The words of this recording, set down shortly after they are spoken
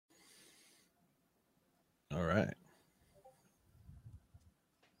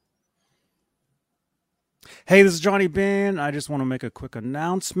Hey, this is Johnny Bean. I just want to make a quick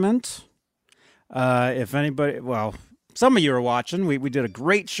announcement. If anybody, well, some of you are watching. We did a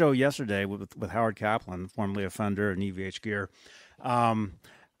great show yesterday with Howard Kaplan, formerly of Fender and EVH Gear.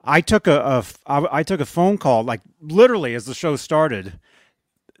 I took I took a phone call, like literally as the show started,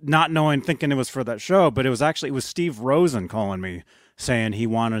 not knowing, thinking it was for that show, but it was Steve Rosen calling me saying he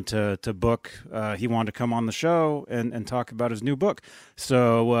wanted to book, he wanted to come on the show and talk about his new book.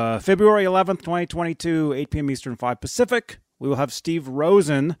 So February 11th, 2022, 8 p.m. Eastern, 5 Pacific, we will have Steve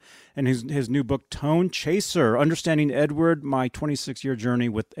Rosen and his new book, Tone Chaser, Understanding Edward, My 26-Year Journey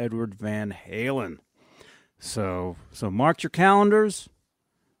with Edward Van Halen. So mark your calendars.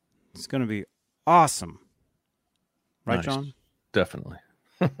 It's going to be awesome. Right, nice. John? Definitely.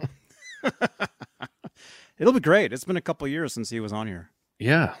 It'll be great. It's been a couple years since he was on here.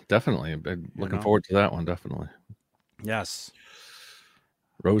 Yeah, definitely. I'm looking forward to that one, definitely. Yes.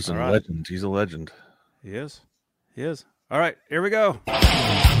 Rosen, right. Legend. He's a legend. He is. He is. All right, here we go.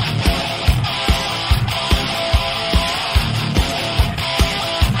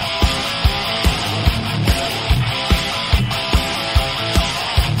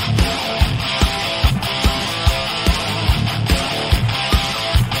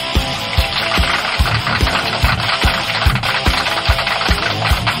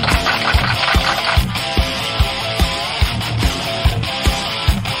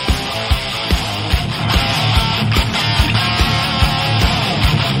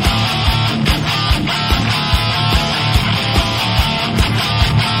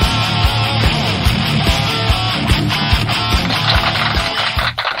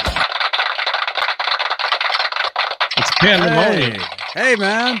 Pandemonium. Hey,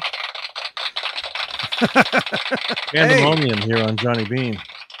 man. Pandemonium here on Johnny Bean.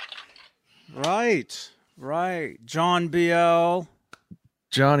 Right. John BL.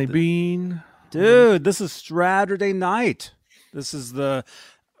 Johnny Bean. Dude, this is Straturday night. This is the,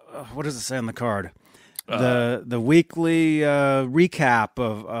 what does it say on the card? The weekly recap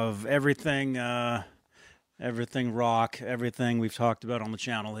of everything, everything rock, everything we've talked about on the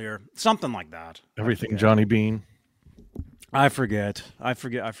channel here. Something like that. Everything Johnny Bean. I forget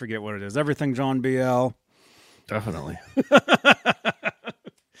what it is. Everything John BL. Definitely.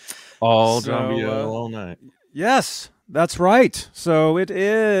 All John BL all night. Yes, that's right. So it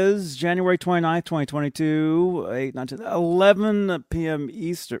is January 29th, 2022, 11 p.m.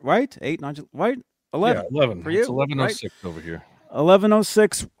 Eastern, right? 11? Yeah, 11. For you? It's 11:06 right? Over here.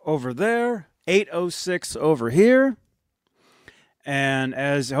 11:06 over there, 8:06 over here. And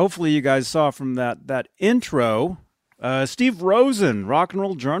as hopefully you guys saw from that intro, Steve Rosen, rock and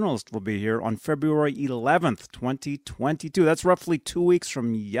roll journalist, will be here on February 11th, 2022. That's roughly 2 weeks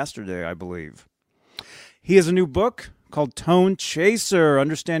from yesterday, I believe. He has a new book called Tone Chaser,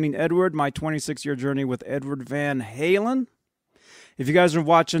 Understanding Edward, My 26-Year Journey with Edward Van Halen. If you guys are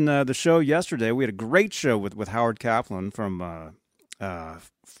watching the show yesterday, we had a great show with Howard Kaplan from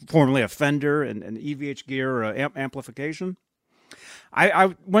formerly of Fender and EVH Gear amplification.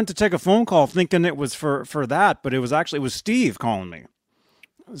 I went to take a phone call thinking it was for that, but it was Steve calling me.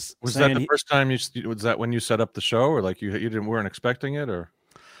 Was that the first time was that when you set up the show, or like you weren't expecting it, or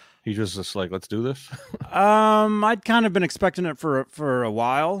he just like, let's do this? I'd kind of been expecting it for a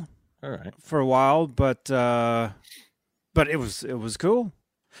while. All right. For a while, but it was cool.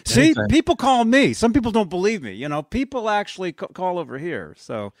 See, people call me. Some people don't believe me. People actually call over here.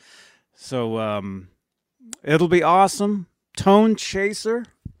 So it'll be awesome. Tone Chaser,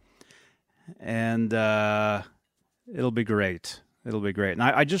 and it'll be great. And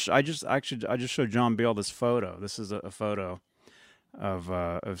I just showed John Beal this photo. This is a photo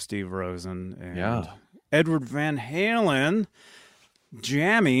of Steve Rosen and Edward Van Halen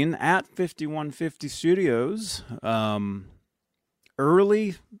jamming at 5150 Studios.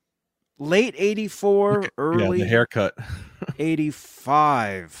 Late 84, early the haircut.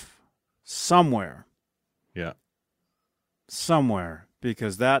 85, somewhere. Yeah. Somewhere,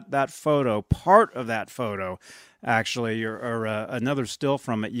 because that photo, part of that photo, actually, or another still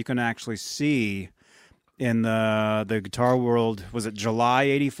from it, you can actually see in the Guitar World. Was it July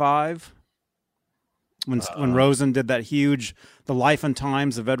 '85 when Rosen did that huge "The Life and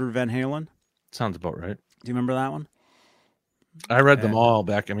Times of Edward Van Halen"? Sounds about right. Do you remember that one? I read them all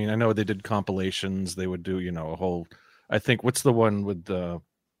back. I mean, I know they did compilations. They would do, a whole. I think what's the one with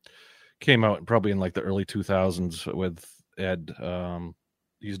came out probably in like the early 2000s with Ed.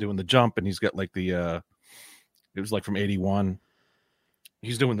 He's doing the jump, and he's got like the it was like from 81.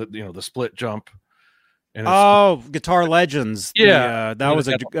 He's doing the split jump. And Guitar Legends. That was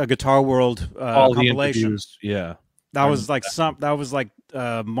a Guitar World compilation. Yeah, that was like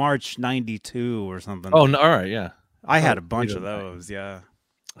March '92 or something. Oh, no, all right, yeah. I had a bunch of those. Yeah.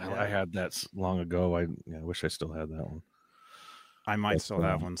 I had that long ago. I wish I still had that one. I might still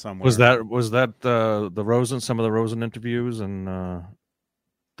have one somewhere. Was that the Rosen? Some of the Rosen interviews and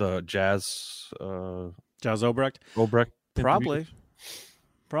the Jazz Obrecht? Obrecht?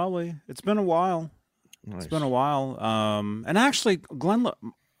 Probably. It's been a while. Nice. It's been a while. And actually,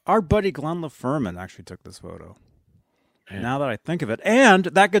 our buddy Glenn LaFerman actually took this photo. Man. Now that I think of it, and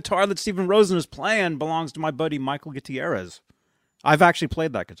that guitar that Stephen Rosen is playing belongs to my buddy Michael Gutierrez. I've actually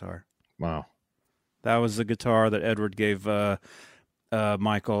played that guitar. Wow. That was the guitar that Edward gave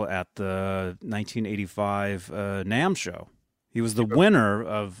Michael at the 1985 NAMM show. He was the winner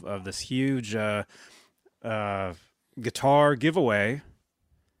of this huge guitar giveaway.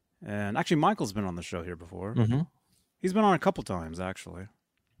 And actually, Michael's been on the show here before. Mm-hmm. He's been on a couple times, actually.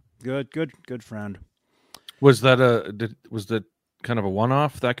 Good friend. Was that kind of a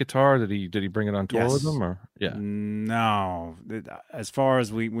one-off, that guitar? Did he bring it on tour with them, or yeah? No, as far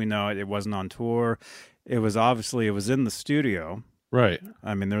as we know, it wasn't on tour. It was in the studio, right?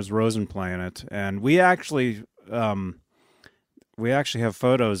 I mean, there's Rosen playing it, and we actually have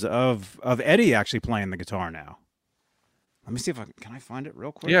photos of Eddie actually playing the guitar now. Let me see if can I find it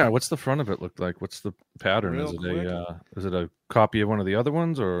real quick. Yeah, what's the front of it look like? What's the pattern? Is it a copy of one of the other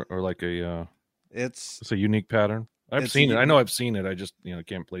ones, or like a? It's a unique pattern. I've seen it. I know I've seen it. I just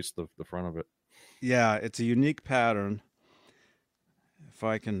can't place the front of it. Yeah, it's a unique pattern. If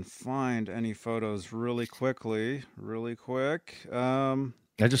I can find any photos really quick. I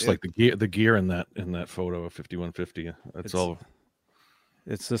just like the gear in that photo of 5150. That's all.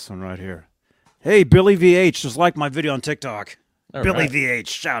 It's this one right here. Hey, Billy VH, just like my video on TikTok. All Billy right. VH,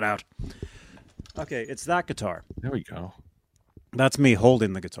 shout out. Okay, it's that guitar. There we go. That's me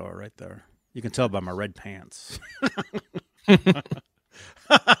holding the guitar right there. You can tell by my red pants.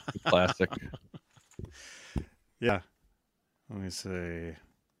 Classic. Yeah. Let me see.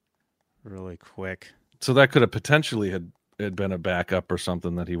 Really quick. So that could have potentially had been a backup or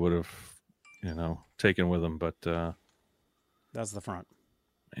something that he would have, taken with him. But that's the front.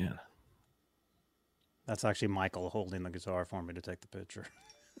 Man. That's actually Michael holding the guitar for me to take the picture.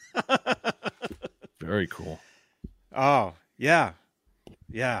 Very cool. Oh, yeah.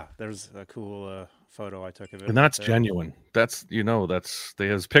 Yeah, there's a cool photo I took of it. And that's genuine. That's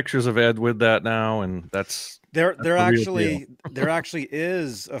there's pictures of Ed with that now, and there actually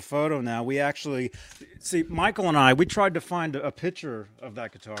is a photo now. We actually see Michael and I. We tried to find a picture of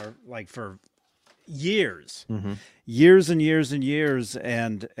that guitar like for years, years and years and years,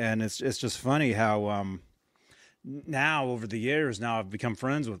 and it's just funny how now over the years now I've become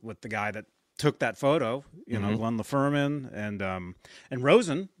friends with the guy that took that photo, Glenn LaFerman and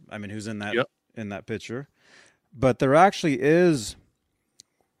Rosen, I mean, who's in that picture. But there actually is,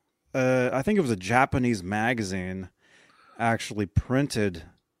 I think it was a Japanese magazine actually printed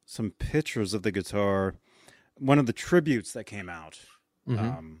some pictures of the guitar, one of the tributes that came out,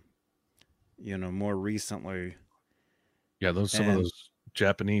 more recently. Yeah, some of those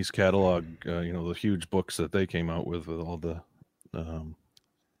Japanese catalog, the huge books that they came out with all the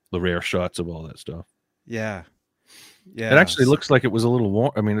rare shots of all that stuff. Yeah. It actually looks like it was a little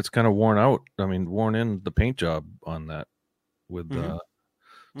worn. I mean, it's kind of worn out. I mean, worn in the paint job on that with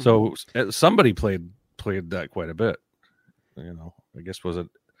so somebody played that quite a bit. I guess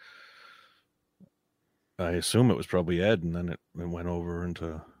I assume it was probably Ed, and then it went over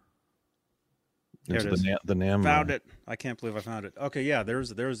into the NAMM. Found it. I can't believe I found it. Okay, yeah,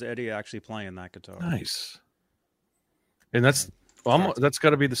 there's Eddie actually playing that guitar. Nice. And that's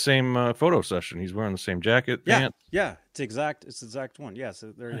got to be the same photo session. He's wearing the same jacket. Pants. Yeah, it's the exact one. Yes,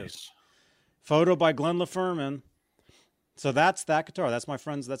 there it is. Photo by Glenn LaFerman. So that's that guitar. That's my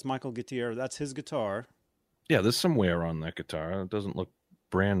friend's. That's Michael Gutierrez. That's his guitar. Yeah, there's some wear on that guitar. It doesn't look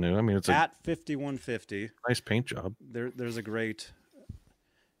brand new. I mean, it's at 5150. Nice paint job. There's the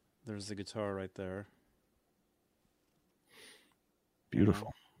guitar right there.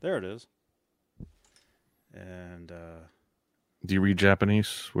 Beautiful. There it is. And do you read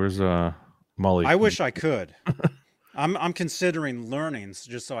Japanese? Where's Molly? I wish I could. I'm considering learning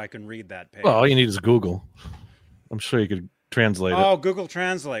just so I can read that page. Well, all you need is Google. I'm sure you could translate it. Oh, Google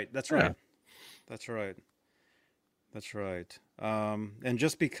Translate. That's right. Yeah. That's right. And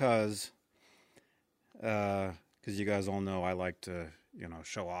just because you guys all know I like to,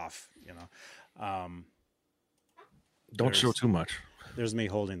 show off, Don't show too much. There's me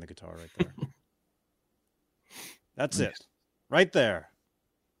holding the guitar right there. That's nice. It. Right there.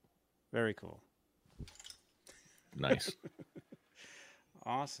 Very cool. Nice.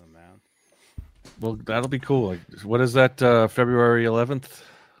 Awesome, man. Well, that'll be cool. Like, what is that? February 11th,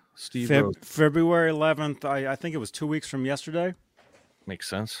 Steve? February 11th. I think it was 2 weeks from yesterday. Makes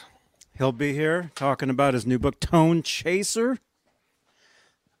sense. He'll be here talking about his new book, Tone Chaser.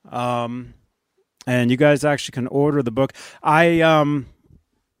 And you guys actually can order the book. I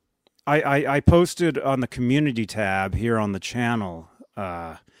posted on the community tab here on the channel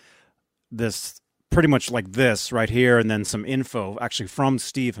this pretty much like this right here, and then some info actually from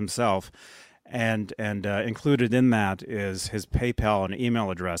Steve himself, and included in that is his PayPal and email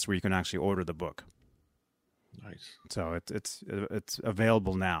address where you can actually order the book. Nice. So it's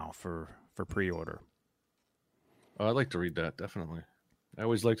available now for pre-order. Oh, I'd like to read that, definitely. I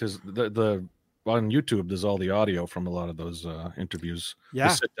always liked the on YouTube. There's all the audio from a lot of those interviews. Yeah,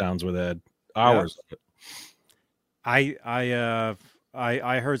 the sit downs with Ed, hours of it.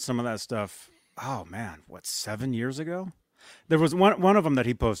 I heard some of that stuff. Oh man, what, 7 years ago? There was one of them that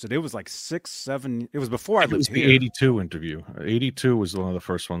he posted. It was like 6, 7. It was before I lived here. The 82 interview. 82 was one of the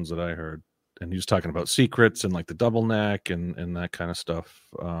first ones that I heard, and he was talking about secrets and like the double neck and that kind of stuff.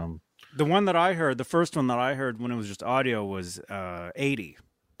 The one that I heard, the first one that I heard when it was just audio was 80.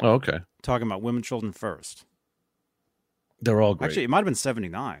 Oh, okay. Talking about women, children first. They're all great. Actually, it might have been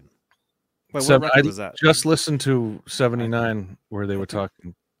 79. Wait, what record was that? Just listened to 79 where they were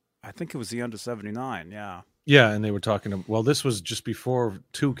talking. I think it was the under 79, yeah. Yeah, and they were talking. Well, this was just before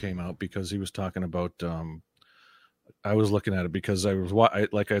 2 came out because he was talking about. I was looking at it because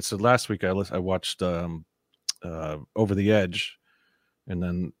like I said last week, I watched Over the Edge, and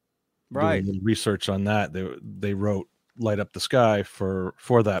then doing a little research on that. They wrote Light Up the Sky for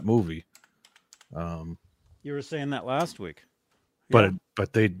that movie. You were saying that last week. But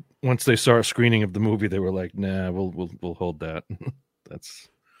they once they saw a screening of the movie, they were like, "Nah, we'll hold that." That's.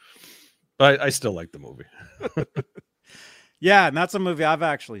 But I still like the movie. Yeah, and that's a movie I've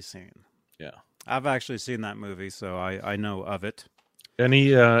actually seen. Yeah, I've actually seen that movie, so I know of it. Any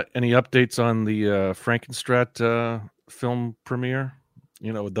updates on the Frankenstrat film premiere?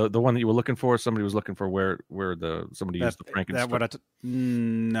 You know, the one that you were looking for. Somebody was looking for where somebody used the Frankenstrat.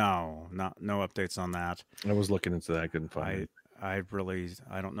 No updates on that. I was looking into that. I couldn't find it. I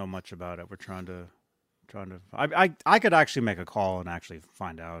don't know much about it. We're trying to. I could actually make a call and actually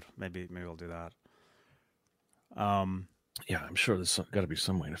find out. Maybe we'll do that. Yeah, I'm sure there's got to be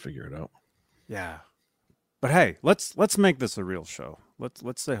some way to figure it out. Yeah, but hey, let's make this a real show.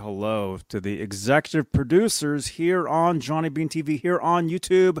 Let's say hello to the executive producers here on Johnny Bean TV, here on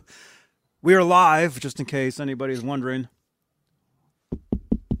YouTube. We are live, just in case anybody's wondering.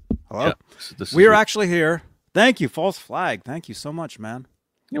 Hello, yeah, we are actually here. Thank you, False Flag. Thank you so much, man.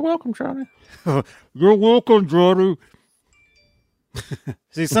 You're welcome, Johnny. You're welcome, Johnny.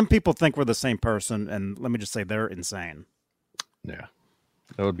 See, some people think we're the same person, and let me just say they're insane. Yeah,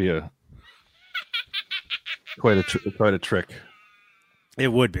 that would be quite a trick. It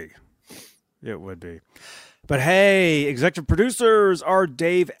would be. But hey, executive producers are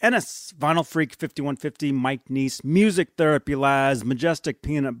Dave Ennis, Vinyl Freak 5150, Mike Neese, Music Therapy Laz, Majestic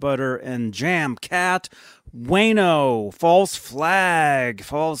Peanut Butter and Jam Cat, Wayno, False Flag,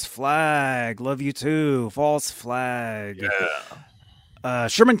 love you too, False Flag. Yeah.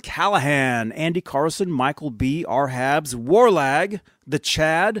 Sherman Callahan, Andy Carson, Michael B., R. Habs, Warlag, The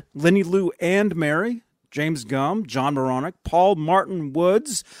Chad, Lenny Lou and Mary, James Gum, John Moronic, Paul Martin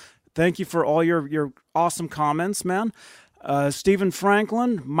Woods. Thank you for all your awesome comments, man. Stephen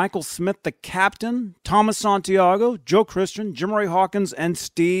Franklin, Michael Smith, the Captain, Thomas Santiago, Joe Christian, Jim Ray Hawkins, and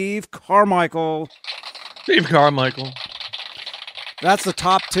Steve Carmichael. That's the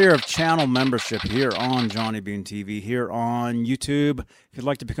top tier of channel membership here on Johnny Bean TV, here on YouTube. If you'd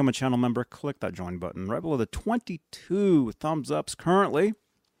like to become a channel member, click that join button right below the 22 thumbs ups currently.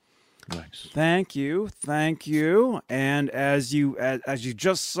 Nice. Thank you. And as you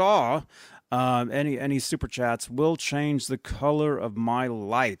just saw, any super chats will change the color of my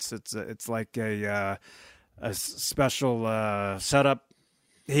lights. It's like a special setup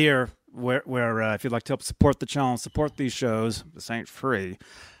here where if you'd like to help support the channel, support these shows, this ain't free.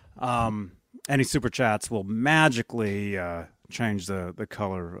 Any super chats will magically change the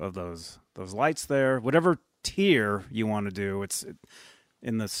color of those lights there. Whatever tier you want to do, it's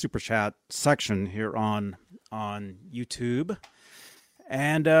in the super chat section here on YouTube.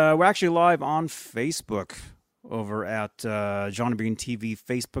 And we're actually live on Facebook over at Johnny Bean TV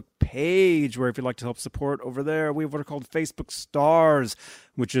Facebook page, where if you'd like to help support over there, we have what are called Facebook Stars,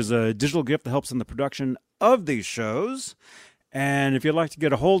 which is a digital gift that helps in the production of these shows. And if you'd like to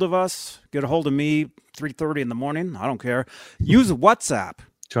get a hold of us, get a hold of me, 3:30 in the morning, I don't care. Use WhatsApp.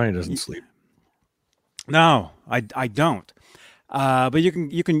 Johnny doesn't sleep. No, I don't. But you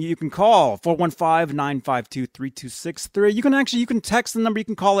can call 415-952-3263. You can text the number. You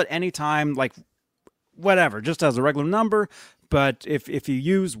can call it anytime, like whatever, just as a regular number. But if you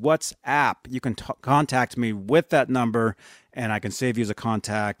use WhatsApp, you can contact me with that number, and I can save you as a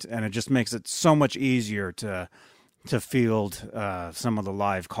contact, and it just makes it so much easier to field some of the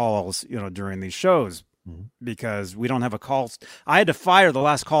live calls, during these shows, because we don't have a call. I had to fire the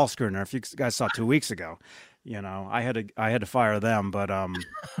last call screener. If you guys saw 2 weeks ago, I had to fire them, but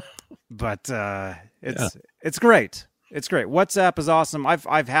it's great. It's great. WhatsApp is awesome.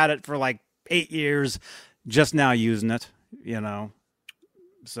 I've had it for like 8 years, just now using it,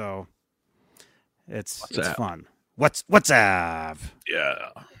 so it's fun. WhatsApp? Yeah.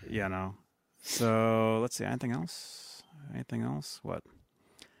 So let's see. Anything else? What?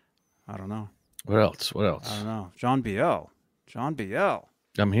 I don't know. What else? I don't know. John BL.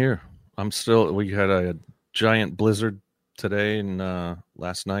 I'm here. We had a giant blizzard today and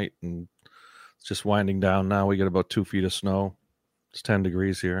last night, and it's just winding down now. We get about 2 feet of snow. It's 10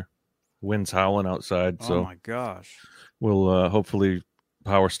 degrees here. Wind's howling outside. So oh my gosh. We'll hopefully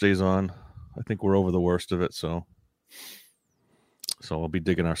power stays on. I think we're over the worst of it. So I'll be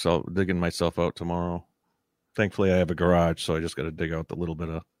digging myself out tomorrow. Thankfully, I have a garage, so I just got to dig out the little bit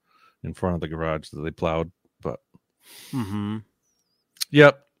of in front of the garage that they plowed. But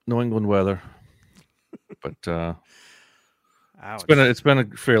yep, New England weather. But it's been a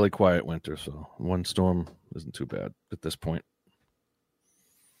fairly quiet winter, so one storm isn't too bad at this point.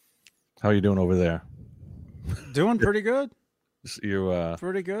 How are you doing over there? Doing pretty good. You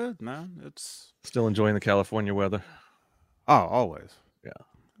pretty good, man. It's still enjoying the California weather. Oh, always. Yeah.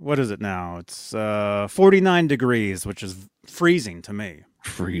 What is it now? It's 49 degrees, which is freezing to me.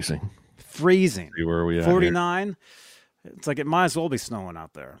 Freezing. See where are we at? 49. Here? It's like it might as well be snowing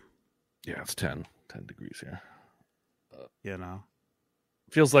out there. Yeah, it's 10 degrees here.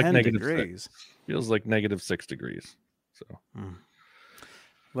 Feels like negative degrees. Feels like negative 6 degrees. So.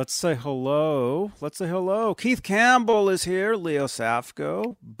 Let's say hello. Keith Campbell is here. Leo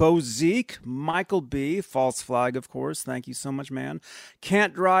Safko. Bo Zeke. Michael B. False flag, of course. Thank you so much, man.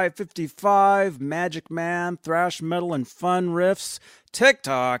 Can't Drive 55. Magic Man. Thrash Metal and Fun Riffs.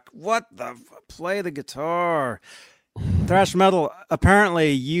 TikTok. Play the guitar. Thrash Metal.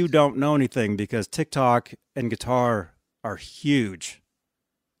 Apparently, you don't know anything because TikTok and guitar are huge.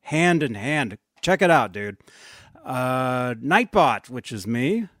 Hand in hand. Check it out, dude. Nightbot, which is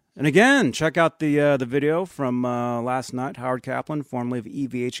me, and again, check out the video from last night. Howard Kaplan, formerly of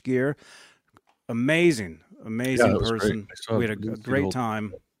EVH Gear, amazing person. We had a great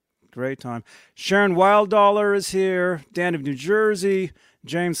time. Sharon Wilddollar is here. Dan of New Jersey,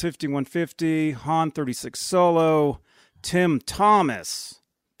 James 5150, Han 36 Solo, Tim Thomas,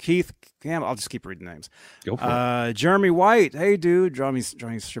 Keith Campbell. I'll just keep reading names. Go for it. Jeremy White. Hey, dude. Draw me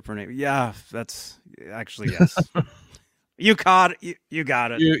stripper name. Yeah, that's actually, yes. You got it. You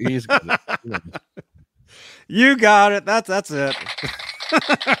got it. He's got it. You got it. That's it.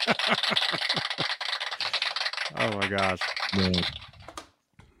 Oh, my gosh. Man.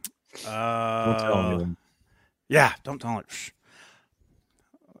 Don't tell anyone. Yeah, don't tell it. Shh.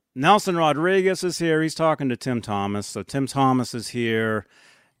 Nelson Rodriguez is here. He's talking to Tim Thomas. So Tim Thomas is here.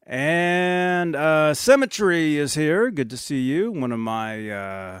 And Symmetry is here. Good to see you. One of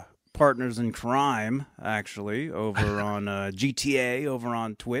my partners in crime, actually, over on GTA, over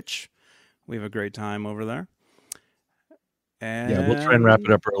on Twitch. We have a great time over there. And yeah, we'll try and wrap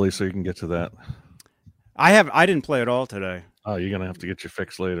it up early so you can get to that. I didn't play at all today. Oh, you're gonna have to get your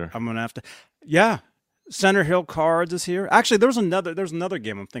fix later. I'm gonna have to. Yeah, Center Hill Cards is here. Actually, there's another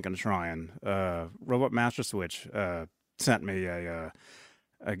game I'm thinking of trying. Robot Master Switch sent me a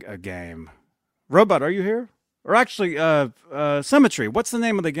game. Robot, are you here? Or actually, Symmetry. What's the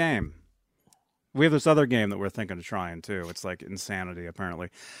name of the game? We have this other game that we're thinking of trying too. It's like Insanity, apparently.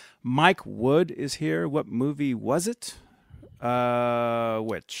 Mike Wood is here. What movie was it?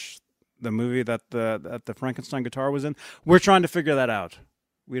 Which? The movie that the Frankenstein guitar was in? We're trying to figure that out.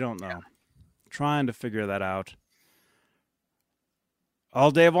 We don't know. Yeah. Trying to figure that out.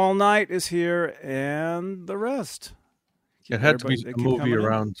 All Day of All Night is here, and the rest. It had to be a movie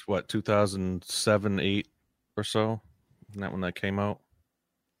around, 2007, 8 or so? Isn't that when that came out?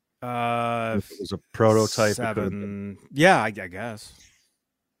 If it was a prototype. 7. Yeah, I guess.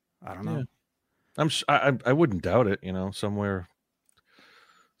 I don't know. Yeah. I wouldn't doubt it, somewhere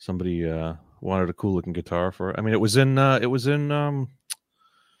somebody wanted a cool looking guitar for it. I mean, it was in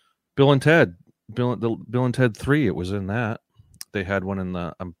Bill and Ted. Bill and Ted 3, it was in that. They had one in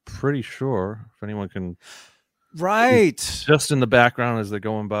I'm pretty sure, if anyone can. Right. Just in the background as they're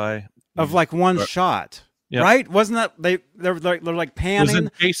going by. Of like one shot. Yep. Right? Wasn't that they're like panning? It was in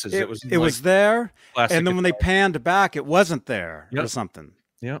cases. It was was there, and then when they guitar. panned back, it wasn't there or Yep. something.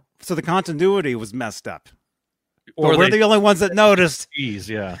 Yep. So the continuity was messed up. Or but we're the only ones that noticed.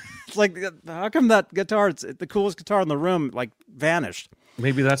 Yeah. It's like, how come that guitar, it's the coolest guitar in the room, like vanished?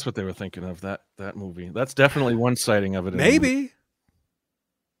 Maybe that's what they were thinking of, that movie. That's definitely one sighting of it. Maybe.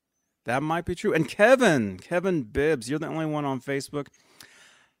 That might be true. And Kevin Bibbs, you're the only one on Facebook.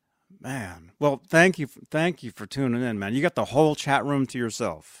 Man, well, thank you for tuning in, man. You got the whole chat room to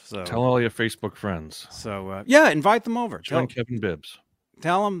yourself. So tell all your Facebook friends. So yeah, invite them over. Join Kevin Bibbs.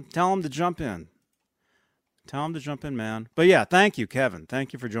 Tell them to jump in. Tell them to jump in, man. But yeah, thank you, Kevin.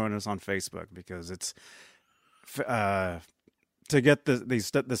 Thank you for joining us on Facebook, because it's to get this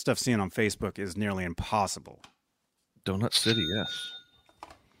stuff seen on Facebook is nearly impossible. Donut City, yes.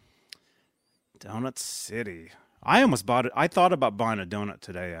 Donut City. I almost bought it. I thought about buying a donut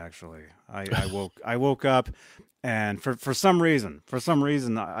today. Actually, I woke up, and for some reason,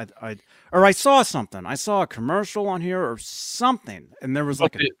 I saw something. I saw a commercial on here or something, and there was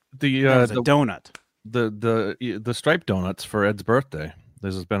like a donut. The striped donuts for Ed's birthday.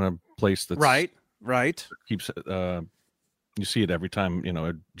 This has been a place that's right. Keeps you see it every time,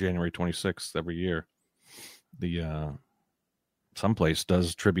 January 26th every year. The some place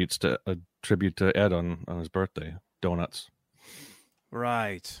does tribute to Ed on his birthday. Donuts.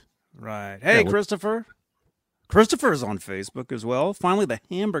 Right. Hey, yeah, Christopher. Christopher's on Facebook as well. Finally, the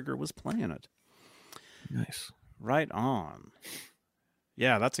hamburger was playing it. Nice. Right on.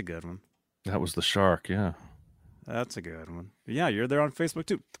 Yeah, that's a good one. That was the shark, yeah. That's a good one. Yeah, you're there on Facebook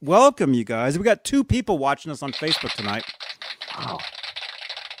too. Welcome, you guys. We got 2 people watching us on Facebook tonight. Wow.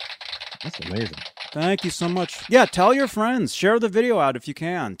 That's amazing. Thank you so much. Yeah, tell your friends. Share the video out if you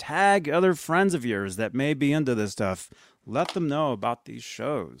can. Tag other friends of yours that may be into this stuff. Let them know about these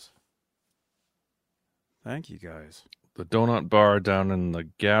shows. Thank you, guys. The donut bar down in the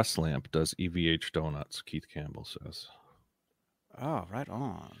gas lamp does EVH donuts, Keith Campbell says. Oh, right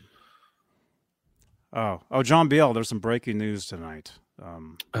on. Oh, John Beal, there's some breaking news tonight.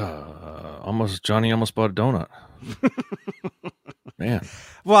 Johnny almost bought a donut. Man.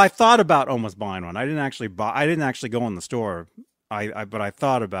 Well, I thought about almost buying one. I didn't actually go in the store. But I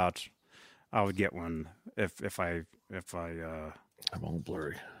thought about I would get one if I I'm all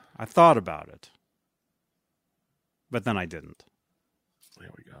blurry. I thought about it. But then I didn't.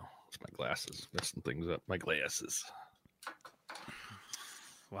 There we go. It's my glasses. Messing things up. My glasses.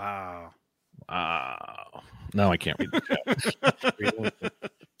 Wow. Now I can't read the chat.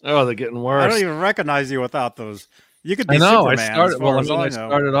 Oh, they're getting worse. I don't even recognize you without those. You could be Superman. I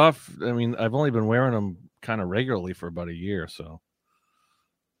started off. I mean, I've only been wearing them kind of regularly for about a year, so.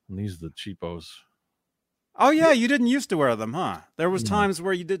 And these are the cheapos. Oh yeah, you didn't used to wear them, huh? There was times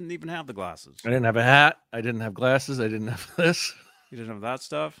where you didn't even have the glasses. I didn't have a hat. I didn't have glasses. I didn't have this. You didn't have that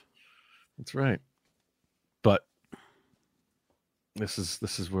stuff. That's right. But this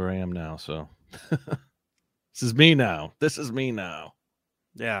is where I am now. So this is me now.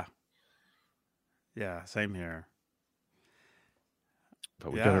 Yeah. Yeah. Same here.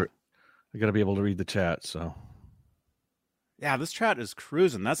 But we gotta be able to read the chat. So. Yeah, this chat is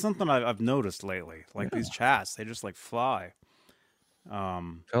cruising. That's something I've noticed lately. Like these chats, they just like fly.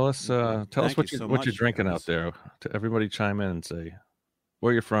 Tell us what you're drinking out there. To everybody, chime in and say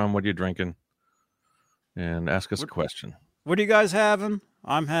where you're from, what you're drinking, and ask us a question. What are you guys having?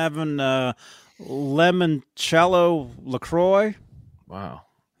 I'm having limoncello LaCroix. Wow,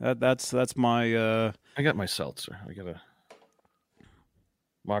 that's my. I got my seltzer. I got a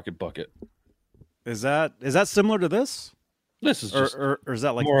Market Bucket. Is that similar to this? This is just or is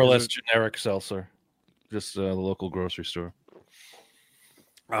that like more or less generic seltzer, just the local grocery store.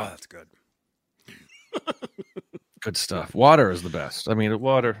 Oh, that's good. Good stuff. Water is the best. I mean,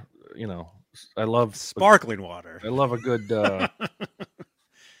 water. I love sparkling water. I love a good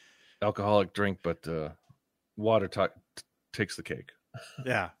alcoholic drink, but water takes the cake.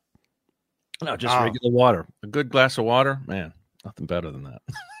 Yeah. No, just regular water. A good glass of water, man. Nothing better than that.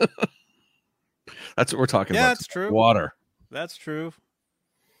 That's what we're talking about. Yeah, that's true. Water. That's true.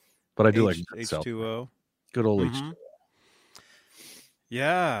 But I do like H2O. Good old H2O.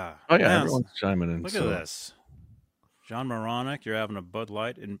 Yeah. Oh, yeah. Man, everyone's chiming in. Look at this. John Moronic, you're having a Bud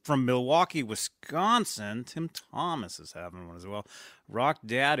Light. And from Milwaukee, Wisconsin, Tim Thomas is having one as well. Rock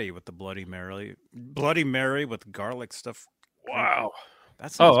Daddy with the Bloody Mary with garlic stuff. Wow.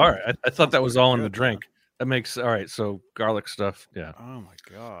 That's all right. I thought that was all in the drink. That makes all right. So garlic stuff. Yeah. Oh my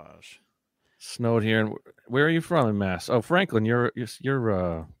gosh. Snowed here. And where are you from in Mass? Oh, Franklin. You're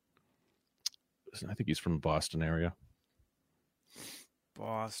I think he's from the Boston area.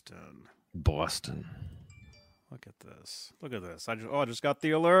 Boston. Look at this. Look at this. I just got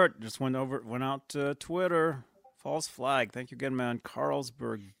the alert. Just went out to Twitter. False flag. Thank you again, man.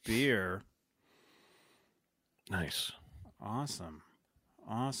 Carlsberg beer. Nice. Awesome.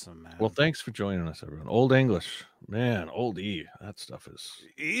 Awesome, man. Well, thanks for joining us, everyone. Old English. Man, Old E. That stuff is...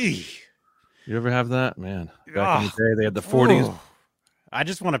 You ever have that? Man, back in the day, they had the 40s. Ooh. I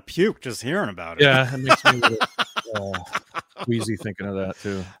just want to puke just hearing about it. Yeah, it makes me a little queasy thinking of that,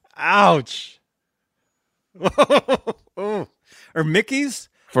 too. Ouch. Or Mickey's?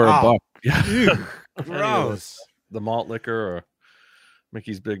 For a buck. Yeah. Ew, gross. The malt liquor or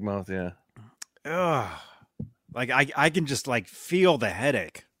Mickey's Big Mouth, yeah. Ugh. Like I can just like feel the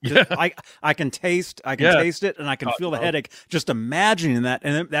headache. Yeah. I can taste it, and I can feel the headache just imagining that,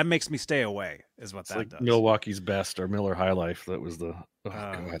 and that makes me stay away. Is what it's that like does. Milwaukee's Best or Miller High Life. That was the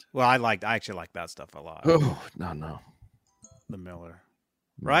God. Well, I actually like that stuff a lot. Oh no, the Miller,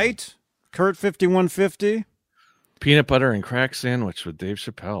 right? Kurt 5150. Peanut butter and crack sandwich with Dave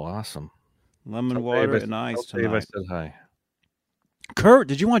Chappelle. Awesome. Lemon water and ice tonight. Dave, I said hi. Kurt,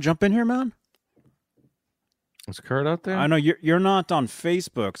 did you want to jump in here, man? Is Kurt out there? I know you're not on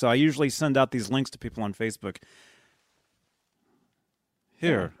Facebook, so I usually send out these links to people on Facebook.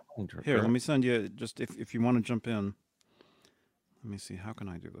 Here, let me send you just if you want to jump in. Let me see. How can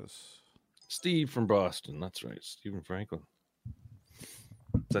I do this? Steve from Boston. That's right. Stephen Franklin.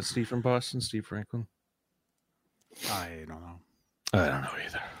 Is that Steve from Boston? Steve Franklin? I don't know. I don't know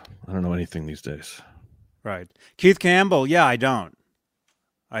either. I don't know anything these days. Right. Keith Campbell. Yeah, I don't.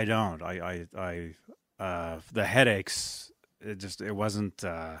 The headaches. It wasn't.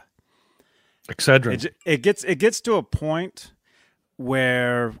 Excedrin. It gets to a point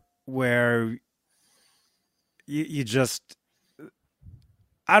where you just.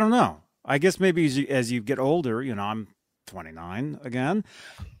 I don't know. I guess maybe as you get older, I'm 29 again,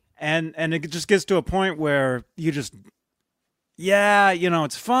 and it just gets to a point where you just. Yeah,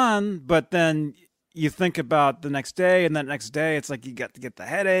 it's fun, but then you think about the next day, and that next day, it's like you got to get the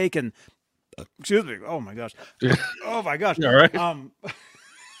headache, and excuse me. Oh my gosh. Oh my gosh. All right.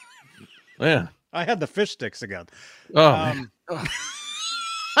 Yeah. I had the fish sticks again. Oh.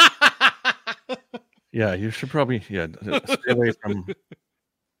 Yeah, you should probably stay away from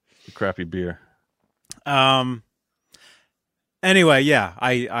the crappy beer. Anyway, yeah,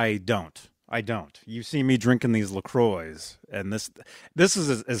 I don't. You see me drinking these LaCroix, and this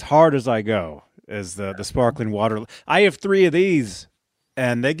is as hard as I go, as the sparkling water. I have 3 of these,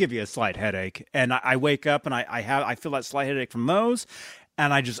 and they give you a slight headache. And I wake up and I feel that slight headache from those,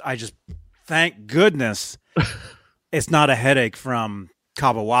 and I just thank goodness it's not a headache from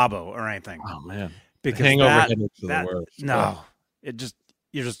Cabo Wabo or anything. Oh man, because the hangover headaches are the worst. No,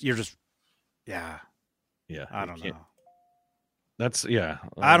 you're just yeah. I don't know. That's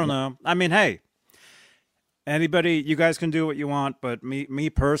I don't know. I mean, hey, anybody, you guys can do what you want, but me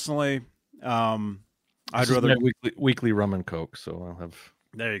personally, I'd rather weekly rum and Coke. So I'll have.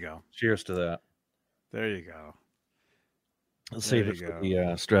 There you go. Cheers to that. There you go. Let's save it for the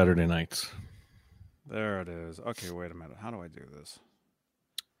Straturday nights. There it is. Okay, wait a minute. How do I do this?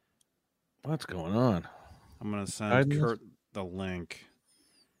 What's going on? I'm gonna send Kurt the link.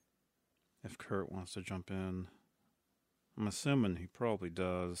 If Kurt wants to jump in. I'm assuming he probably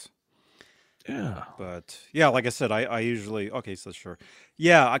does. Yeah. But yeah, like I said, I usually so sure.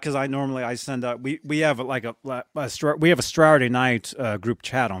 Yeah, because I send out we have like we have a Straturday night group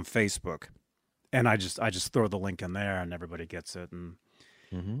chat on Facebook, and I just throw the link in there and everybody gets it, and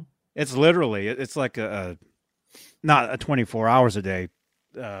it's literally it's like a not a 24 hours a day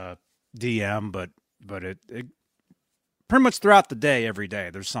DM, but it pretty much throughout the day, every day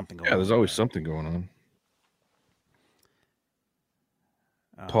there's something going on. Yeah, there's always something going on.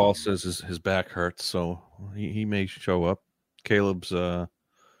 Paul says his back hurts, so he may show up. Caleb's out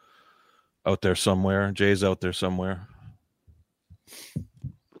there somewhere. Jay's out there somewhere.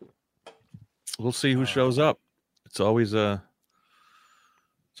 We'll see who shows up. It's always a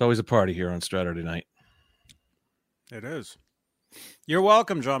party here on Straturday night. It is. You're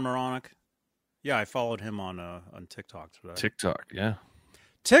welcome, John Moronic. Yeah, I followed him on TikTok today. TikTok, yeah.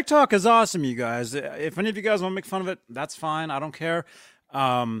 TikTok is awesome, you guys. If any of you guys want to make fun of it, that's fine. I don't care.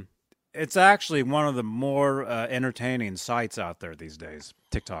 It's actually one of the more entertaining sites out there these days.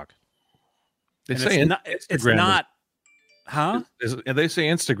 TikTok. They say it's not. Huh? They say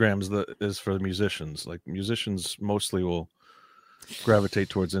Instagram is for the musicians. Like musicians mostly will gravitate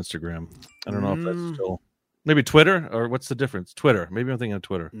towards Instagram. I don't know if that's still maybe Twitter, or what's the difference? Twitter. Maybe I'm thinking of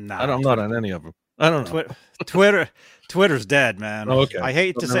Twitter. Nah, I'm not on any of them. I don't know. Twitter's dead, man. Oh, okay. I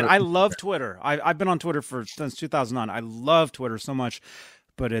hate to say it. I love Twitter. I've been on Twitter since 2009. I love Twitter so much,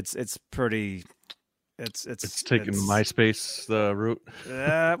 but it's It's taking MySpace route.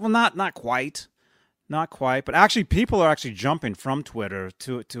 Well, not quite. Not quite, but actually, people are actually jumping from Twitter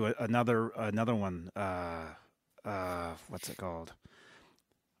to another one. What's it called?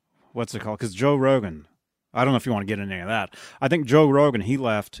 Because Joe Rogan. I don't know if you want to get into any of that. I think Joe Rogan, he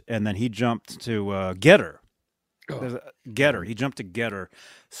left and then he jumped to Getter. Getter. He jumped to Getter.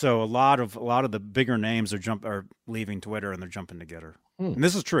 So a lot of the bigger names are leaving Twitter and they're jumping to Getter. And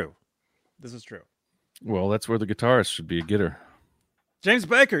this is true. Well, that's where the guitarist should be, a Getter. James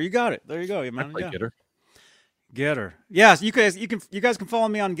Baker, you got it. There you go, man. I play Getter. Getter. Yes, you guys can follow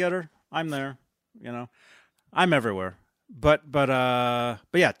me on Getter. I'm there. I'm everywhere. But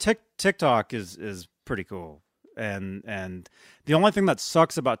yeah, TikTok is pretty cool. And the only thing that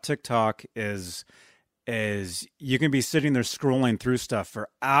sucks about TikTok is you can be sitting there scrolling through stuff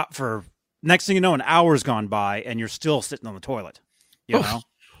for next thing you know, an hour's gone by and you're still sitting on the toilet. You know?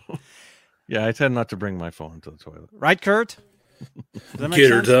 Yeah, I tend not to bring my phone to the toilet. Right, Kurt?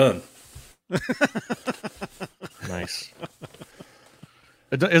 Get her done. Nice.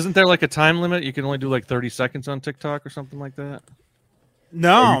 Isn't there like a time limit? You can only do like 30 seconds on TikTok or something like that?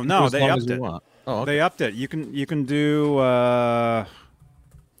 No, they upped it. Oh, okay. They upped it. You can do. I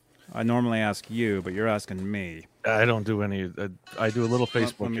normally ask you, but you're asking me. I don't do any. I do a little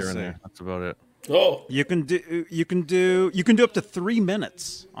Facebook here and see. there. That's about it. Oh, you can do up to 3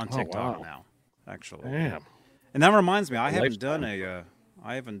 minutes on TikTok now. Actually, damn. And that reminds me, I haven't done a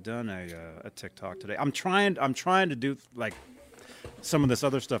TikTok today. I'm trying to do like some of this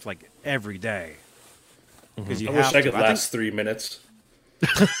other stuff like every day. Because I wish I could last 3 minutes.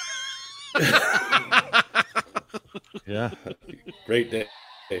 Yeah. Great day.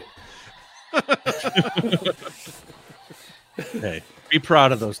 Hey, be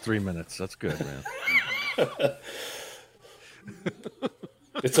proud of those 3 minutes. That's good, man.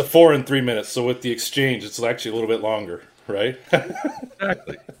 It's a 4 and 3 minutes, so with the exchange, it's actually a little bit longer, right?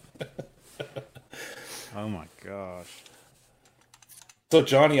 Exactly. Oh my gosh. So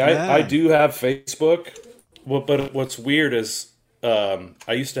Johnny, I do have Facebook, but what's weird is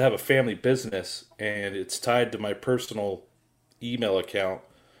I used to have a family business, and it's tied to my personal email account.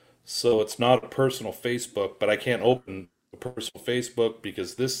 So it's not a personal Facebook, but I can't open a personal Facebook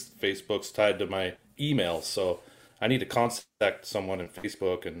because this Facebook's tied to my email. So I need to contact someone in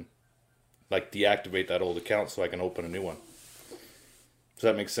Facebook and like deactivate that old account so I can open a new one. Does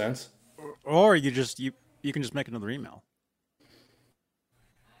that make sense? Or you can just make another email.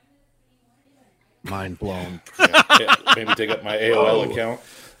 Mind blown. Yeah, maybe take up my AOL account.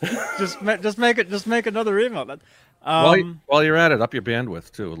 just make another email. While you're at it, up your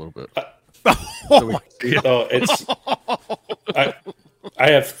bandwidth too a little bit. It's I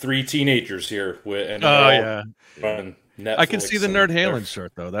have 3 teenagers here and yeah. run Netflix. I can see the Nerd Halen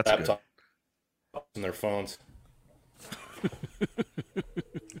shirt though. That's good. And their phones.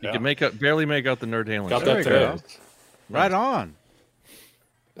 You can barely make out the Nerd Halen Got shirt. that today. Right on.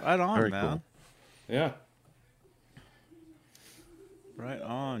 Right on, Very man. cool. Yeah. Right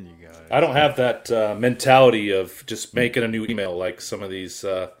on, you guys. I don't have that mentality of just making a new email like some of these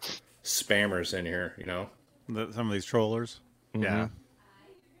spammers in here, you know? Some of these trollers. Mm-hmm.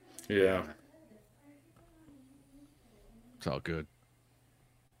 Yeah. It's all good.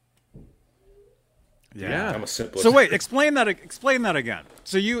 Yeah. I'm a simplest. So wait, explain that again.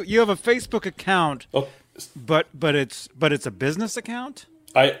 So you have a Facebook account, but it's a business account?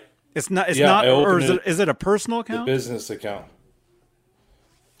 It's not, or is it a personal account? The business account.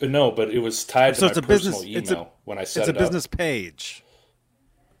 No, but it was tied to my personal email when I set it up. It's a business page.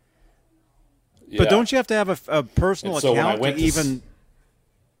 Yeah. But don't you have to have a personal account to even...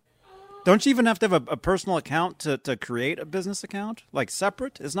 Don't you even have to have a personal account to create a business account? Like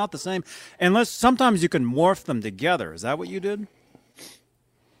separate? It's not the same. Unless sometimes you can morph them together. Is that what you did?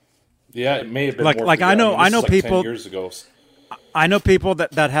 Yeah, it may have been like I know people 10 years ago. I know people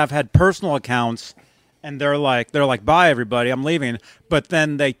that have had personal accounts and they're like, bye everybody, I'm leaving. But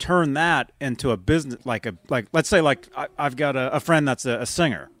then they turn that into a business, like let's say I've got a friend that's a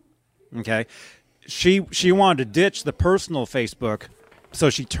singer. Okay. She wanted to ditch the personal Facebook, so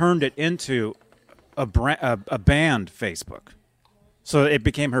she turned it into a band Facebook. So it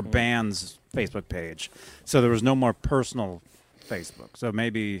became her band's Facebook page. So there was no more personal Facebook. So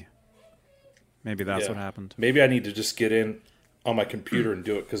maybe that's what happened. Maybe I need to just get in on my computer and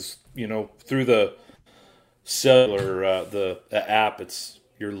do it because, you know, through the cellular, the app,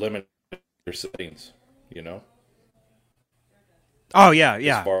 you're limited your settings, you know? Oh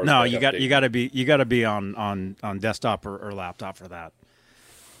yeah. No, you got to be on desktop or laptop for that.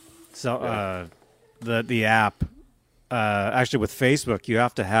 So the app, actually with Facebook, you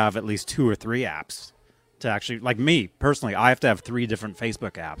have to have at least 2 or 3 apps to actually, like me personally, I have to have 3 different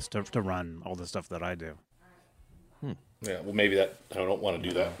Facebook apps to run all the stuff that I do. Yeah, well, maybe I don't want to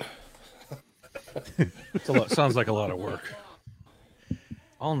do that. It's a lot, sounds like a lot of work.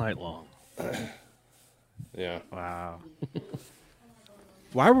 All night long. Yeah. Wow.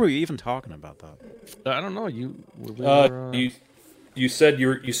 Why were we even talking about that? I don't know. You said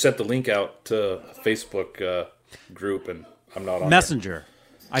you sent the link out to a Facebook group, and I'm not on Messenger.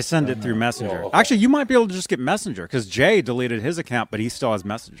 I send it through Messenger. Oh, okay. Actually, you might be able to just get Messenger because Jay deleted his account, but he still has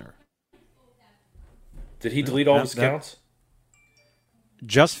Messenger. Did he delete all his accounts?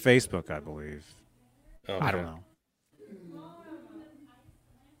 Just Facebook, I believe. Okay. I don't know.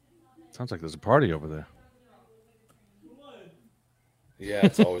 Sounds like there's a party over there. Yeah,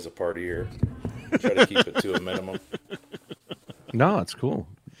 it's always a party here. Try to keep it to a minimum. No, it's cool.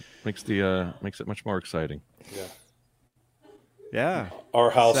 Makes it much more exciting. Yeah. Yeah.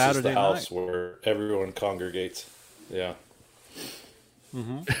 Our house Saturday is the house night. where everyone congregates. Yeah.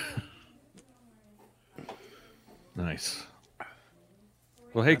 Nice.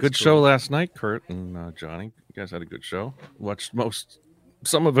 Well, hey, good show last night, Kurt and Johnny. You guys had a good show. Watched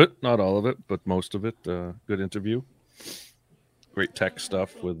some of it, not all of it, but most of it. Good interview. Great tech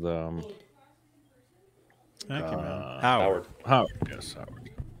stuff with Thank you, man. Howard. Yes, Howard.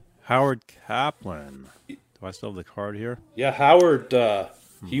 Howard Kaplan. Do I still have the card here? Yeah, Howard.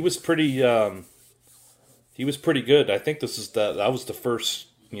 He was pretty. He was pretty good. I think that was the first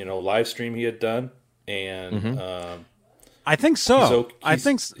live stream he had done, and I think so.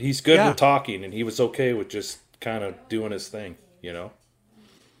 He's good with talking, and he was okay with just kind of doing his thing.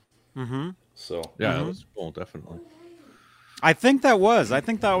 So Yeah, that was cool, definitely. I think that was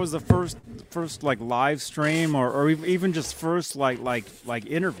the first like live stream or even just first like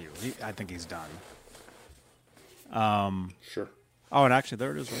interview. I think he's done. Sure. Oh, and actually,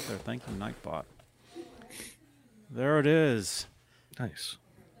 there it is right there. Thank you, Nightbot. There it is. Nice.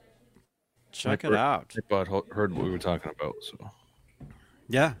 Check it out. Nightbot heard what we were talking about, so.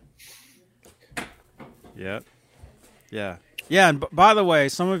 Yeah. Yep. Yeah. Yeah. And by the way,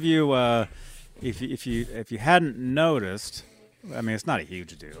 some of you, if you hadn't noticed, I mean, it's not a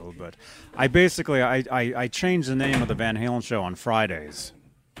huge deal, but I changed the name of the Van Halen show on Fridays.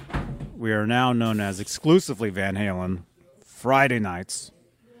 We are now known as exclusively Van Halen Friday nights,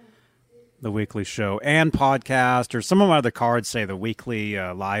 the weekly show and podcast, or some of my other cards say the weekly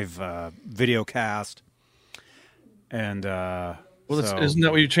live video cast. And isn't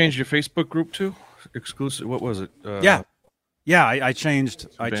that what you changed your Facebook group to? Exclusive. What was it? Yeah. I changed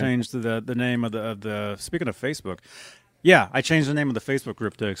the name of the. Speaking of Facebook, yeah, I changed the name of the Facebook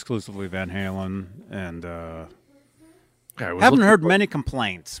group to exclusively Van Halen, and haven't heard many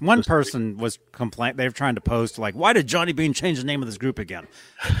complaints. One person was they were trying to post like, "Why did Johnny Bean change the name of this group again?"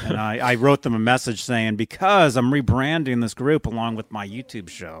 And I wrote them a message saying, "Because I'm rebranding this group along with my YouTube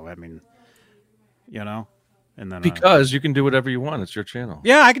show." I mean, and then because you can do whatever you want. It's your channel.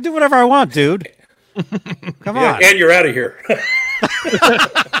 Yeah, I can do whatever I want, dude. Come on. And you're out of here.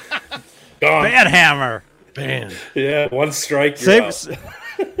 Gone. Bad hammer. Banned. Yeah, one strike, you're out.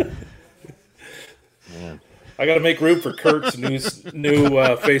 Man. I got to make room for Kurt's new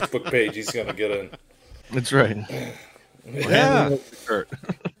Facebook page. He's going to get in. That's right. Yeah. Kurt.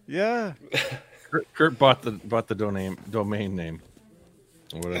 Yeah. Kurt bought the domain name,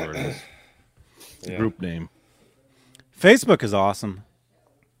 or whatever it is. Yeah. Group name. Facebook is awesome.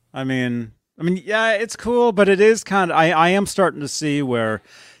 I mean, yeah, it's cool, but it is kind of. I am starting to see where,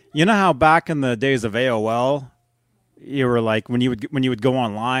 how back in the days of AOL, you were like when you would go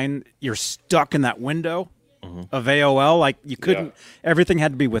online, you're stuck in that window of AOL. Like you couldn't. Yeah. Everything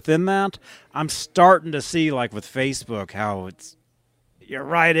had to be within that. I'm starting to see like with Facebook how you're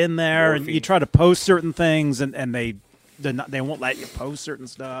right in there, and you try to post certain things, and they won't let you post certain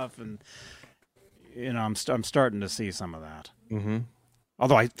stuff, and I'm starting to see some of that. Mm-hmm.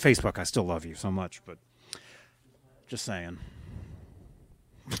 Although Facebook, I still love you so much, but just saying.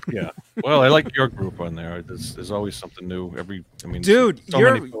 Yeah. Well, I like your group on there. There's always something new. Dude, so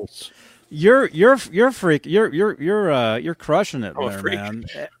many posts. You're freak. You're crushing it there, man.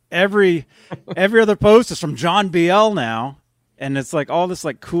 Every other post is from John BL now, and it's like all this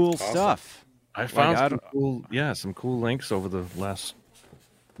like cool stuff. I found some cool links over the last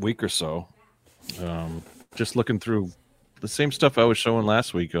week or so. Just looking through the same stuff I was showing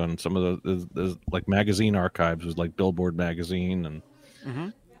last week on some of the like magazine archives, was like Billboard magazine, and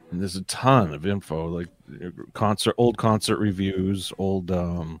there's a ton of info, like old concert reviews, old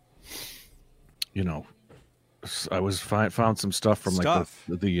I found some stuff from like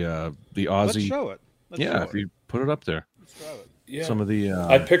the Aussie. Let's show it. If you put it up there. some of the.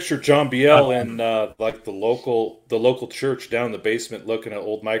 I picture John Biel in like the local church down in the basement looking at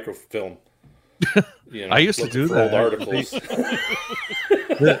old microfilm. I used to do that. Old articles.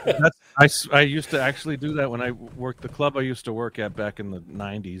 I used to actually do that when I worked the club I used to work at back in the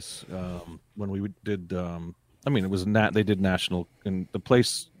 '90s when we did. I mean, it was they did national, and the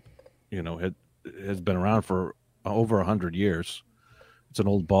place, has been around for over 100 years. It's an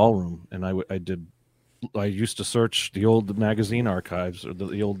old ballroom, and I used to search the old magazine archives or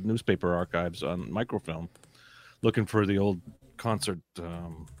the old newspaper archives on microfilm, looking for the old concert.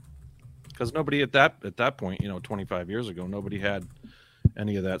 Because nobody at that point, 25 years ago, nobody had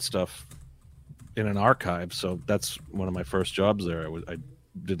any of that stuff in an archive. So that's one of my first jobs there. I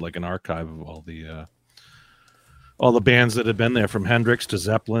did like an archive of all the bands that had been there, from Hendrix to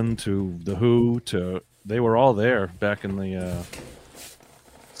Zeppelin to The Who they were all there back in the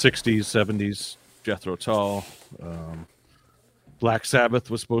 60s, 70s. Jethro Tull, Black Sabbath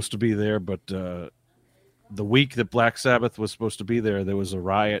was supposed to be there, but the week that Black Sabbath was supposed to be there, there was a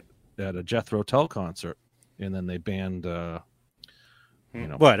riot at a Jethro Tull concert, and then they banned. What?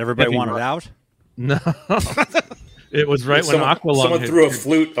 Everybody wanted out? No, it was right when Aqualung. Someone threw a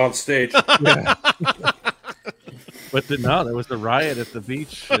flute on stage. Yeah. But there was the riot at the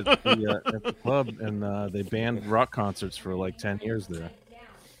beach at the club, and they banned rock concerts for like 10 years there.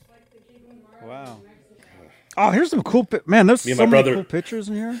 Wow. Oh, here's some cool man. There's so many cool pictures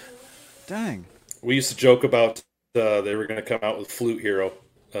in here. Dang. We used to joke about they were going to come out with Flute Hero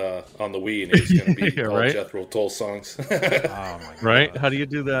on the Wii, and it was going to be all right? Jethro Tull songs. Oh my God. Right? How do you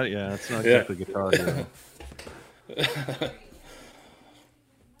do that? Yeah, it's not exactly Guitar Hero.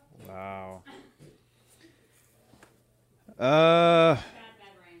 Wow.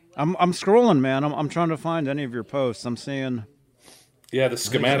 I'm scrolling, man. I'm trying to find any of your posts. I'm seeing. Yeah, the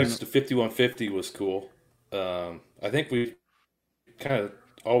schematics to 5150 was cool. I think we kind of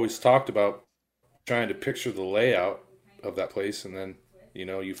always talked about trying to picture the layout of that place, and then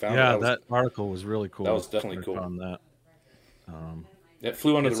you found that article was really cool. That was definitely cool. On that, it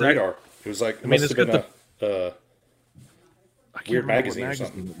flew under the radar. It was like it must have been a weird magazine or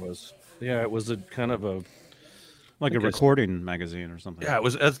something. It was. Yeah, it was a kind of a recording magazine or something. Yeah, it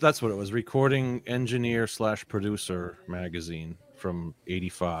was. That's what it was. Recording engineer / producer magazine from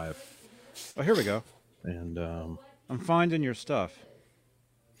 '85. Oh, here we go. And I'm finding your stuff.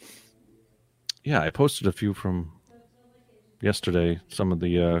 Yeah, I posted a few from yesterday. Some of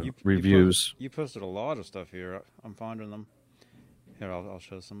the reviews. You posted a lot of stuff here. I'm finding them. Here, I'll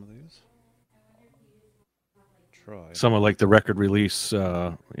show some of these. Try. Some of like the record release.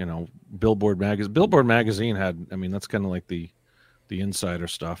 Billboard magazine. Billboard magazine had. I mean, that's kind of like the insider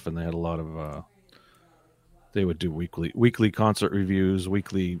stuff, and they had a lot of. They would do weekly concert reviews,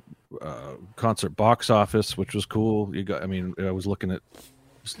 weekly concert box office, which was cool. I was looking at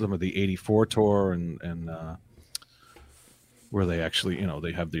some of the '84 tour and where they actually,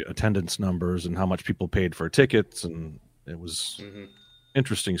 they have the attendance numbers and how much people paid for tickets, and it was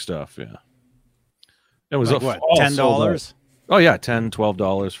interesting stuff. Yeah, it was like $10. Oh yeah,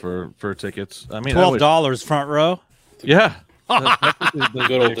 $10-12 for tickets. I mean, $12 front row. Yeah. The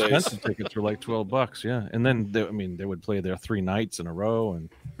good old expensive days. Tickets were like $12, yeah. And then they would play there 3 nights in a row, and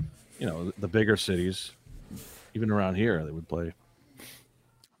the bigger cities, even around here, they would play.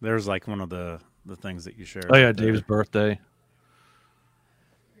 There's like one of the things that you shared. Oh yeah, Dave's birthday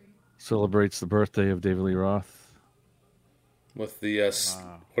celebrates the birthday of David Lee Roth with the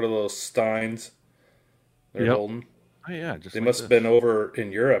what are those steins they're holding? Oh yeah, they must have been over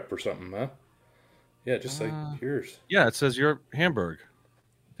in Europe or something, huh? Yeah, just like yours. Yeah, it says Hamburg.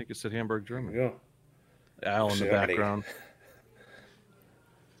 I think it said Hamburg, Germany. Yeah. Al in the background.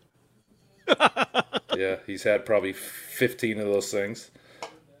 Yeah, he's had probably 15 of those things.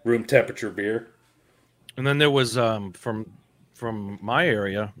 Room temperature beer. And then there was from my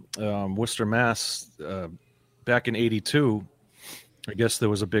area, Worcester, Mass. Back in '82, I guess there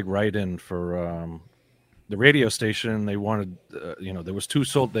was a big write-in for the radio station. They wanted, there was 2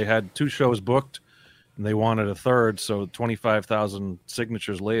 sold. They had 2 shows booked. And they wanted a third, so 25,000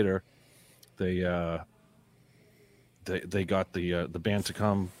 signatures later, they got the band to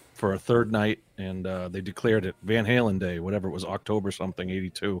come for a third night, and they declared it Van Halen Day, whatever it was, October something,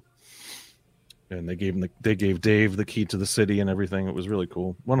 '82. And they gave Dave the key to the city and everything. It was really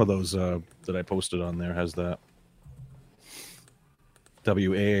cool. One of those that I posted on there has that.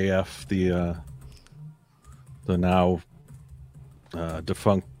 WAAF, the now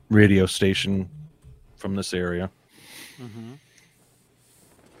defunct radio station from this area. Mm-hmm.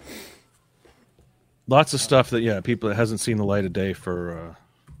 Lots of stuff that people that hasn't seen the light of day for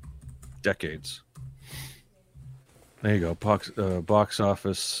decades. There you go. Box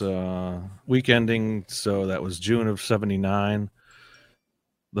office week ending. So that was June of '79.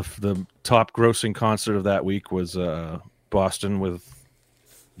 The top grossing concert of that week was Boston with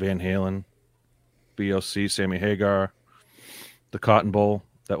Van Halen, BOC, Sammy Hagar, the Cotton Bowl.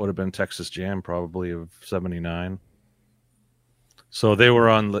 That would have been Texas Jam probably of '79. So they were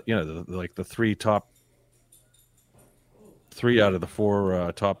on, the three out of the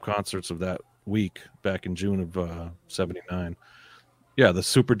four top concerts of that week back in June of '79. Yeah, the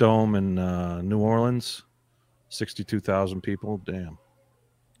Superdome in New Orleans, 62,000 people. Damn.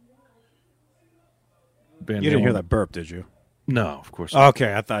 You didn't hear that burp, did you? No, of course not.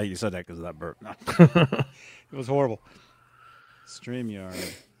 Okay, I thought you said that because of that burp. No. It was horrible.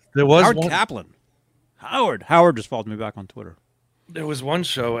 StreamYard. There was Howard Kaplan. Howard just followed me back on Twitter. There was one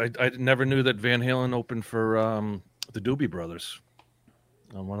show. I never knew that Van Halen opened for the Doobie Brothers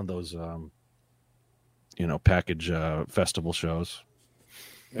on one of those, package festival shows.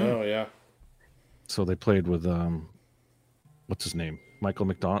 Oh, yeah. So they played with, what's his name? Michael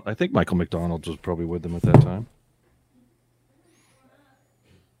McDonald. I think Michael McDonald was probably with them at that time.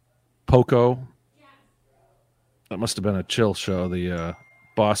 Poco. That must have been a chill show. The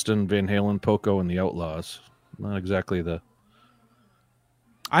Boston, Van Halen, Poco, and the Outlaws. Not exactly the...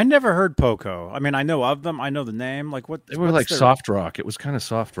 I never heard Poco. I mean, I know of them. I know the name. Like what? They were like soft rock. It was kind of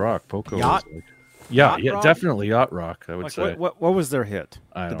soft rock. Poco. Yacht? Was like, yeah, rock? definitely yacht rock. I would Like say. what was their hit?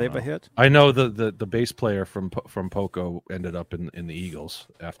 Did they have a hit? I know the bass player from Poco ended up in the Eagles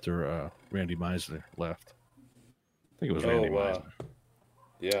after Randy Meisner left. I think it was Randy Meisner.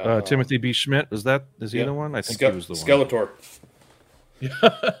 Yeah. Timothy B. Schmidt, is he the one? I think he was the one. Skeletor.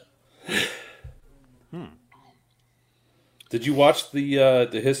 Did you watch the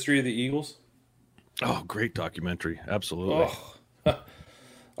history of the Eagles? Oh, great documentary. Absolutely. Oh.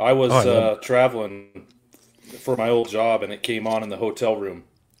 I was traveling for my old job, and it came on in the hotel room.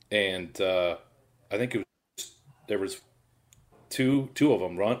 And I think there was two of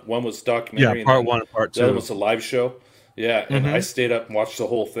them. One was documentary. Yeah, part one and part two. The other was a live show. Yeah, and I stayed up and watched the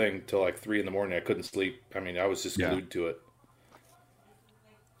whole thing till like 3 a.m. I couldn't sleep. I mean, I was just glued to it.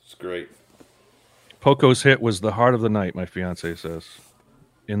 It's great. Poco's hit was "The Heart of the Night." My fiance says,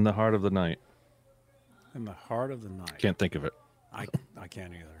 "In the Heart of the Night." In the Heart of the Night. Can't think of it. I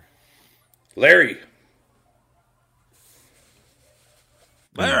can't either. Larry.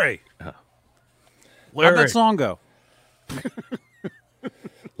 Larry. Larry. How'd that song go?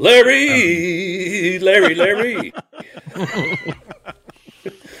 Larry.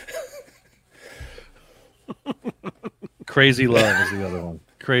 Crazy Love is the other one.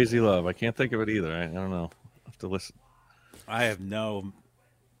 Crazy Love. I can't think of it either. I don't know. I have to listen.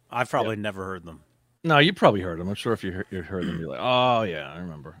 I've probably never heard them. No, you probably heard them. I'm sure if you heard them, you're like, oh yeah, I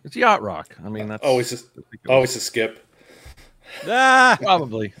remember. It's yacht rock. I mean, that's always a skip.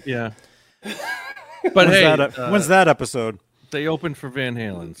 Probably, yeah. But when's that episode? They opened for Van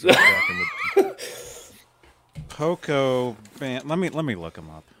Halen. So back in the... Poco band. Let me look them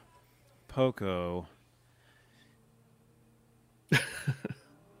up. Poco.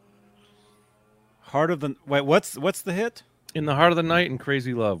 Heart of the Wait. What's the hit? In the Heart of the Night and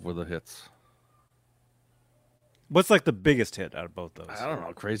Crazy Love were the hits. What's like the biggest hit out of both those? I don't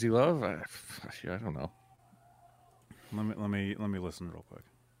know. Crazy Love. I don't know. Let me listen real quick.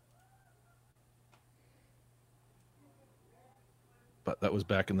 But that was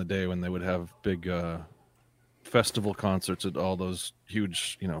back in the day when they would have big festival concerts at all those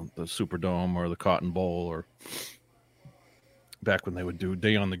huge, the Superdome or the Cotton Bowl, or back when they would do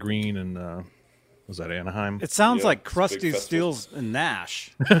Day on the Green and was that Anaheim? It sounds like Krusty Steele's and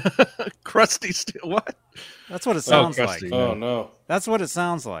Nash. Krusty Steele, what? That's what it sounds Krusty, like. Oh no, that's what it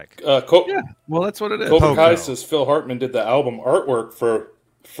sounds like. Yeah, well, that's what it is. Kobe Kai says Phil Hartman did the album artwork for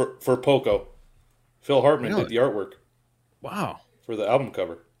Poco. Phil Hartman did the artwork. Wow. For the album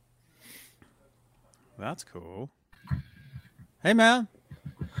cover. That's cool. Hey, man.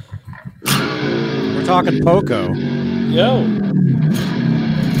 We're talking Poco. Yo.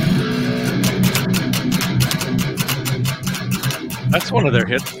 That's one of their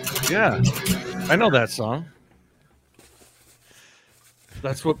hits. Yeah. I know that song.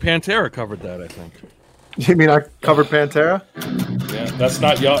 That's what Pantera covered that, I think. You mean I covered Pantera? Yeah, that's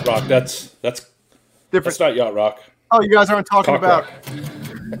not yacht rock. That's different. That's not yacht rock. Oh, you guys aren't talking about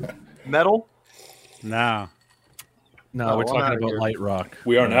rock. metal? No. No, we're talking about light rock.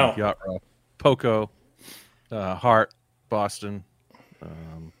 We are now. Yacht rock. Poco, Heart, Boston.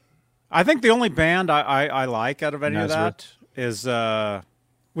 I think the only band I like out of any Nazareth. of that is,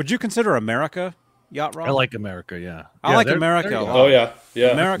 would you consider America yacht rock? I like America, yeah. I like America a lot. Oh, yeah.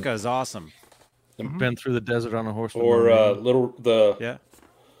 America is awesome. Been through the desert on a horse. Or yeah,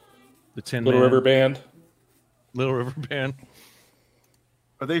 the Tin Little Man. River Band. Little River Band.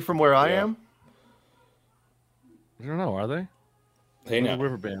 Are they from where I Yeah. am? I don't know. Are they? Hey Little now,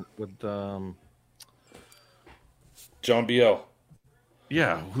 River Band with John B.L.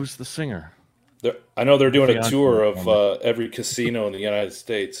 yeah. Who's the singer? I know they're doing a Fiance. tour of every casino in the United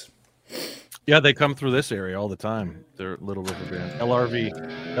States. Yeah, they come through this area all the time. They're Little River Band. LRP.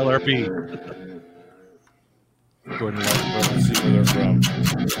 Gordon Lightfoot. Let's see where they're from.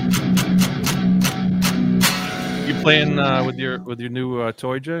 You playing with your new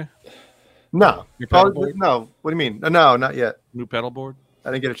toy, Jay? No. Your pedal Oh, board? no. What do you mean? No, not yet. New pedal board?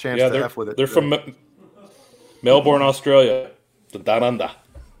 I didn't get a chance Yeah, to they're F with it. they're from Melbourne, Australia. The Daranda.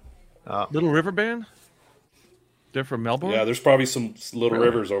 Little River Band? They're from Melbourne? Yeah, there's probably some little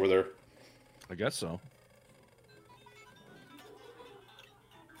rivers over there. I guess so.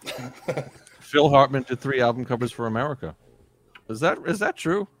 Phil Hartman did 3 album covers for America. Is that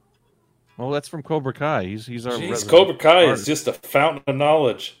true? Well, that's from Cobra Kai. He's our Jeez, resident Cobra Kai artist. is just a fountain of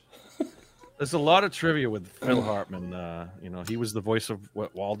knowledge. There's a lot of trivia with Phil Hartman. He was the voice of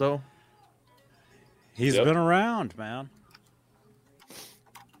Waldo. he's Yep. been around, man.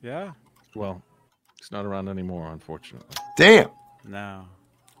 Yeah, Well, he's not around anymore, unfortunately. Damn. no.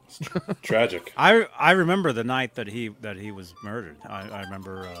 Tragic. I remember the night that he was murdered. I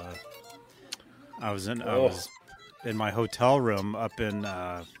remember I was in my hotel room up in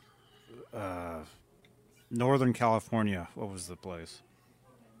Northern California. What was the place?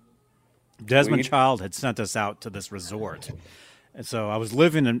 Desmond Weed? Child had sent us out to this resort, and so I was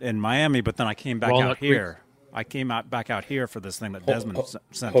living in Miami. But then I came back Walnut out here. I came back out here for this thing that Desmond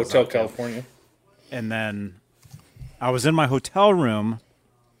sent us Hotel out to. California. And then I was in my hotel room.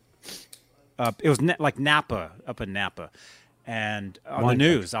 It was like Napa, up in Napa, and on the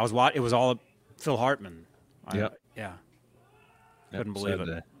news, I was watching. It was all Phil Hartman. Yep. Yeah. Yep, Couldn't believe sad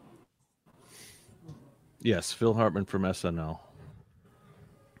it. day. Yes, Phil Hartman from SNL.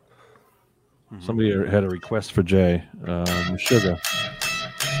 Somebody had a request for Jay. Sugar.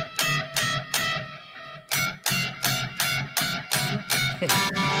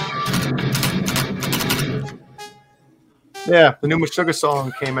 Yeah, the new Meshuggah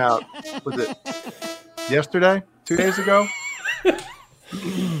song came out. Was it yesterday? 2 days ago?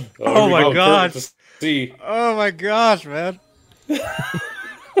 Oh my God! God. See, Oh my gosh, man.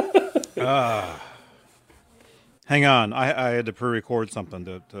 Hang on, I had to pre-record something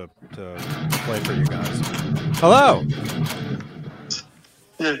to play for you guys. Hello.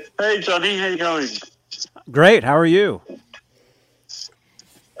 Yeah. Hey, Johnny, how you going? Great. How are you?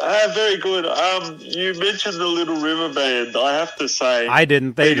 Very good. You mentioned the Little River Band. I have to say, I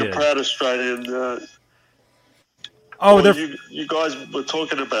didn't. They being did. a proud Australian. Oh, they're you guys were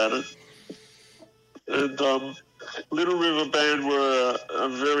talking about it, and Little River Band were a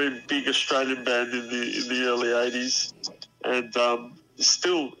very big Australian band in the early '80s, and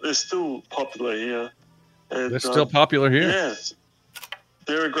they're still popular here. And, They're still popular here. Yeah,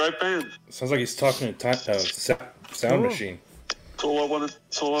 they're a great band. sounds like he's talking to sound machine.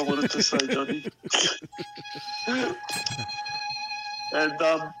 That's all I wanted to say, Johnny. And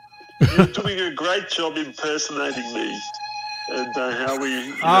you're doing a great job impersonating me, and how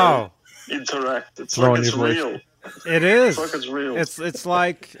we interact. It's Throwing like it's your voice. real. It is. It's like it's real. It's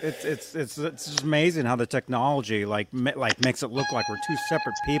like it's just amazing how the technology like makes it look like we're two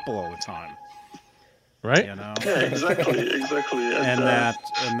separate people all the time. Right? You know. Yeah, exactly. And that.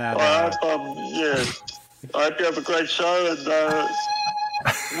 I hope you have a great show. And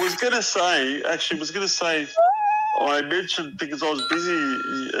was going to say, I mentioned because I was busy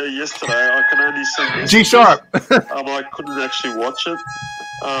yesterday. I can only see G sharp. I couldn't actually watch it.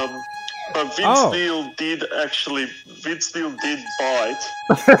 But Vince Neil did bite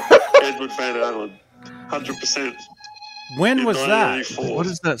Edward Van Halen, 100%. When was that? What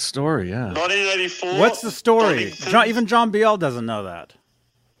is that story? Yeah. 1984. What's the story? Donington. Even John Biel doesn't know that.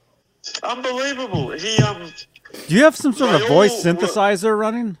 Unbelievable. He Do you have some sort of They voice all synthesizer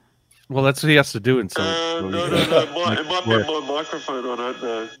running? Well, that's what he has to do. And so, no. It might be my microphone. I don't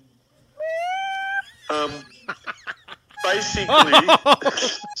know. Basically,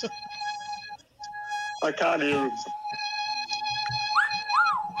 I can't hear him.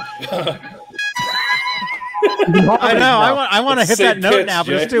 I know. I want to hit that Same note pitch, now, but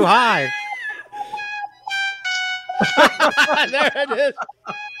Jay. it's too high. There it is.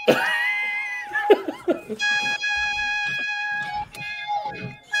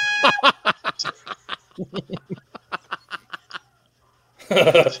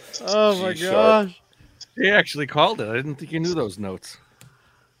 Oh my G-sharp. gosh. he actually called it. I didn't think you knew those notes.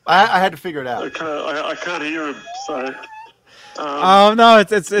 I had to figure it out. I can't hear him. So. Oh no,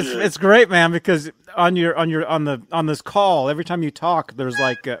 it's great, man. Because on this call, every time you talk, there's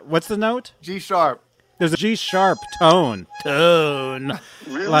like what's the note? G sharp. There's a G sharp tone,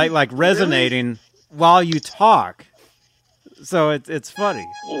 Really? like resonating while you talk. So it's funny.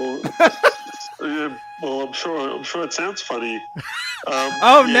 Well, yeah, well, I'm sure it sounds funny.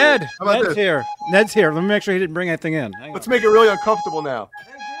 Oh, yeah. Ned, How about Ned's this? here. Ned's here. Let me make sure he didn't bring anything in. Hang Let's on. make it really uncomfortable now.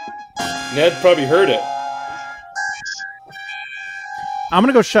 Ned probably heard it. I'm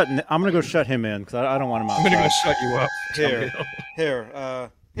gonna go shut him in because I don't want him I'm outside. gonna go shut you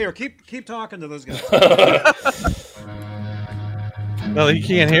up. Here. Keep talking to those guys. Well, he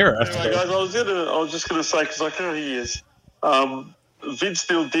can't hear us. Anyway, guys, I was just gonna say because I can't hear you. Vince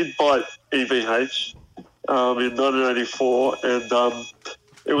Neil did buy EVH in 1984, and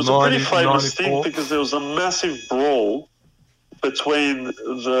it was a pretty famous thing 94. because there was a massive brawl between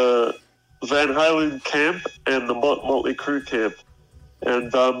the Van Halen camp and the Motley Crue camp,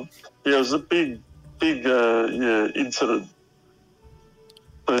 and it was a big incident.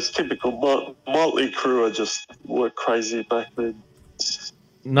 But it's typical. Motley Crue were crazy back then.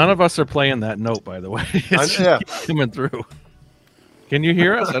 None of us are playing that note, by the way. It's Yeah. just coming through. Can you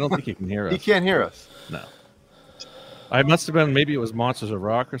hear us? I don't think he can hear us. He can't hear us. No. I must have been, maybe it was Monsters of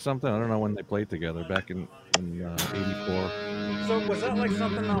Rock or something. I don't know when they played together, back in 84. So was that like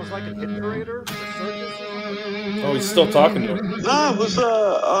something that was like a hit parader, a circus? Oh, he's still talking to him. No, it was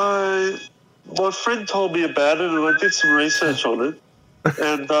my friend told me about it, and I did some research on it,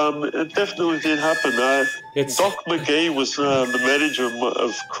 and it definitely did happen. Doc McGee was the manager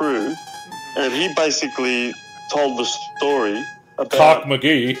of Crew, and he basically told the story about Cock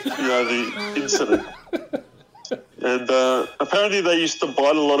McGee. the incident. And apparently they used to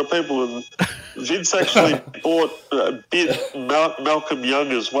bite a lot of people, and Vince actually bought Malcolm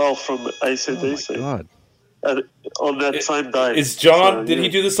Young as well from AC/DC. God. On that same day. Is John? So, did yeah. he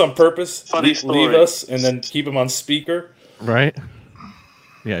do this on purpose? Funny story. Leave us and then keep him on speaker. Right?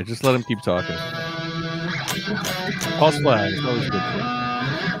 Yeah, just let him keep talking. False flag. It's always good.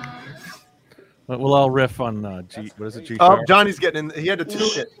 But we'll all riff on G. What is it? G Oh, sharp? Johnny's getting in. He had to tune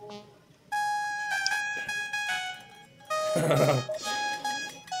it.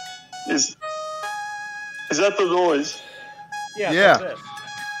 Is that the noise? Yeah. Yeah. That's it.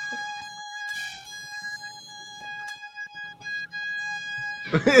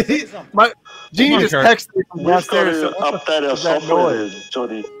 Jeannie just Kurt. texted me from We've got downstairs. to update our Is that software, noise?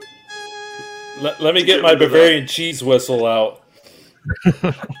 Johnny. Let me get my Bavarian cheese whistle out.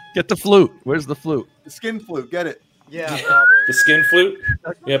 Get the flute. Where's the flute? The skin flute. Get it. Yeah, probably. The skin flute.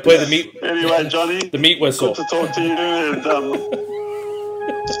 Yeah, play the meat. Anyway, Johnny, The meat whistle. good to talk to you, and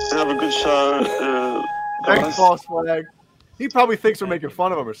have a good show. Thanks, Guys. false flag. He probably thinks we're making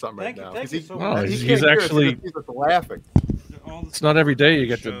fun of him or something Thank right you, now. thank 'cause you he, so much. he He's can't hear us actually- because he's just laughing. It's not every day you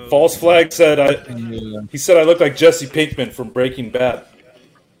get to. False flag said he said I look like Jesse Pinkman from Breaking Bad.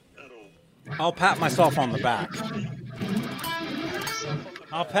 I'll pat myself on the back.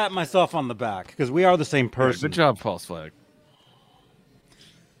 I'll pat myself on the back because we are the same person. Good job, false flag.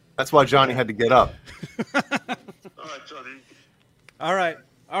 That's why Johnny had to get up. All right, Johnny. All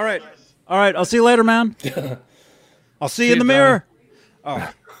right. I'll see you later, man. I'll see you in the you, mirror.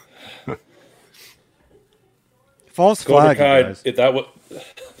 Oh. False Cobra flag, you Kai. guys.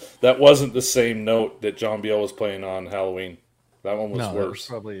 That wasn't the same note that John Biel was playing on Halloween. That one was No, that was worse.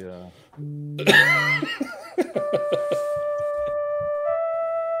 probably.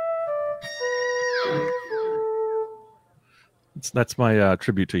 That's my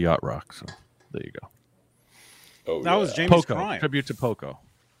tribute to Yacht Rock. So there you go. Oh, That yeah. was Jamie's Poco. crying. Tribute to Poco.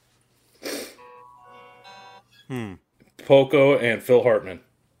 Poco and Phil Hartman.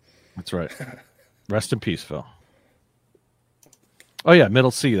 That's right. Rest in peace, Phil. Oh yeah,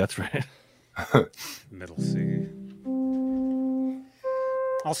 Middle C. That's right. Middle C.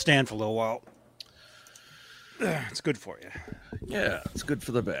 I'll stand for a little while. It's good for you. Yeah, it's good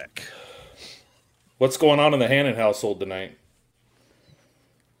for the back. What's going on in the Hannon household tonight?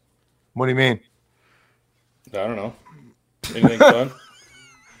 What do you mean? I don't know. Anything fun?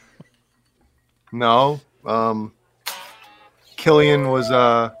 No. Killian was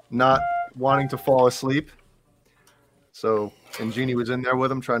not wanting to fall asleep. So, and Jeannie was in there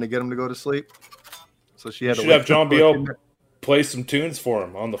with him trying to get him to go to sleep. So she had You to should have wake John up. Biel play some tunes for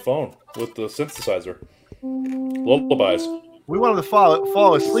him on the phone with the synthesizer. Lullabies. We wanted to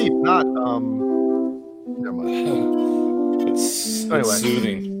fall asleep, not never mind. It's Anyway.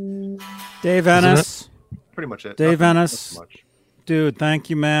 soothing. Dave Ennis. Pretty much it. Dave Nothing Ennis. much. Dude, thank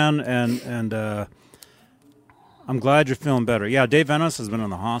you, man. And I'm glad you're feeling better. Yeah, Dave Ennis has been in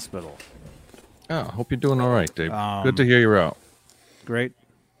the hospital. Oh, hope you're doing all right, Dave. Good to hear you're out. Great.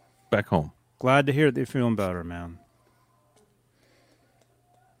 Back home. Glad to hear that you're feeling better, man.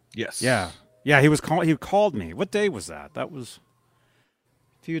 Yes. Yeah. Yeah, he called me. What day was that? That was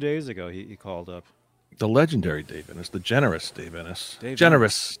a few days ago he called up. The legendary Dave Ennis, the generous Dave Ennis. Dave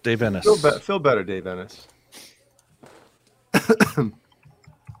Dave Ennis. Feel better, Dave Ennis.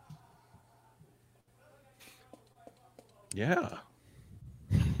 Yeah.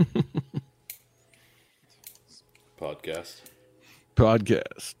 Podcast.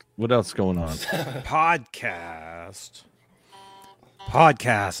 What else going on? Podcast.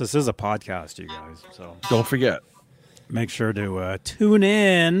 This is a podcast, you guys. So Don't forget. make sure to tune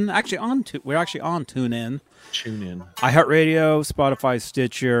in. We're actually on TuneIn, Tune in. iHeartRadio, Spotify,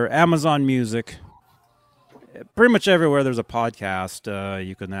 Stitcher, Amazon Music. Pretty much everywhere there's a podcast,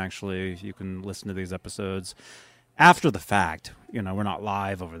 you can listen to these episodes after the fact. We're not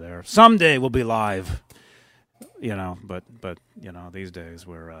live over there. Someday we'll be live. But these days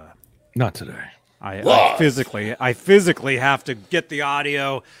we're Not today. I physically have to get the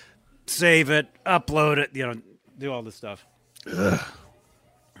audio, save it, upload it, do all this stuff. Ugh.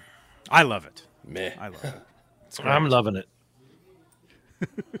 I love it. Meh. I love it. I'm loving it.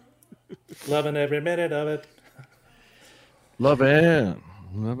 Loving every minute of it. Loving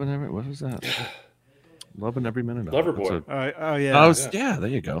every. What is that? Loving every minute of it. Loverboy. Oh yeah. Yeah, there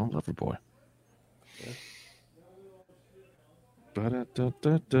you go. Loverboy.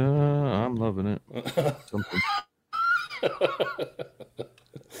 Ba-da-da-da-da. I'm loving it. Something.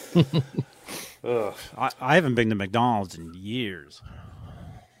 I haven't been to McDonald's in years.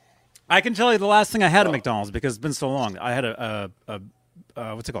 I can tell you the last thing I had at McDonald's because it's been so long. I had a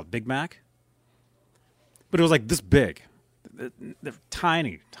what's it called, Big Mac, but it was like this big. They're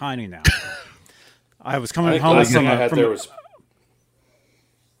tiny now. I was coming home last from thing I had there was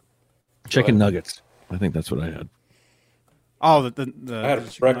Chicken nuggets. I think that's what I had. Oh, the I had a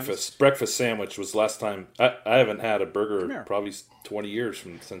breakfast sandwich was last time. I haven't had a burger probably 20 years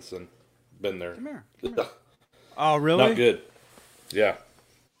since then. Been there. Come here. Oh, really? Not good. Yeah.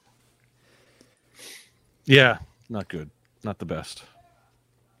 Yeah, not good. Not the best.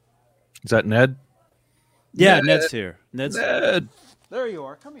 Is that Ned? Yeah, Ned's here. Ned's Ned. There you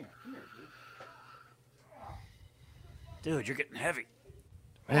are. Come here, dude. You're getting heavy.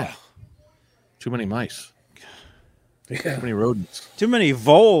 Yeah. Too many mice. Too many rodents. Too many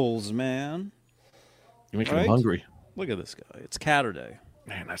voles, man. You're making me hungry. Look at this guy. It's Catterday.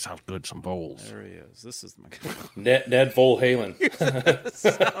 Man, that sounds good. Some bowls. There he is. This is my Ned Volhalen.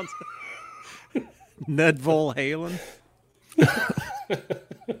 Ned Volhalen.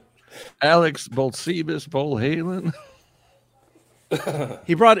 Alex Bolsebus Volhalen.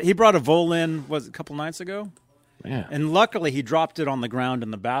 He brought a vole in a couple nights ago. Yeah. And luckily he dropped it on the ground in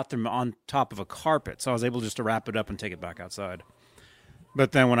the bathroom on top of a carpet, so I was able just to wrap it up and take it back outside.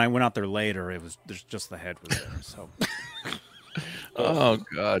 But then when I went out there later, there's just the head was there. So Oh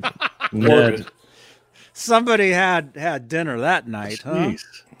God. Ned. somebody had dinner that night, huh? Jeez.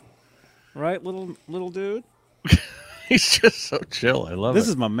 Right, little dude. He's just so chill. I love This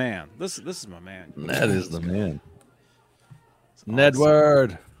it. is my man. This is my man. Ned is the man.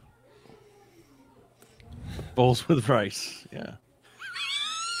 Nedward. Bowls with rice. Yeah.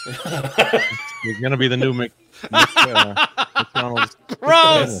 It's gonna be the new McDonald's.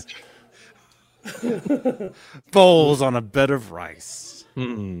 Gross. Bowls on a bed of rice.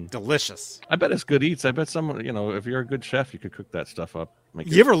 Delicious. I bet it's good eats. I bet someone, if you're a good chef, you could cook that stuff up.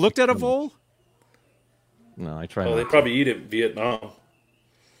 You ever looked at a vole? No, I try. Oh, they probably eat it in Vietnam.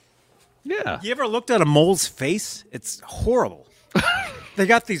 Yeah. You ever looked at a mole's face? It's horrible. They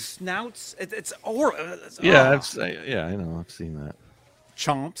got these snouts. It's horrible. Yeah, I know. I've seen that.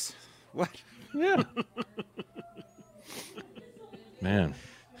 Chomps. What? Yeah. Man.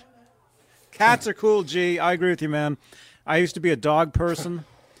 Cats are cool, G. I agree with you, man. I used to be a dog person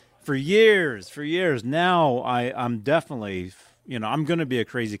for years. Now I'm definitely, I'm going to be a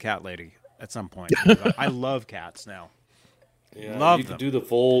crazy cat lady at some point. I love cats now. Yeah, love you them. can do the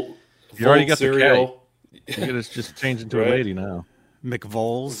full You already got cereal. the cat. You could just change into a Right. lady now.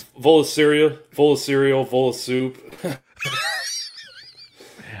 McVoles. Full of cereal, full of soup.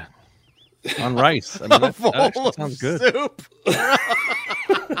 On rice. I mean, that actually sounds good. Soup.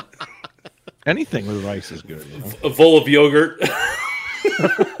 Anything with rice is good. A bowl of yogurt.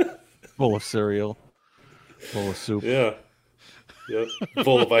 Full of cereal. Full of soup. Yeah. Yep.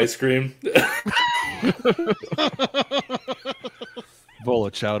 Full of ice cream. Bowl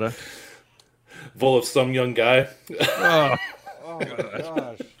of chowder. Full of some young guy. Oh, Oh my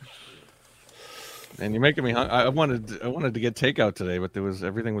gosh. And you're making me hungry. I wanted to get takeout today, but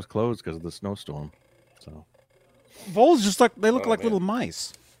everything was closed because of the snowstorm. So voles just look like little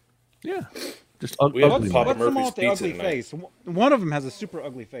mice. Yeah, just We have ugly. Papa What's them all Murphy's with the pizza ugly tonight. face? One of them has a super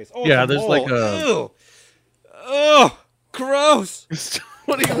ugly face. Oh, Yeah, it's a there's mole. like a- Ew. Oh, gross.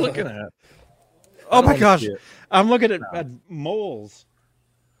 What are you looking at? Oh my wanna gosh. see it. I'm looking at moles.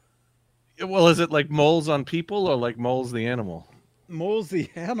 Well, is it like moles on people or like moles the animal? Mole's the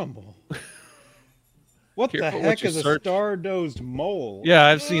animal. What Careful the what heck you is a search. star-nosed mole? Yeah,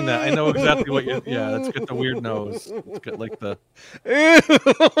 I've seen that. I know exactly what you. Yeah, it's got the weird nose. It's got like the.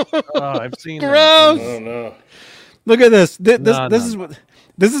 Ew. Oh, I've seen. Gross. That. Oh no! Look at this. This No.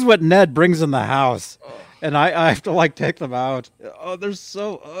 is what Ned brings in the house, and I have to like take them out. Oh, they're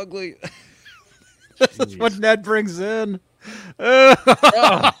so ugly. This is what Ned brings in. Oh.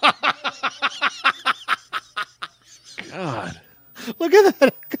 God, Look at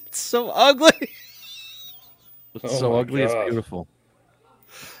that. It's so ugly. it's Oh so my ugly. God. It's beautiful.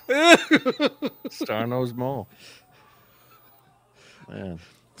 Star-nosed mole. Man,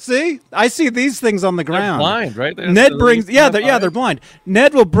 See, I see these things on the they're ground. blind, right? Ned brings, they're blind.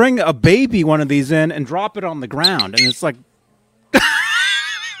 Ned will bring a baby one of these in and drop it on the ground, and it's like,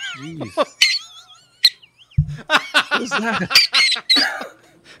 Jeez. What is that?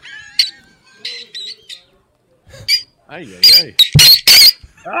 Ay, ay, ay.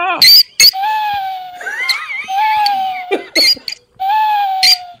 Ah!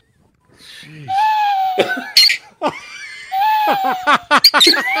 Jeez.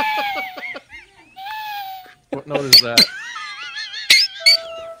 What note is that?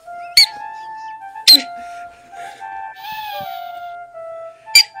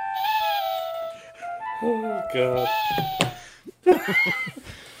 Oh God!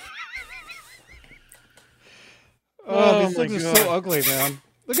 oh, these my things are God. so ugly, man.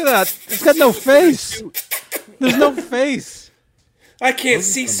 Look at that. It's got no face. There's no face. I can't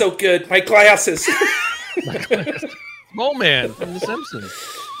see so good. My glasses. Mole Man from The Simpsons.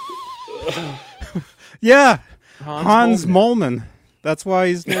 Yeah, Hans Hans Mole Molman. That's why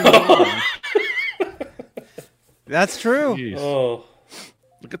he's named Molman. That's true. Jeez. Oh,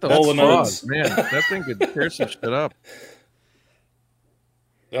 Look at the That's whole frogs. Man, that thing could tear some shit up.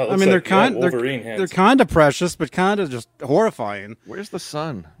 yeah, it I looks mean, like, they're Wolverine hands. kind of precious, but kind of just horrifying. Where's the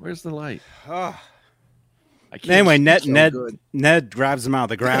sun? Where's the light? I can't Anyway, see Ned so Ned good. Ned grabs them out of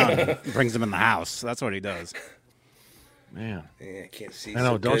the ground and brings them in the house. That's what he does. Man, Yeah, I can't see. I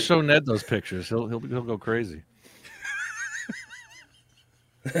know. so Don't good. show Ned those pictures. He'll go crazy.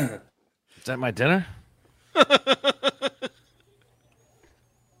 Is that my dinner?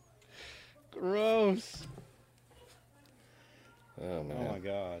 Gross. Oh Oh man! my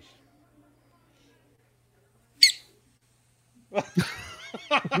gosh.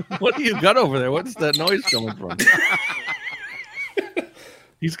 What do you got over there? What's that noise coming from?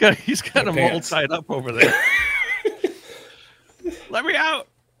 He's got a mole pants. tied up over there. Let me out.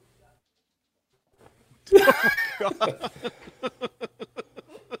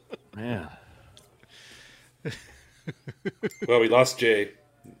 Man. Well, we lost Jay.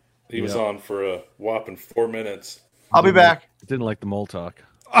 He was Yeah. on for a whopping 4 minutes. I'll be back. Didn't like the mole talk.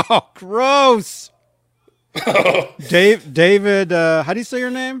 Oh, gross. David, how do you say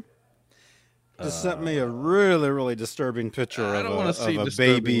your name? Just sent me a really, really disturbing picture I of don't wanna see a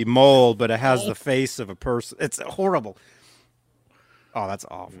disturbing. baby mole, but it has the face of a person. It's horrible. Oh, that's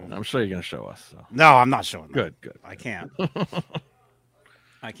awful. I'm sure you're gonna show us. So. No, I'm not showing that. Good. I can't.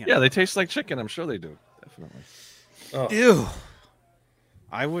 I can't. Yeah, they taste like chicken. I'm sure they do. Definitely. Ew.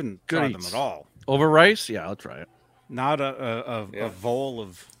 I wouldn't Good try them eats. at all. Over rice? Yeah, I'll try it. Not a vole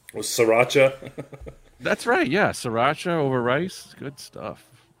of. Was sriracha? That's right. Yeah, sriracha over rice. Good stuff.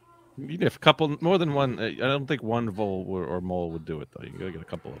 You need a couple, more than one. I don't think one vole or mole would do it though. You gotta get a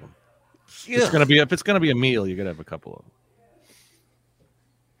couple of them. If it's gonna be a meal, you gotta have a couple of them.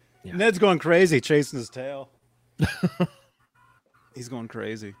 Yeah. Ned's going crazy, chasing his tail. He's going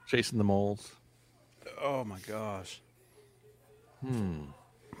crazy. Chasing the moles. Oh my gosh.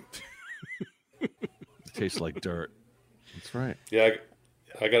 It tastes like dirt. That's right. Yeah,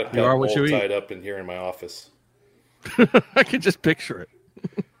 I got a pet are what mole you eat. tied up in here in my office. I can just picture it.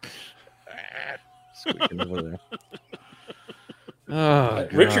 Squeaking over there. Oh,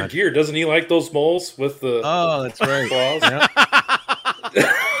 God. Richard Gere, doesn't he like those moles with the Oh, that's right. claws? Yeah.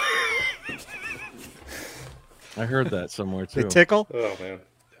 I heard that somewhere too. They tickle? Oh man,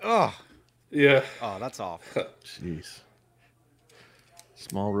 Oh, yeah. oh, that's awful. Jeez.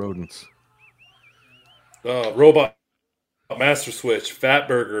 Small rodents. Robot Master Switch Fat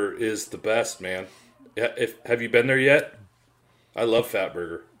Burger is the best, man. Have you been there yet? I love Fat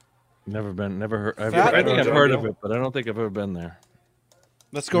Burger. Never been. Never heard. Fat I think I've Burger. heard of it, but I don't think I've ever been there.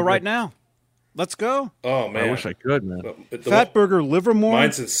 Let's go right now. Let's go. Oh man, I wish I could, man. Fat Burger Livermore.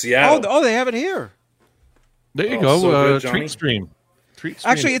 Mine's in Seattle. Oh, they have it here. There you Oh, go. so good, Johnny. Treat stream. Treat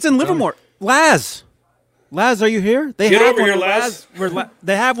stream. Actually, it's in Livermore. Laz, are you here? They Get have over one here, where Laz.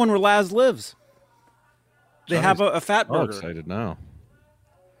 they have one where Laz lives. They have a Fat I'm Burger. excited now.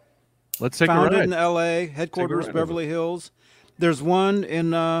 Let's take Founded a ride. in L.A., headquarters ride Beverly Hills. There's one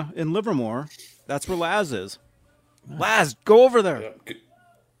in Livermore. That's where Laz is. Laz, go over there. Yeah, good.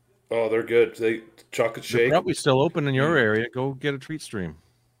 Oh, they're good. They chocolate They're shake. probably still open in your area. Go get a treat stream.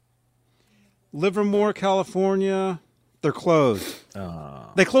 Livermore, California. They're closed.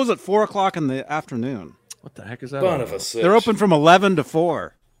 They close at 4:00 in the afternoon. What the heck is that? Son all of a about? sitch. They're open from 11 to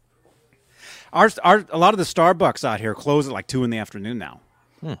 4. A lot of the Starbucks out here close at like 2 in the afternoon now.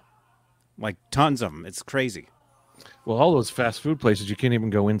 Like tons of them. It's crazy. Well, all those fast food places, you can't even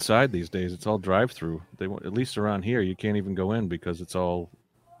go inside these days. It's all drive-through. At least around here, you can't even go in because it's all.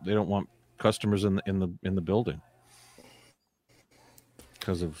 They don't want customers in the building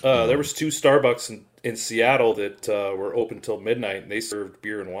because of. There was 2 Starbucks in Seattle that were open till midnight, and they served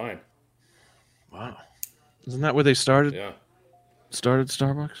beer and wine. Wow, isn't that where they started? Yeah. Started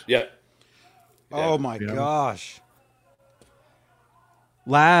Starbucks. Yeah. Oh my gosh.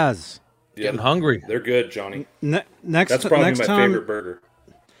 Laz. Yeah. Getting hungry. They're good, Johnny. Next That's probably next my time, favorite burger.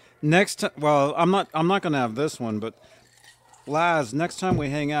 Well, I'm not going to have this one, but Laz, next time we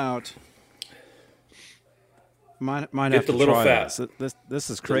hang out, might Get have the to little try fat. this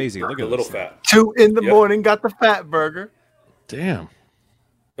is crazy. Look The at little this. fat. 2 in the Yep. morning, got the Fat Burger. Damn.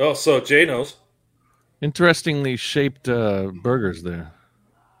 Oh, so Jay knows. Interestingly shaped burgers there.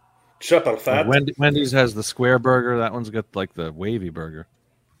 Shut up, fat. Wendy's has the square burger. That one's got like the wavy burger.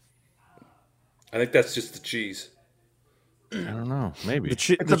 I think that's just the cheese. I don't know. Maybe. The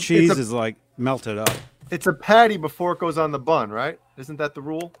It's a- cheese it's a- is like melted up. It's a patty before it goes on the bun, right? Isn't that the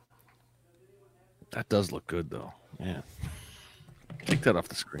rule? That does look good though. Yeah. Take that off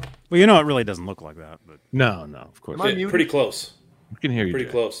the screen. Well, you know, it really doesn't look like that. But No, of course. Am I Yeah, muted? pretty close. We can hear you. Pretty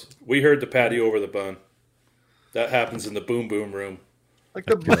Jay. close. We heard the patty over the bun. That happens in the boom boom room. Like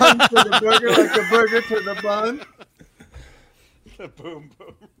the bun to the burger, like the burger to the bun.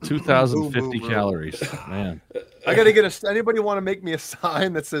 2,050 Boom, boom, boom. calories. Man. I gotta get anybody want to make me a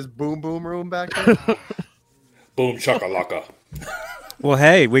sign that says "Boom Boom Room" back there? Boom chakalaka. well,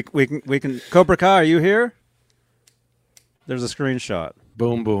 hey, we can. Cobra Kai, are you here? There's a screenshot.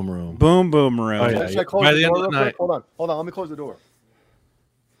 Boom, boom room. Boom, boom room. Oh, yeah. Should I close By the the end door of real the quick? night. Hold on. Let me close the door.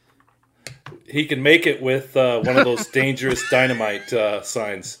 He can make it with one of those dangerous dynamite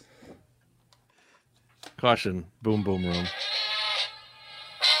signs. Caution. Boom, boom room.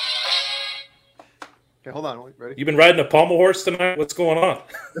 Okay, hold on. Wait, ready? You been riding a pommel horse tonight? What's going on?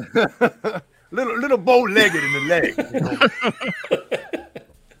 Little bow-legged in the leg.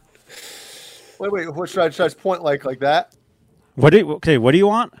 wait. What should I just point like that? What do you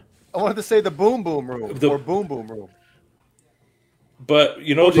want? I wanted to say the Boom Boom Room or Boom Boom Room. But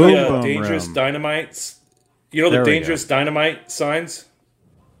you know Boom, the boom dangerous room. dynamites? You know the There we dangerous dynamite signs?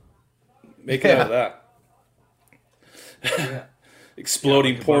 Make it out of that.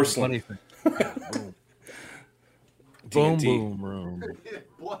 Exploding porcelain. Boom, TNT. boom room.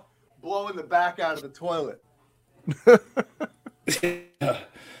 Blowing the back out of the toilet.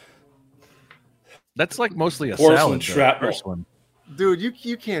 That's like mostly a Porcelain salad. shrapnel. First one. Dude,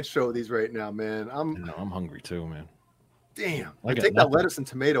 you can't show these right now, man. No, I'm hungry too, man. Damn. I got Take that nothing. lettuce and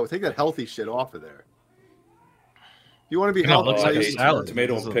tomato. Take that healthy shit off of there. If you want to be No, it healthy, looks Oh, like I a hate salad.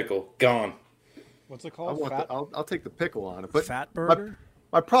 tomato and pickle. Gone. What's it I called? want I'll take the pickle on it. But Fat burger?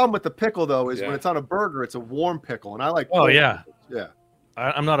 my problem with the pickle though is Yeah. when it's on a burger, it's a warm pickle, and I like. Oh cold yeah. pickles. Yeah.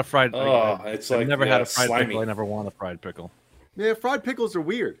 I'm not a fried. Oh, it's I've like never had a fried slimy. pickle. I never want a fried pickle. Yeah, fried pickles are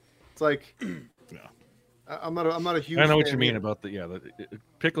weird. It's like. Yeah. I'm not a huge. I know what fan you mean either. about the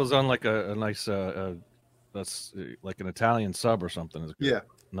pickles on like a nice that's like an Italian sub or something is good. Yeah.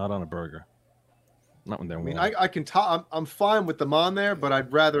 Not on a burger. Not when they're I mean, warm. I can. I'm fine with them on there, but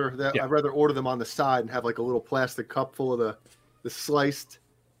I'd rather order them on the side and have like a little plastic cup full of the sliced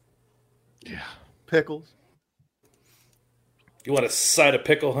Yeah. pickles. You want a side of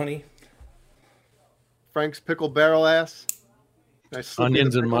pickle, honey? Frank's pickle barrel ass. Nice slip in the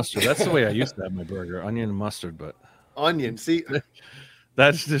Onions and pickle. mustard. That's the way I used to have my burger. Onion and mustard, but Onion. See,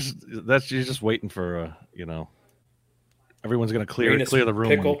 that's you're just waiting for everyone's gonna clear Greenest the room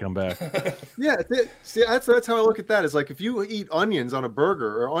when pickle. you come back. yeah. See, that's how I look at that. Is like if you eat onions on a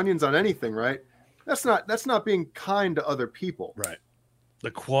burger or onions on anything, right? That's not being kind to other people. Right.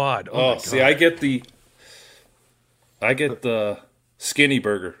 The quad. Oh, my see, God. I get the skinny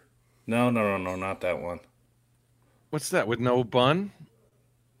burger. No, not that one. What's that with no bun?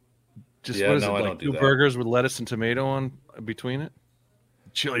 Just Yeah, what is no, it? I Like don't do 2 that. burgers with lettuce and tomato on between it?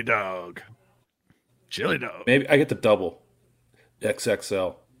 Chili dog. Chili dog. Maybe I get the double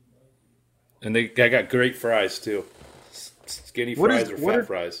XXL, and I got great fries too. Skinny fries or fat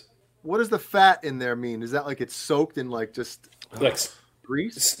fries. What does the fat in there mean? Is that like it's soaked in like just Like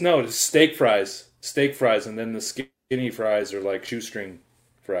grease? no, it's steak fries, and then the skinny fries are like shoestring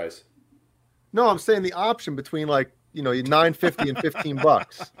fries. No, I'm saying the option between like $9.50 and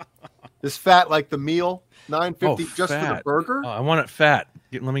 $15. Is fat like the meal? $9.50 just for the burger? Oh, I want it fat.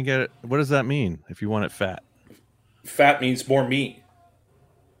 Let me get it. What does that mean? If you want it fat, Fat means more meat.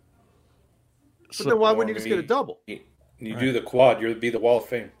 But then why wouldn't you just get a double? You do the quad, you'll be the Wall of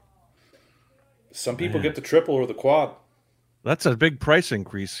Fame. Some people get the triple or the quad. That's a big price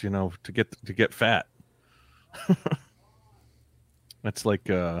increase, to get fat. That's like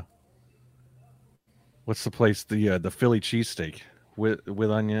what's the place? The Philly cheesesteak with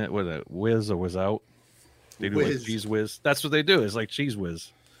onion, with a whiz or whiz out. They do like cheese whiz. That's what they do. It's like cheese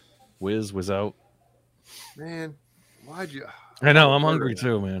whiz, whiz out. Man, why'd you? I know. I'm hungry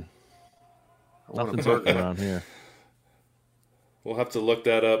too, man. Nothing's open around here. We'll have to look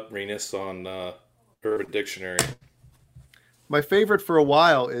that up, Renus, on Urban Dictionary. My favorite for a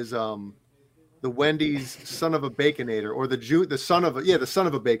while is the Wendy's Son of a Baconator, or the son of a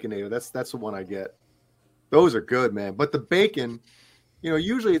Baconator. That's the one I get. Those are good, man. But the bacon,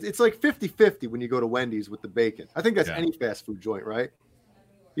 usually it's like 50-50 when you go to Wendy's with the bacon. I think that's any fast food joint, right?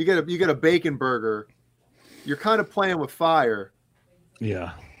 You get a bacon burger. You're kind of playing with fire.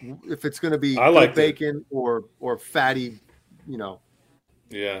 Yeah. If it's going to be bacon or fatty,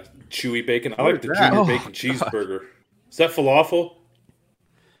 Yeah, chewy bacon. I like the junior bacon cheeseburger. Is that falafel?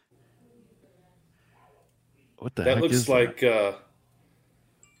 What the that heck looks is like that?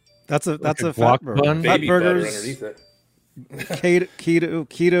 That's a guac fat burger. bun? Fat baby butter burgers, underneath it.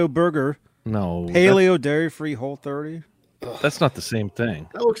 keto burger, No. paleo, dairy-free, Whole30. That's not the same thing.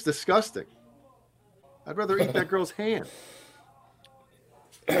 That looks disgusting. I'd rather eat that girl's hand.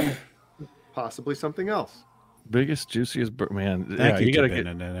 Possibly something else. Biggest, juiciest man. Thank you gotta to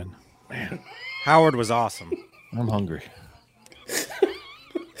get. Man, Howard was awesome. I'm hungry.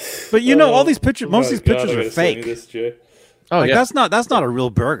 But all these pictures, most of these pictures are fake. That's not a real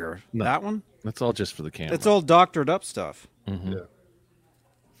burger. No. That one. That's all just for the camera. It's all doctored up stuff. Mm-hmm. Yeah.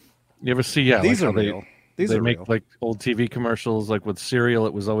 You ever see? Yeah, These like are real. They make like old TV commercials, like with cereal.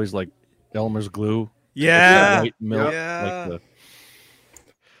 It was always like Elmer's glue. Yeah. White milk. Yeah. Like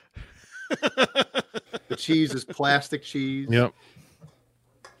The cheese is plastic cheese. Yep.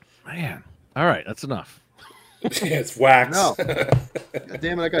 Man. All right, that's enough. It's wax. No. God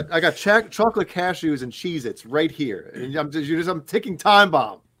damn it! I got chocolate cashews and Cheez-Its right here, and I'm ticking time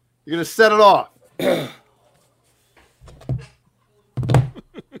bomb. You're gonna set it off.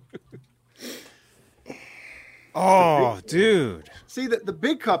 Oh, dude. See the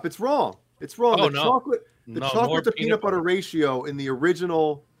big cup? It's wrong. It's wrong. Oh, the no. chocolate No, chocolate more to peanut peanut butter butter. ratio in the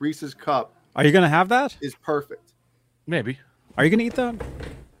original Reese's cup Are you gonna have that? is perfect. Maybe. Are you gonna eat that?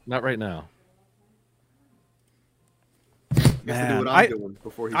 Not right now. He has to do Man, what I'm doing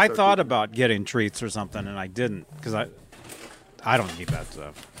before he I starts thought eating. about getting treats or something, and I didn't because I don't eat that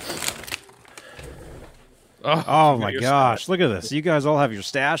stuff. Oh my gosh! Look at this. You guys all have your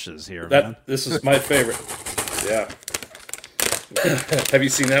stashes here, man. This is my favorite. Yeah. Have you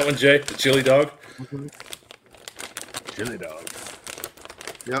seen that one, Jay? The chili dog? Mm-hmm. Chili dog.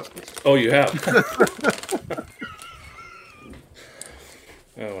 Yep. Oh, you have.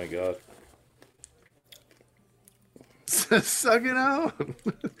 Oh my god. Suck it out.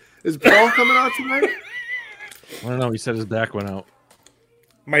 Is Paul coming out tonight? I don't know. He said his back went out.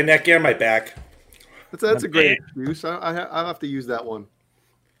 My neck and my back. That's a great excuse. I'll have to use that one.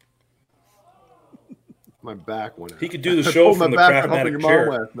 My back went out. He could do the I show pulled my from the back up in Craftmatic your chair.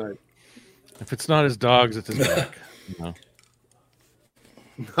 mom last night. If it's not his dogs, it's his back.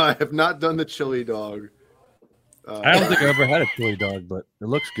 I have not done the chili dog. I don't think I ever had a chili dog, but it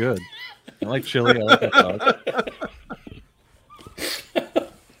looks good. I like chili. I like that dog.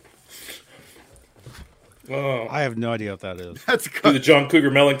 Oh. I have no idea what that is. That's Do good. the John Cougar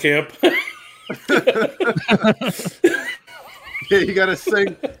Mellencamp. Yeah, you gotta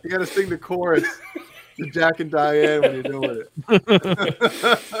sing. You gotta sing the chorus to Jack and Diane when you're doing it.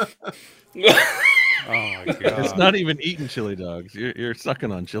 Oh my god! It's not even eating chili dogs. You're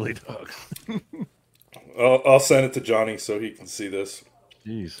sucking on chili dogs. I'll send it to Johnny so he can see this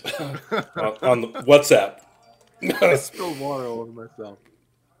Jeez. on the WhatsApp. I spilled water all over myself.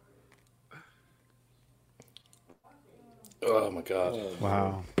 Oh my god.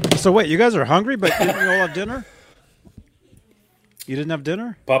 Wow. So wait, you guys are hungry, but you didn't all have dinner? You didn't have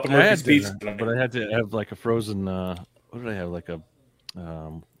dinner? Papa I had Murphy's pizza. dinner, but I had to have like a frozen. What did I have? Like a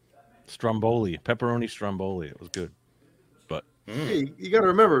stromboli, pepperoni stromboli. It was good. But Hey, you got to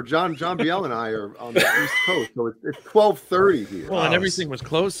remember, John Biel and I are on the East Coast, so it's 12:30 here. well, and everything was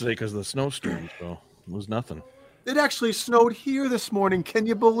closed today because of the snowstorm, so it was nothing. It actually snowed here this morning. Can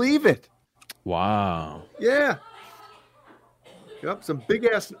you believe it? Wow, Yeah. Yep, some big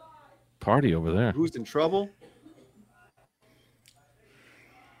ass. party over there. Who's in trouble?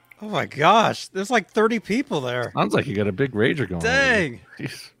 Oh my gosh, there's like 30 people there. Sounds like you got a big rager going. Dang.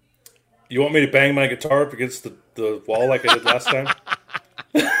 Jeez. You want me to bang my guitar up against the wall like I did last time?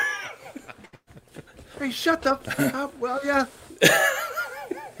 Hey, shut the f up. Well, yeah.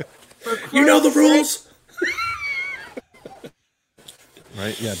 You know the rules.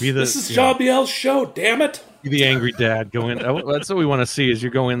 Right? Yeah. Be the. This is John Biel's show. Damn it! Be the angry dad. Go in. That's what we want to see. Is you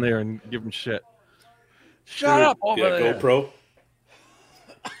go in there and give him shit. Shut up over there. GoPro.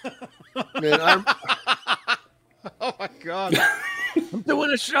 Man, I'm. Oh my god. I'm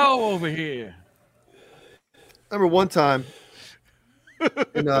doing a show over here. I remember one time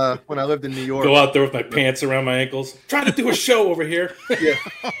when I lived in New York. Go out there with my pants around my ankles. Trying to do a show over here. Yeah.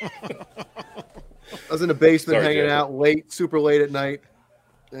 I was in the basement Sorry, hanging Jacob. out late, super late at night,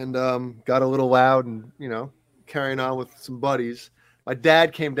 and got a little loud and, carrying on with some buddies. My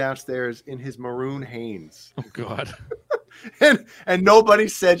dad came downstairs in his maroon Hanes. Oh God. And nobody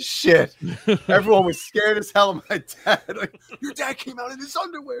said shit. Everyone was scared as hell of my dad. Like, your dad came out in his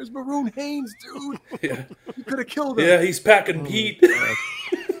underwear, his maroon Hanes, dude. Yeah, You could have killed him. yeah, he's packing heat.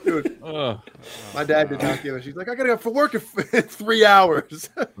 Dude. Oh, My dad did not give a. She's like, I gotta go for work in 3 hours.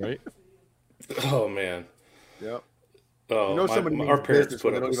 right. Oh man. Yep. Oh, Somebody means our parents business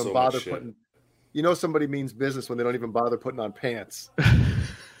put when they up don't with even so much bother shit. putting. Somebody means business when they don't even bother putting on pants.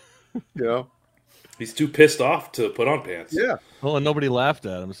 He's too pissed off to put on pants. Yeah. Well, and nobody laughed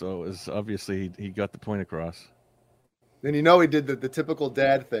at him, so it was obviously he got the point across. And he did the typical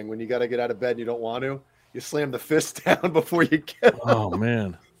dad thing when you got to get out of bed and you don't want to. You slam the fist down before you get up. Oh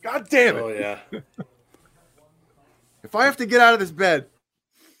man. God damn it. Oh yeah. If I have to get out of this bed.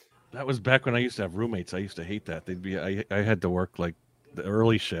 That was back when I used to have roommates. I used to hate that. I had to work like the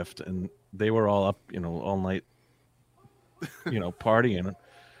early shift, and they were all up, all night, partying.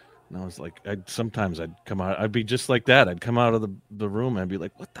 And I was like, sometimes I'd come out. I'd be just like that. I'd come out of the room and I'd be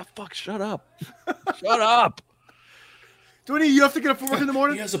like, "What the fuck? Shut up! Shut up!" Do you have to get up for work in the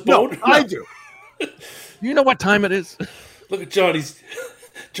morning? He has a No, boner. I do. You know what time it is? Look at John.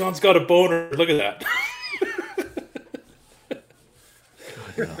 John's got a boner. Look at that.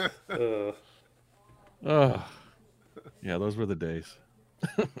 Yeah, those were the days.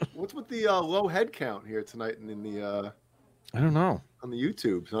 What's with the low head count here tonight and in the I don't know. on the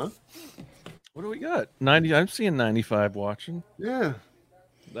YouTubes, huh? What do we got? 90. I'm seeing 95 watching. Yeah.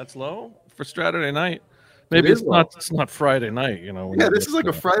 That's low for Straturday night. Maybe it's low. not Friday night. when Yeah, you this get, is like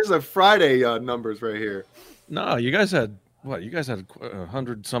a Friday numbers right here. No, you guys had what? You guys had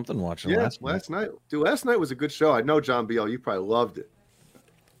 100 something watching Yeah, last night. Dude, last night was a good show. I know, John Biel, you probably loved it.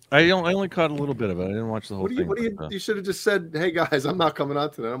 I only caught a little bit of it. I didn't watch the whole thing. You should have just said, "Hey guys, I'm not coming on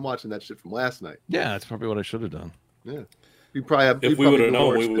tonight. I'm watching that shit from last night." Yeah, that's probably what I should have done. Yeah, you probably have. If we would have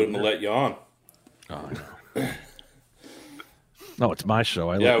known, we wouldn't have let you on. Oh, I know. No, it's my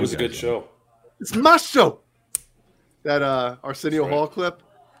show. Yeah, it was a good show. It's my show. That Arsenio right. Hall clip.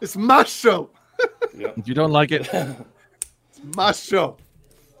 It's my show. Yeah. If you don't like it, It's my show.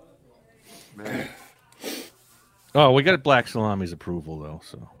 Man, oh, we got Black Salami's approval though,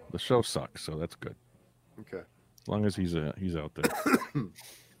 so the show sucks. So that's good. okay. As long as he's out there.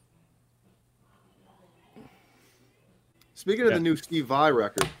 Speaking of the new Steve Vai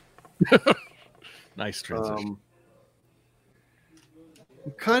record, Nice transition.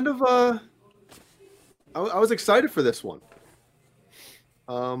 kind of I was excited for this one.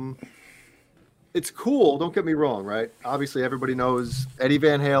 It's cool, don't get me wrong, right? Obviously everybody knows Eddie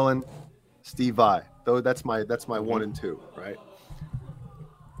Van Halen, Steve Vai. Though that's my 1 and 2, right?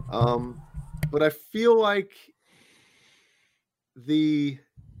 But I feel like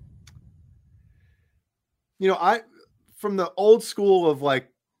I from the old school of like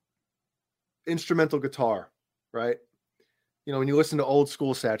instrumental guitar, right? When you listen to old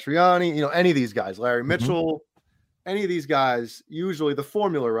school Satriani, any of these guys, Larry Mitchell, any of these guys, usually the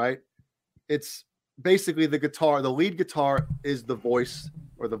formula, right? It's basically the guitar, the lead guitar is the voice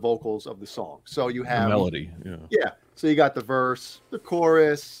or the vocals of the song. So you have the melody. Yeah. Yeah. So you got the verse, the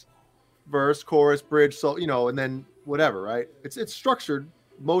chorus, bridge, so and then whatever, right? It's structured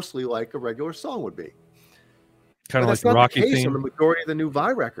mostly like a regular song would be. Kind of like that's the not Rocky the case theme. on the majority of the new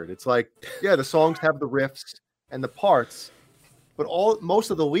Vi record. It's like, yeah, the songs have the riffs and the parts, but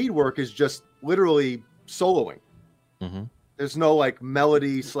most of the lead work is just literally soloing. Mm-hmm. There's no like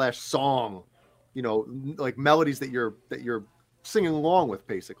melody / song, like melodies that you're singing along with,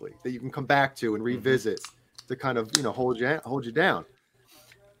 basically, that you can come back to and revisit to kind of hold you down.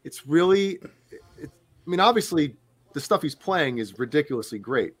 It's really, I mean, obviously the stuff he's playing is ridiculously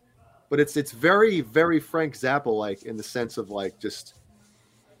great, but it's very, very Frank Zappa like in the sense of like just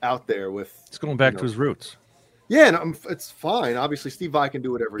out there with. It's going back to his roots. Yeah, and it's fine. Obviously, Steve Vai can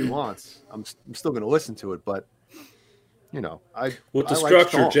do whatever he wants. I'm still going to listen to it, but with the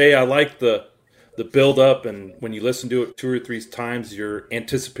structure, Jay, I like the build up, and when you listen to it 2 or 3 times, your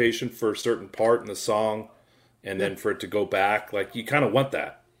anticipation for a certain part in the song, and then for it to go back, like you kind of want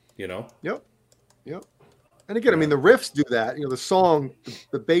that, Yep. And again, I mean, the riffs do that. The song,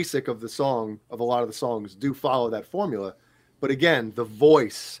 the basic of the song, of a lot of the songs do follow that formula. But again, the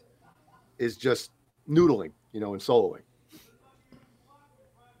voice is just noodling, and soloing.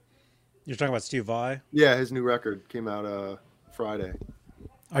 You're talking about Steve Vai? Yeah, his new record came out Friday.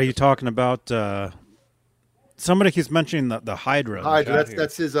 Are you talking about somebody keeps mentioning the Hydra? Hydra,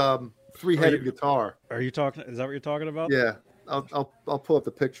 that's his 3-headed guitar. Are you talking? Is that what you're talking about? Yeah, I'll pull up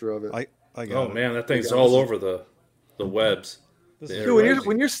the picture of it. I got it. Man, that thing's all over the webs. Dude,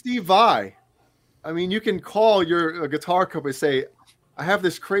 when you're Steve Vai, I mean, you can call your guitar company and say, "I have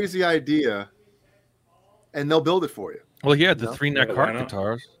this crazy idea," and they'll build it for you. Well, he had the 3-neck harp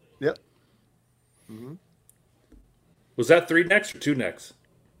guitars. Yep. Mm-hmm. Was that 3 necks or 2 necks?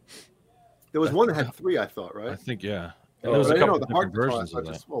 There was one that had 3, I thought, right? I think, yeah. And there was a couple different versions of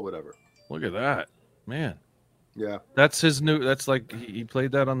that. Well, whatever. Look at that, man. Yeah. That's his new. That's like he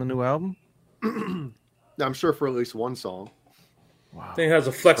played that on the new album. I'm sure for at least one song. Wow. Thing has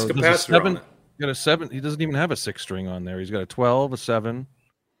a flex capacitor on it. Got a 7. He doesn't even have a 6-string on there. He's got a 12, a 7.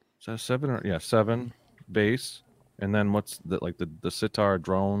 Is that a 7 or 7 bass? And then what's the sitar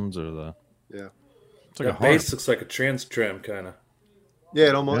drones or the? Yeah. It's like a bass looks like a trans trim kind of. Yeah,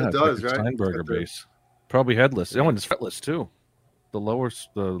 it almost does, like a right? Steinberger bass. Probably headless. That one is fretless too. The lower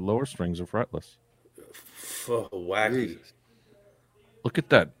strings are fretless. Oh, wacky. Jesus. Look at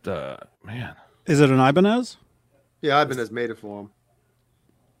that, man. Is it an Ibanez? Yeah, Ibanez made it for him.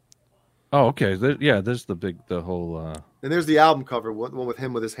 Oh, okay. There's the whole. And there's the album cover, one with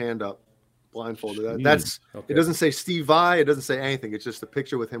him with his hand up, blindfolded. That's okay. It doesn't say Steve Vai. It doesn't say anything. It's just a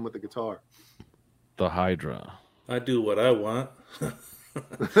picture with him with the guitar. The Hydra. I do what I want.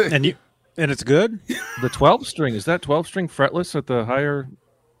 and it's good. The 12-string, is that 12-string fretless at the higher?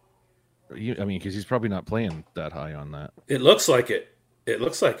 I mean, because he's probably not playing that high on that. It looks like it. It's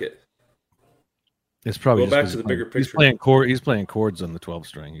probably go back to the bigger picture. He's playing chords on the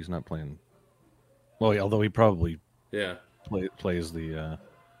 12-string. He's not playing. Well, although he probably plays the.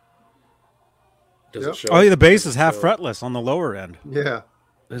 Does it show? Oh, yeah, the bass is half fretless on the lower end. Yeah.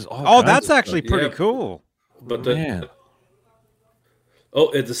 That's actually pretty cool. But man.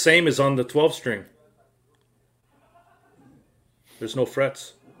 It's the same as on the 12-string. There's no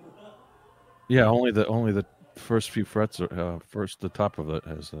frets. Yeah, only the first few frets are the top of it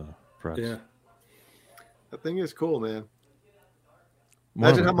has frets. Yeah. That thing is cool, man.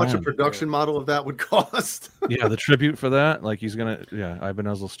 Imagine how much a production model of that would cost. Yeah, the tribute for that, like he's gonna. Yeah,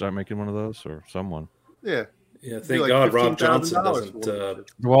 Ibanez will start making one of those, or someone. Yeah. Yeah, thank God Rob Johnson doesn't.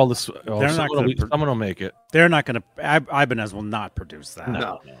 Someone will make it. They're not going to. Ibanez will not produce that.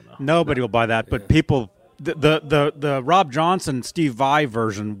 No. Nobody will buy that. But people, the Rob Johnson Steve Vai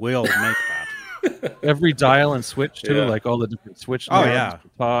version will make that. Every dial and switch too, like all the different switch. Oh yeah.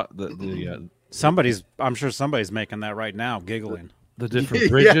 I'm sure somebody's making that right now, giggling. The different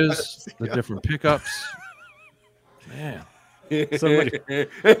bridges, different pickups. Man. Somebody.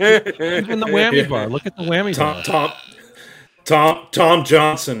 Even the whammy bar. Look at the whammy bar. Tom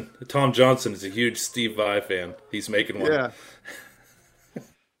Johnson. Tom Johnson is a huge Steve Vai fan. He's making one. Yeah.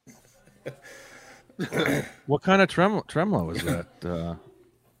 What kind of tremolo is that?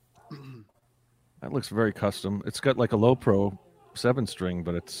 That looks very custom. It's got like a low pro 7-string,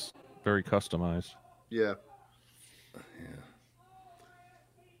 but it's very customized. Yeah.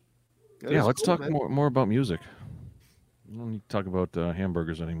 Yeah, let's talk more about music. I don't need to talk about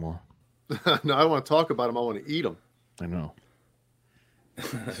hamburgers anymore. No, I don't want to talk about them. I want to eat them. I know.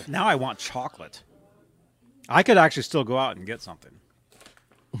 Now I want chocolate. I could actually still go out and get something.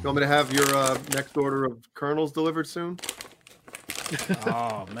 You want me to have your next order of kernels delivered soon?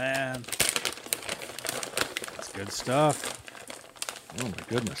 Oh, man. That's good stuff. Oh, my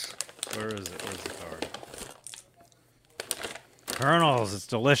goodness. Where is it? Where's the card? Kernels. It's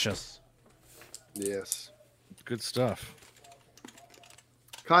delicious. Yes. Good stuff.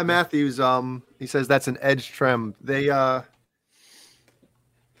 Kai Matthews, he says that's an edge trim. They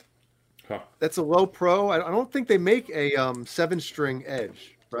that's a low pro. I don't think they make a 7-string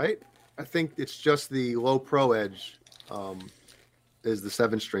edge, right? I think it's just the low pro edge is the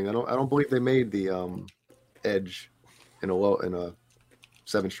 7-string. I don't believe they made the edge in a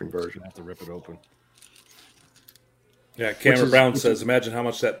 7-string version. I have to rip it open. Yeah, Cameron Brown says, imagine how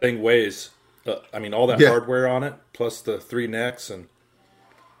much that thing weighs. I mean, all that hardware on it, plus the 3 necks and.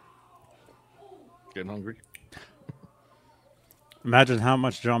 Getting hungry. Imagine how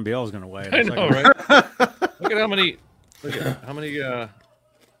much John Biel is going to weigh. I know, right? Look at how many. Look at how many.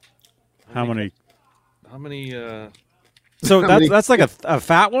 How many? How many? So that's like a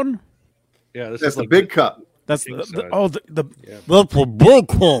fat one. Yeah, this that's is the like big cup. That's king the size. that's a big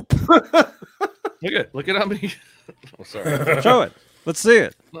cup. Look at how many. Oh, sorry. Show it. Let's see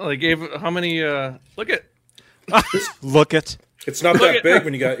it. No, they gave how many? Look at. Look it. It's not that big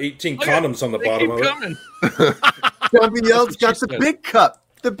when you got 18 condoms on the bottom of it. John Biel's got the big cup.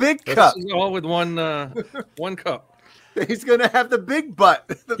 The big cup. This is all with one cup. He's gonna have the big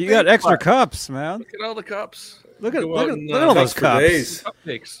butt. You got extra cups, man. Look at all the cups. Look at Go out and, all those for cups. days.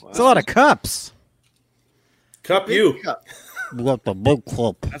 Cupcakes. It's a lot of cups. Cup you. Cup. Got the big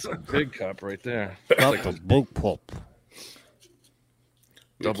cup. That's a big cup right there. Got the big cup.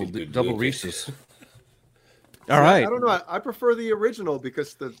 Double Reese's. All right. I don't know. I prefer the original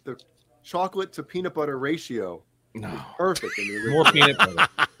because the chocolate to peanut butter ratio is perfect in the original. More peanut butter.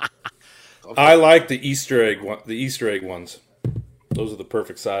 I like the Easter egg ones. Those are the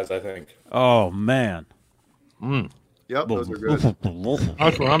perfect size, I think. Oh man. Yep, those are good.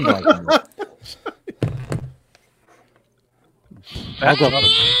 That's what I'm talking about.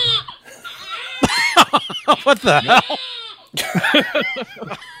 What the hell?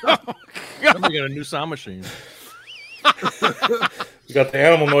 Somebody got a new sound machine. You got the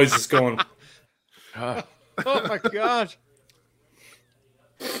animal noises going. Oh my gosh.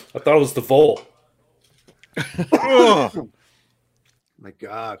 I thought it was the vole. Oh, My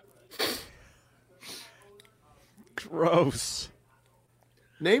God. gross.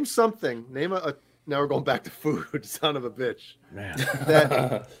 Name something. Name a. Now we're going back to food. Son of a bitch. Man.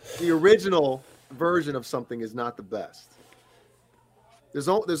 That the original version of something is not the best. There's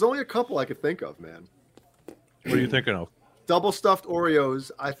only a couple I could think of, man. What are you thinking of? Double stuffed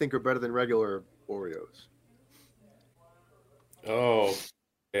Oreos, I think, are better than regular Oreos. Oh,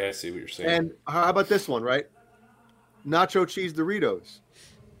 yeah, I see what you're saying. And how about this one, right? Nacho cheese Doritos,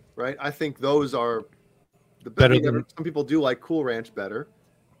 right? I think those are the better. Some people do like Cool Ranch better,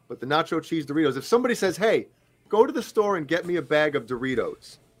 but the nacho cheese Doritos. If somebody says, "Hey, go to the store and get me a bag of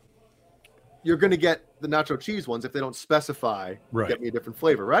Doritos," you're going to get the nacho cheese ones if they don't specify. Right. Get me a different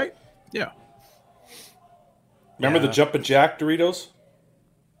flavor, right? Yeah. Remember the Jumpin' Jack Doritos?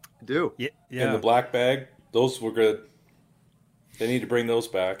 I do. Yeah. In the black bag? Those were good. They need to bring those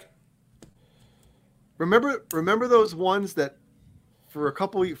back. Remember those ones that for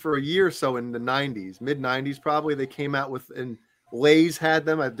a year or so in the 90s, mid 90s probably, they came out with, and Lay's had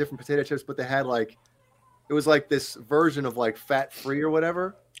them. I have different potato chips, but they had it was like this version of like fat free or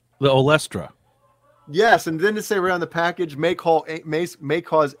whatever. The Olestra. Yes, and then to say right on the package may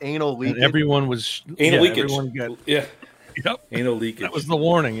cause anal leakage. And everyone was Anal leakage. Everyone got, Yeah. Yep. Anal leakage. That was the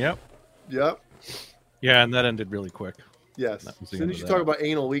warning. Yep. Yep. Yeah, and that ended really quick. Yes. That was As the soon end as of you that. talk about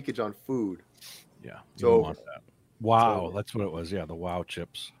anal leakage on food, Yeah. It's You don't over. want that. Wow, that's what it was. Yeah, the Wow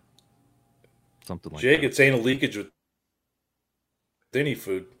chips. Something like Jay that. gets anal leakage with any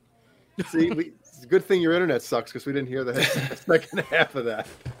food. see, it's a good thing your internet sucks because we didn't hear the second half of that.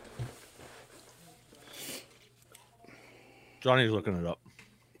 Johnny's looking it up.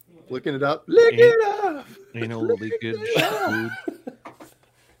 Looking it up. Look it up. Anal leakage food.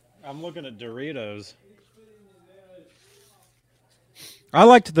 I'm looking at Doritos. I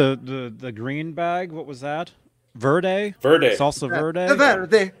liked the green bag. What was that? Verde? Salsa Verde?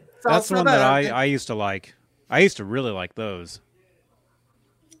 Verde. That's Salsa one that verde. I used to like. I used to really like those.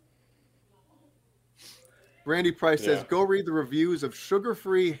 Brandy Price says, Yeah. go read the reviews of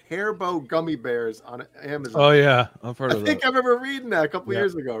sugar-free Haribo gummy bears on Amazon. Oh yeah, I've heard I of think that. I remember reading that a couple Yeah.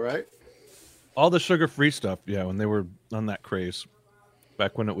 years ago, right? All the sugar-free stuff. Yeah, when they were on that craze,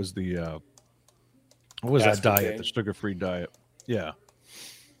 back when it was the what was that Aspartame. diet? The sugar-free diet. Yeah,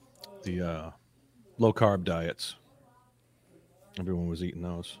 the low-carb diets. Everyone was eating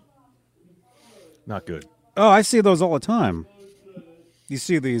those. Not good. Oh, I see those all the time. You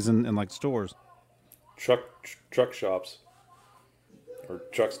see these in like stores. Truck shops. Or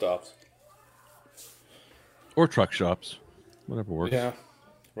truck stops. Or truck shops, whatever works. Yeah.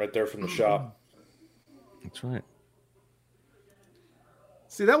 Right there from the shop. That's right.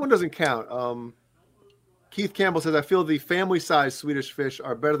 See, that one doesn't count. Keith Campbell says, I feel the family-sized Swedish fish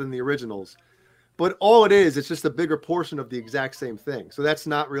are better than the originals. But all it is, it's just a bigger portion of the exact same thing. So that's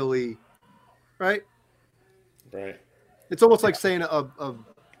not really, right? Right. It's almost like saying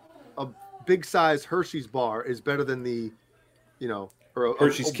a big-size Hershey's bar is better than the, or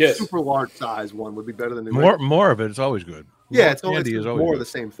Hershey's Kiss. super large size one would be better than the More of it is always good. Yeah, it's candy is always more good. of the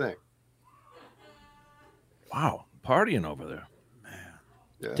same thing. Wow, partying over there. Man.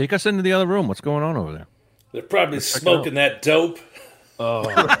 Yeah. Take us into the other room. What's going on over there? They're probably smoking that dope. Oh.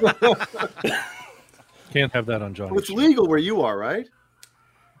 Can't have that on Johnny. Well, it's legal where you are, right?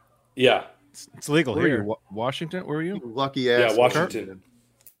 Yeah. It's legal Where are here. you? Washington? Where are you? Lucky ass. Yeah, Washington.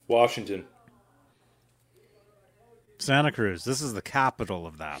 Washington. Santa Cruz. This is the capital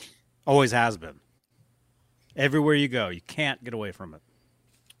of that. Always has been. Everywhere you go, you can't get away from it.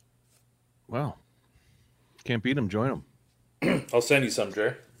 Well, can't beat them. Join them. I'll send you some,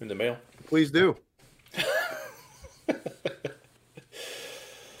 Jay, in the mail. Please do.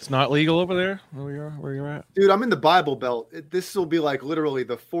 It's not legal over there where you're at? Dude, I'm in the Bible Belt. This will be like literally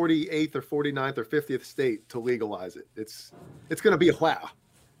the 48th or 49th or 50th state to legalize it. It's going to be a wow.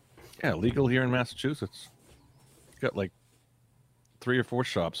 Yeah, legal here in Massachusetts. Got like 3 or 4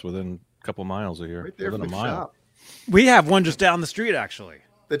 shops within a couple miles of here. Right there within from a the mile. shop We have one just down the street, actually.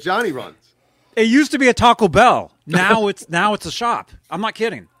 that Johnny runs. It used to be a Taco Bell. Now it's a shop. I'm not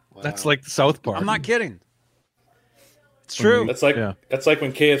kidding. Wow. That's like the South Park. I'm not kidding. It's true. That's like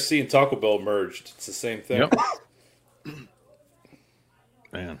when KFC and Taco Bell merged. It's the same thing. Yep.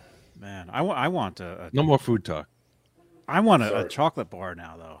 Man, I want a no more food talk. I want a Sorry. chocolate bar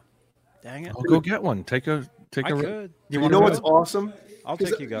now, though. Dang it! I'll go get one. Take a. I could. You wanna know go? what's awesome? I'll 'Cause,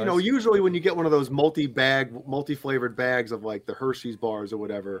 take you guys. Usually when you get one of those multi-flavored bags of like the Hershey's bars or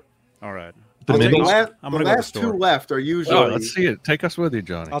whatever, All right. The I'll take- minis? I'm the gonna go to the last store. two left are usually. Oh, let's see it. Take us with you,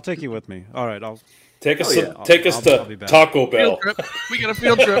 Johnny. I'll take you with me. All right. Take us, yeah. take us I'll be to back. Taco Bell. Field trip. We got a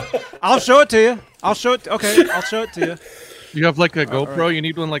field trip. I'll show it to you. I'll show it. Okay. I'll show it to you. You have like a GoPro. right. You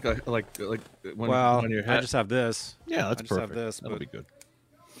need one like when Well, on your head. I just have this. Yeah, that's I just have perfect. this, That'll but- be good.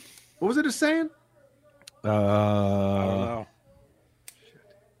 What was it just saying? I don't know.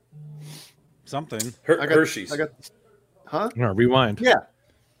 Something. Hershey's. I got. Huh? No, rewind. Yeah.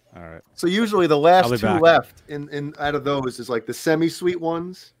 All right. So usually the I'll last be two back. left in out of those is like the semi-sweet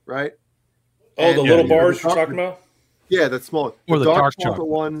ones, right? Oh, the And- little yeah. bars you're talking about? Yeah, that's small. Or the dark dark chocolate chocolate.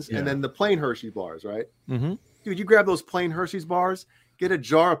 ones, Yeah. and then the plain Hershey bars, right? Mm-hmm. Dude, you grab those plain Hershey's bars, get a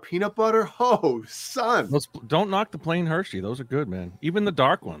jar of peanut butter. Oh, son, Don't knock the plain Hershey. Those are good, man. Even the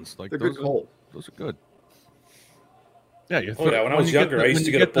dark ones, like they're those good cold. Those are good. Yeah, you Oh, yeah, when I was younger, I used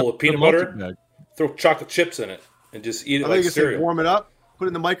to get a bowl of peanut butter. Throw chocolate chips in it and just eat it I like think you say cereal. warm it up, put it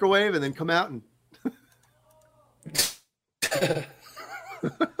in the microwave, and then come out and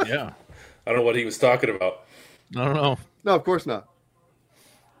Yeah, I don't know what he was talking about. I don't know. no, of course not.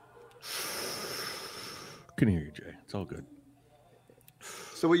 Can hear you, Jay. It's all good.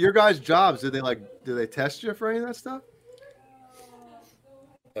 So, what your guys' jobs? Do they test you for any of that stuff?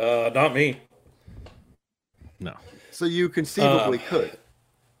 Not me. No. So you conceivably could.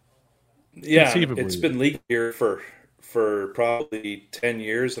 Yeah, Conceivably. it's been legal here for probably 10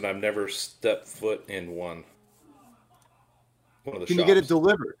 years, and I've never stepped foot in one of the Can shops. you get it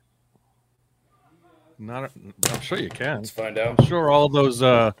delivered? I'm sure you can. Let's find out. I'm sure all those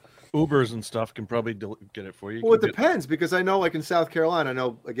Ubers and stuff can probably get it for you. Well, it Can get- depends because I know, like in South Carolina, I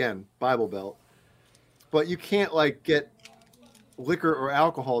know again Bible Belt, but you can't like get liquor or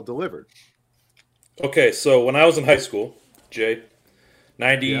alcohol delivered. Okay, so when I was in high school, Jay,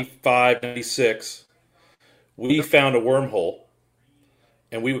 95, 96, we found a wormhole,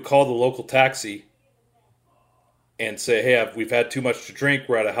 and we would call the local taxi and say, hey, we've had too much to drink.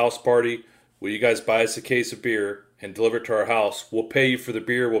 We're at a house party. Will you guys buy us a case of beer and deliver it to our house? We'll pay you for the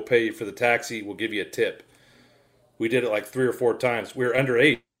beer. We'll pay you for the taxi. We'll give you a tip. We did it like 3 or 4 times. We were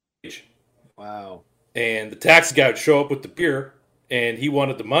underage. Wow. And the taxi guy would show up with the beer, and he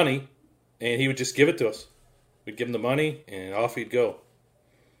wanted the money, and he would just give it to us. We'd give him the money, and off he'd go.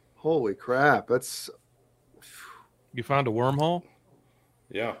 Holy crap. That's You found a wormhole?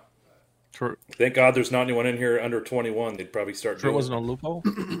 Yeah. Sure, Thank God there's not anyone in here under 21. They'd probably start sure it doing wasn't a loophole?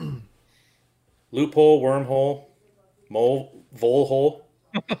 loophole, wormhole, vole hole.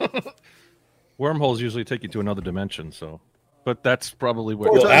 Wormholes usually take you to another dimension, so. But that's probably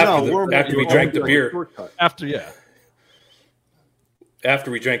where. Well, after wormhole, we you drank know, the beer. like a shortcut. After, yeah. After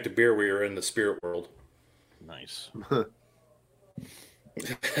we drank the beer, we were in the spirit world. Nice.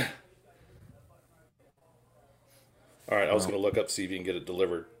 All right, I was going to look up, see if you can get it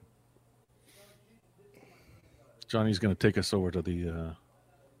delivered. Johnny's going to take us over to the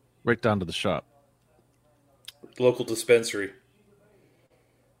right down to the shop. Local dispensary.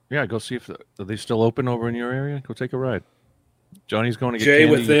 Yeah, go see if are they still open over in your area. Go take a ride. Johnny's going to get Jay,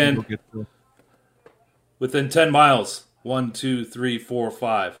 candy. within 10 miles. 1, 2, 3, 4,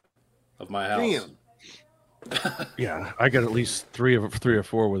 5 of my house. Damn. Yeah, I got at least three or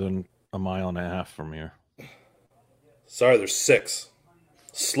four within a mile and a half from here. Sorry, there's 6.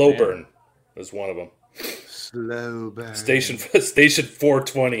 Slow burn is one of them. Slow burn. Station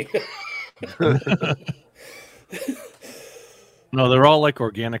 420. No, they're all like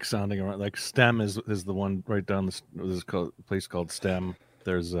organic sounding. Like Stem is the one right down this place called Stem.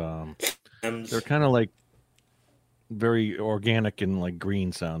 There's they're kind of like very organic and like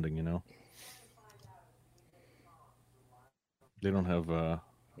green sounding, you know. They don't have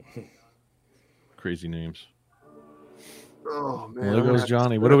crazy names. Oh man! Well, there goes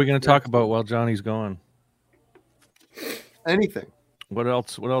Johnny. What are we going to talk about while Johnny's gone? Anything. What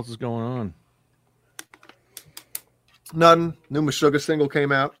else? What else is going on? Nothing. New Meshuggah single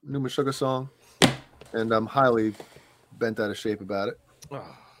came out. New Meshuggah song, and I'm highly bent out of shape about it.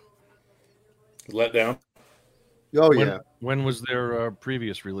 Let down. Oh yeah. When was their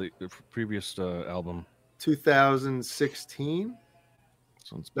previous album? 2016.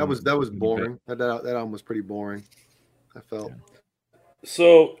 So That was boring. That album was pretty boring. I felt. Yeah.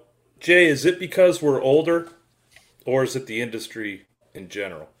 So, Jay, is it because we're older, or is it the industry in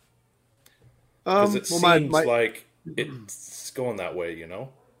general? Because it seems like it's going that way, you know?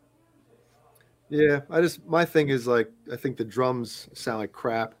 Yeah, my thing is like I think the drums sound like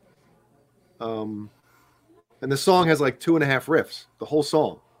crap. And the song has like 2.5 riffs, the whole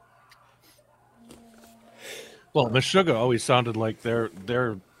song. Well, Meshuggah always sounded like they're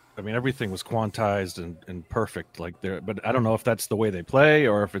I mean, everything was quantized and perfect, like but I don't know if that's the way they play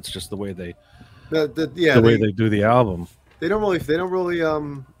or if it's just the way they way they do the album. They don't really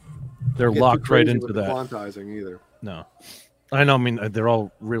they're locked right into that quantizing either. No. I know, I mean they're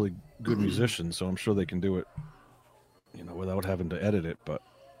all really good musicians, so I'm sure they can do it, you know, without having to edit it, but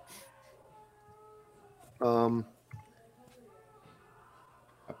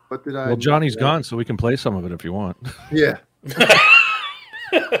But did I? Well, Johnny's gone, so we can play some of it if you want. Yeah.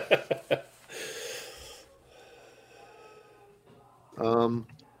 We'll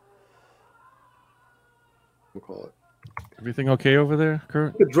call it. Everything okay over there,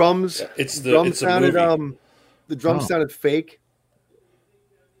 Kurt? The drums. The drums sounded fake.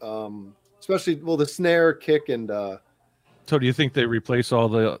 Especially the snare, kick, and. So, do you think they replace all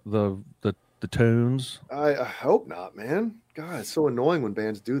the tones? I hope not, man. God, it's so annoying when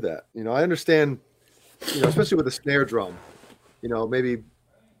bands do that. You know, I understand. You know, especially with a snare drum. You know, maybe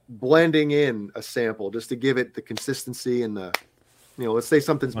blending in a sample just to give it the consistency and the. You know, let's say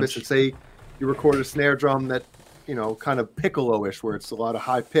something's missing. Say you recorded a snare drum that, you know, kind of piccolo-ish, where it's a lot of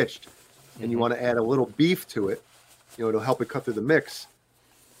high pitched, and you want to add a little beef to it. You know, it'll help it cut through the mix.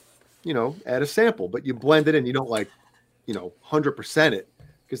 You know, add a sample, but you blend it in. You don't 100% it,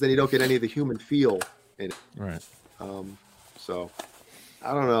 because then you don't get any of the human feel in it. Right. So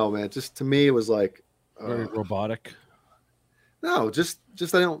I don't know, man. Just to me, it was like very robotic. No, just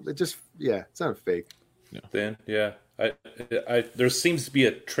I don't. It just it's not fake. Yeah. Then I there seems to be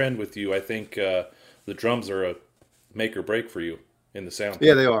a trend with you. I think the drums are a make or break for you in the sound.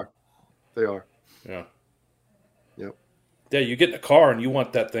 Yeah, they are. They are. Yeah. Yep. Yeah, you get in a car and you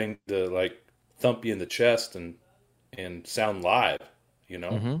want that thing to like thump you in the chest and sound live, you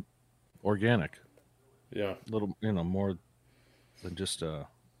know? Mm-hmm. Organic. Yeah. A little, more than just a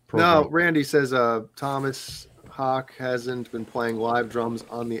program. No, Randy says Thomas Hawk hasn't been playing live drums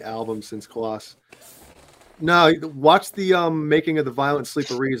on the album since Colossus. No, watch the making of the Violent Sleep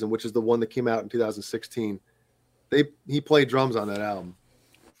of Reason, which is the one that came out in 2016. He played drums on that album.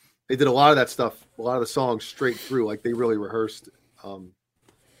 They did a lot of that stuff, a lot of the songs straight through, like they really rehearsed.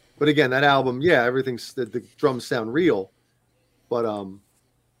 But again, that album, everything's the drums sound real, but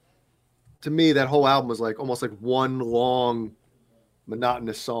to me, that whole album was like almost like one long,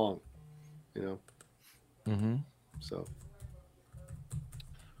 monotonous song, you know. Mm-hmm. So,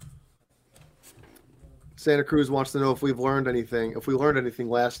 Santa Cruz wants to know if we learned anything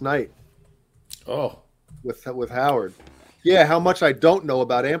last night. Oh, with Howard. Yeah, how much I don't know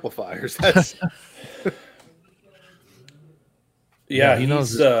about amplifiers. That's he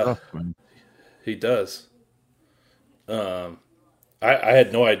knows stuff, man. He does. I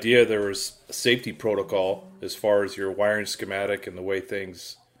had no idea there was a safety protocol as far as your wiring schematic and the way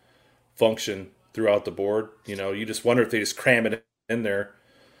things function throughout the board. You know, you just wonder if they just cram it in there,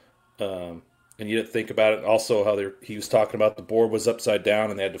 and and you didn't think about it. Also, how he was talking about the board was upside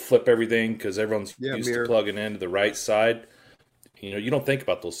down and they had to flip everything because everyone's used to plugging into the right side. You don't think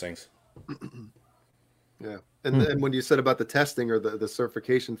about those things. Yeah. And when you said about the testing or the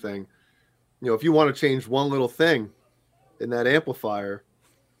certification thing, if you want to change one little thing in that amplifier,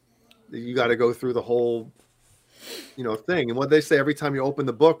 you got to go through the whole, thing. And what they say, every time you open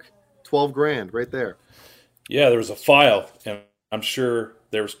the book, $12,000 right there. Yeah, there was a file, and I'm sure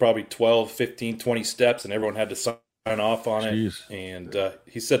there was probably 12, 15, 20 steps, and everyone had to sign off on it. And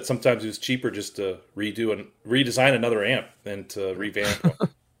he said sometimes it was cheaper just to redesign another amp than to revamp one.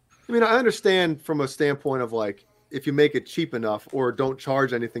 I mean, I understand from a standpoint of like, if you make it cheap enough or don't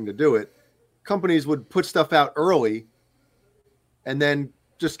charge anything to do it, companies would put stuff out early and then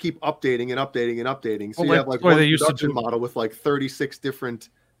just keep updating and updating and updating. So you have like one production model with like 36 different,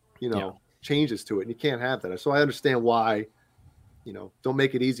 changes to it. And you can't have that. So I understand why, don't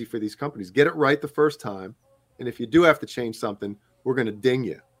make it easy for these companies. Get it right the first time. And if you do have to change something, we're going to ding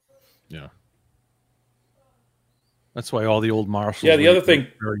you. Yeah. That's why all the old Marshalls the other thing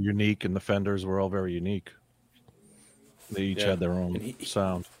were very unique, and the Fenders were all very unique. They each had their own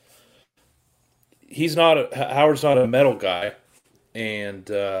sound. Howard's not a metal guy, and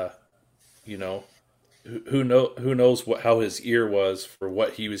who knows how his ear was for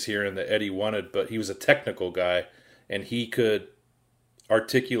what he was hearing that Eddie wanted, but he was a technical guy, and he could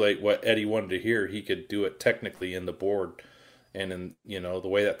articulate what Eddie wanted to hear. He could do it technically in the board, and in the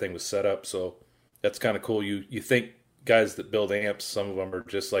way that thing was set up. So that's kind of cool. You think guys that build amps, some of them are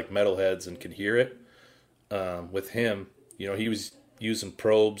just like metalheads and can hear it. With him, he was using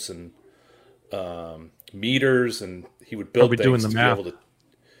probes and meters, and he would build things doing the to math. be able to.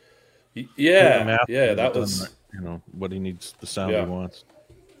 Yeah, that was what he needs, the sound he wants.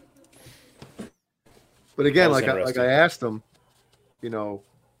 But again, like I asked him,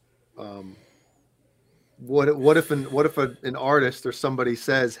 what if an artist or somebody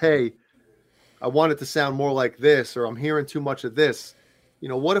says, "Hey, I want it to sound more like this," or "I'm hearing too much of this."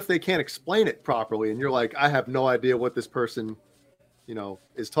 What if they can't explain it properly? And you're like, I have no idea what this person,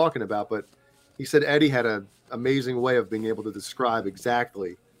 is talking about. But he said Eddie had an amazing way of being able to describe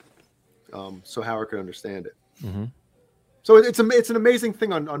exactly, so Howard could understand it. Mm-hmm. So it's an amazing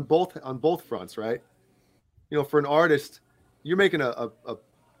thing on both fronts, right? For an artist, you're making a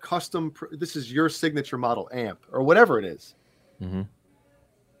custom. This is your signature model amp or whatever it is. Mm-hmm.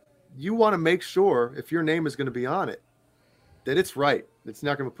 You want to make sure if your name is going to be on it, that it's right. It's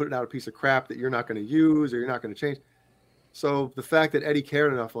not going to put out a piece of crap that you're not going to use or you're not going to change. So the fact that Eddie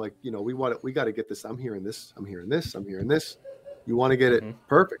cared enough, like, we got to get this. I'm hearing this. I'm hearing this. I'm hearing this. You want to get it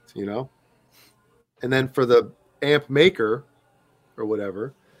perfect, And then for the amp maker or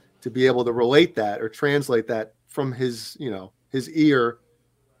whatever to be able to relate that or translate that from his, his ear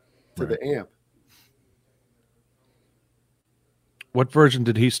to the amp. What version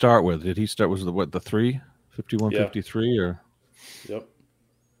did he start with? Did he start the 3? 5153 or? Yep.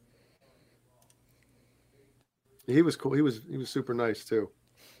 He was cool. He was super nice too.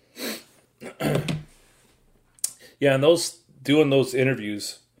 Yeah, and doing those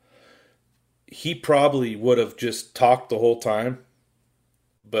interviews, he probably would have just talked the whole time,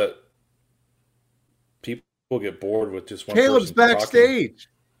 but people get bored with just one Caleb's person backstage.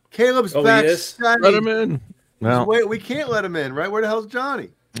 Talking. Caleb's backstage. Let him in. No. Wait, we can't let him in, right? Where the hell's Johnny?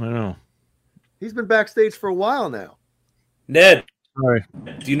 I know. He's been backstage for a while now. Ned, sorry.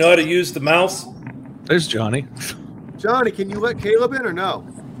 Do you know how to use the mouse? There's Johnny. Johnny, can you let Caleb in or no?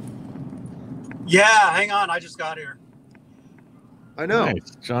 Yeah, hang on. I just got here. I know.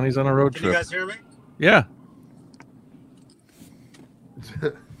 Nice. Johnny's on a road trip. Can you guys hear me? Yeah.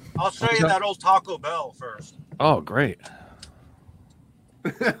 I'll show you that old Taco Bell first. Oh, great.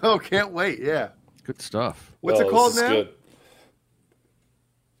 Oh, can't wait. Yeah. Good stuff. What's it called now? Good.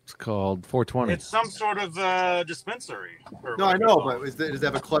 It's called 420. It's some sort of dispensary. No, I know, but does it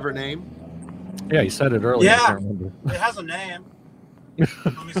have a clever name? Yeah, you said it earlier. Yeah. I can't remember. It has a name.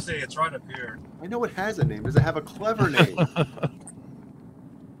 Let me see. It's right up here. I know it has a name. Does it have a clever name?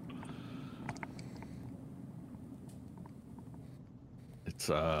 It's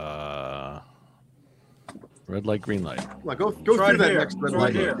red light, green light. Come on, go through right that here. next red It's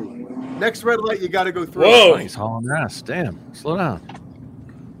right light. here. Next red light, you got to go through. Whoa. He's hauling ass. Damn. Slow down.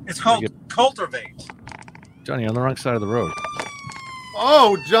 It's called Cultivate. Johnny, on the wrong side of the road.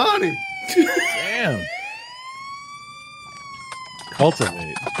 Oh, Johnny. Damn.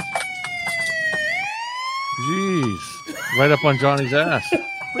 Cultivate. Jeez. Right up on Johnny's ass.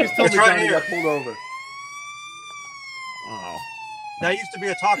 Please tell It's me right Johnny here. got pulled over. Wow. That used to be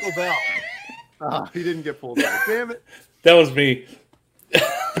a Taco Bell. Ah, he didn't get pulled over. Damn it. That was me.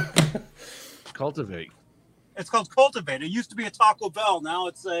 Cultivate. It's called Cultivate. It used to be a Taco Bell. Now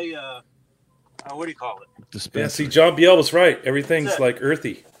it's a what do you call it? Dispensary. Yeah, see, John Biel was right. Everything's like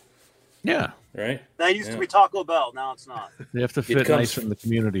earthy, Yeah. right? That used to be Taco Bell. Now it's not. They have to fit nice in the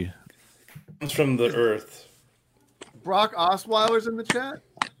community. Comes from the earth. Brock Osweiler's in the chat.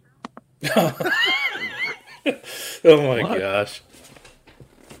 Oh my gosh.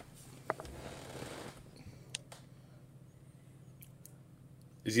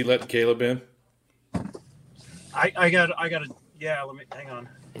 Is he letting Caleb in? I got to. Yeah, let me hang on.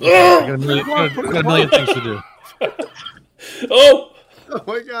 Got a million things to do. Oh! Oh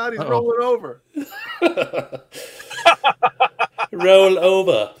my God, he's rolling over. Roll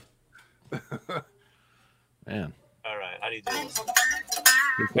over. Man. All right, how do you do this?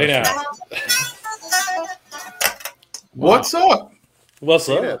 Hey now. What's up? What's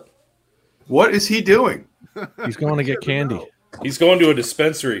up? What is he doing? He's going to get candy. He's going to a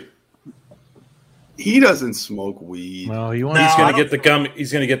dispensary. He doesn't smoke weed. Well, he's going to get the gum.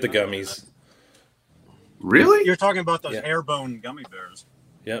 He's going to get the gummies. Really? You're talking about those Airbone gummy bears.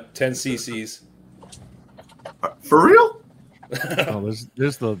 Yep, 10 cc's. For real? Oh,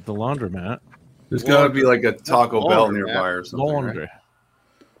 there's the laundromat. There's got to be like a Taco Bell nearby or something. Laundry. Right?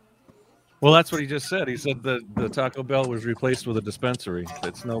 Well, that's what he just said. He said the Taco Bell was replaced with a dispensary.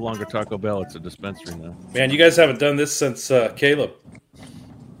 It's no longer Taco Bell. It's a dispensary now. Man, you guys haven't done this since Caleb.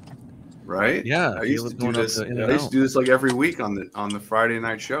 Right? Yeah. I used to do this. I used to do this like every week on the Friday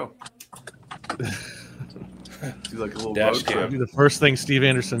night show. Do like a little Dash road trip. Be the first thing Steve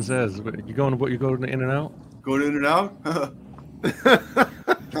Anderson says. You going in and out? Going in and out?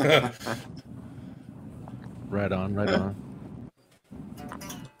 Right on.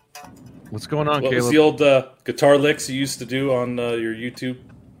 What's going on, What Caleb? was the old guitar licks you used to do on your YouTube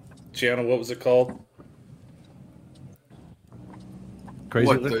channel? What was it called? Crazy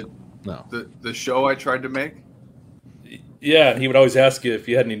What, Lick? No. the show I tried to make? Yeah, he would always ask you if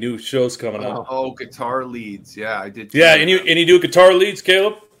you had any new shows coming up. Oh, guitar leads. Yeah, I did. Yeah, and you do guitar leads,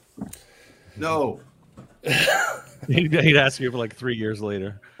 Caleb? No. He'd ask you for like 3 years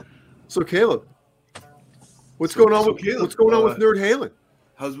later. So Caleb, what's going on with Nerd Halen?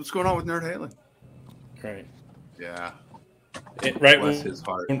 What's going on with Nerd Halen? Right. Yeah. Right Bless his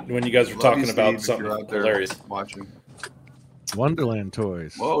heart. when you guys were Love talking you, Steve, about if something you're out there hilarious. watching. Wonderland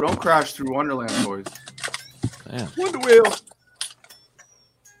toys. Whoa! Don't crash through Wonderland toys. Man. Wonder Wheel.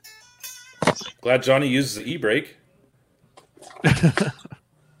 Glad Johnny uses the e-brake.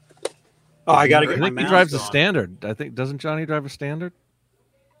 Oh, I got to get I my think he mouse drives a on. standard. Doesn't Johnny drive a standard?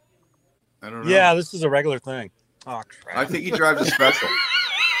 I don't know. Yeah, this is a regular thing. Oh crap! I think he drives a special.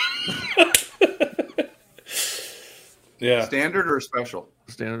 Yeah. Standard or a special?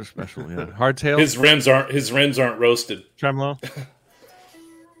 Standard or special, yeah. Hardtail? His rims aren't roasted. Tremolo?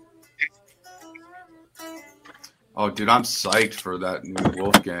 Oh, dude, I'm psyched for that new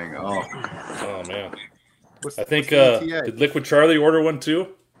Wolfgang. Oh man. What's I think what's the ETA? did Liquid Charlie order one too?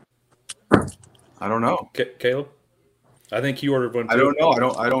 I don't know. Caleb? I think he ordered one too. I don't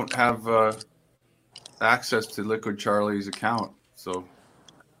know. I don't have access to Liquid Charlie's account. So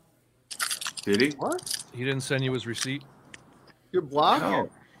did he? What? He didn't send you his receipt? You're blocked? No.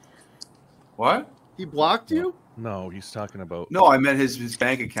 What? He blocked you? No, he's talking about. No, I meant his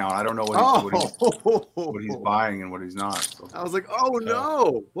bank account. I don't know what he's Oh, buying and what he's not. So. I was like, oh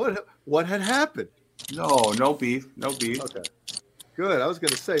no, what had happened? No beef. Okay, good. I was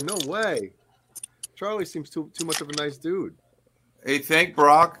gonna say, no way. Charlie seems too much of a nice dude. Hey, thank you,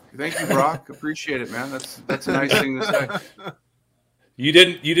 Brock. Appreciate it, man. That's a nice thing to say. You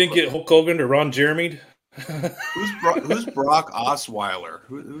didn't get Hulk Hogan or Ron Jeremy? Who's Brock Osweiler?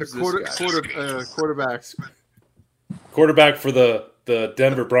 Who's this guy? Quarterbacks. Quarterback for the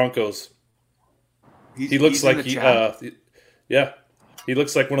Denver Broncos. He looks like he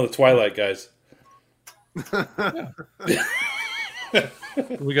looks like one of the Twilight guys.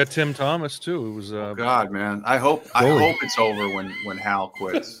 We got Tim Thomas too. It was God, man. I hope it's over when Hal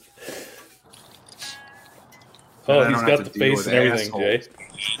quits. Oh, he's got the face and everything, Jay.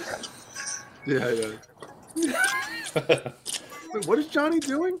 Yeah. Wait, what is Johnny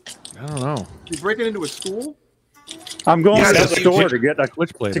doing? I don't know. He's breaking into a school? I'm going to the that's store to get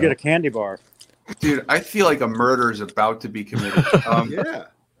Switchblade a candy bar. Dude, I feel like a murder is about to be committed. Yeah.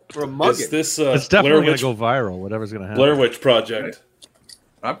 For a mugging. Is this It's definitely going to go viral. Whatever's going to happen. Blair Witch Project?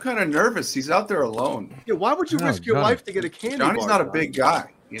 I'm kind of nervous. He's out there alone. Yeah, why would you risk your Johnny. life to get a candy bar? Johnny's not a Johnny? big guy,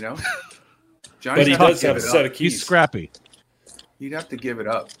 you know? But he does have a set of keys. He's scrappy. He'd have to give it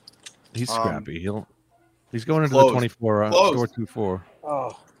up. He's scrappy. He's going into Closed. the 24 Closed. store 24.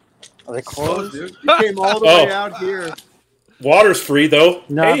 Oh, are they Close, closed? dude. You came all the way out here. Water's free though.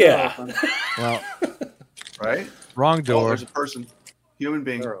 No, Hey, yeah. Well, Right? wrong Oh, door. there's a person. Human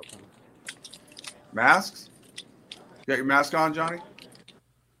being. they're open. Masks? You got your mask on, Johnny?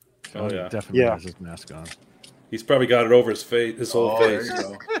 Oh, yeah. Definitely Yeah. has his mask on. He's probably got it over his face, his whole There face.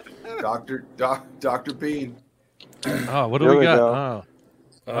 you go. Dr. Bean. Oh, what do There we we got? go.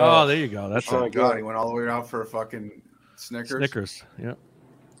 Oh, there you go. That's Oh, it. God. He went all the way out for a fucking Snickers. Snickers. Yep.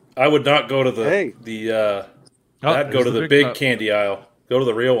 I would not go to the Hey. I'd go there's to the big candy aisle. Go to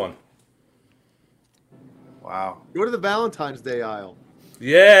the real one. Wow. Go to the Valentine's Day aisle.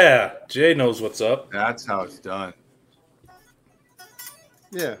 Yeah, Jay knows what's up. That's how it's done.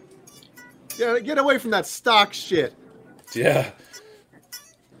 Yeah. Get away from that stock shit. Yeah,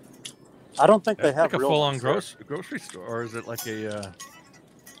 I don't think they It's have like a real full-on ones there. grocery store, or is it like a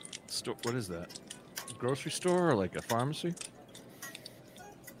store? What is that? A grocery store or like a pharmacy?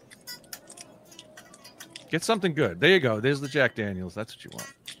 Get something good. There you go. There's the Jack Daniels. That's what you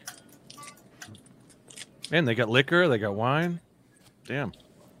want. Man, they got liquor. They got wine. Damn.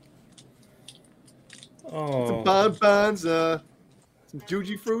 Oh, Bonbons, some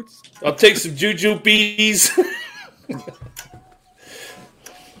Juji fruits. I'll take some Juju bees.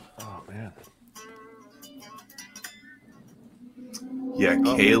 Oh man. Yeah,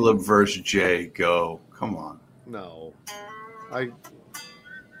 Caleb versus Jay. Go. Come on. No. I don't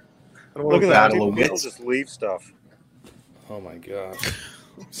Look want at to that. battle of People wits. just leave stuff. Oh my god.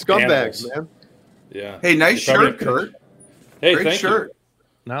 Scumbags, Animals. man. Yeah. Hey, nice They probably- shirt, Kurt. Hey, Great thank shirt.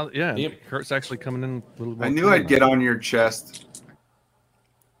 Now, yeah, Yep. Kurt's actually coming in a little more. I knew I'd get on your chest. you.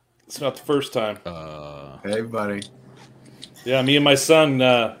 It's not the first time. Hey, buddy. Yeah, me and my son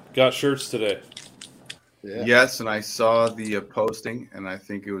got shirts today. Yeah. Yes, and I saw the posting, and I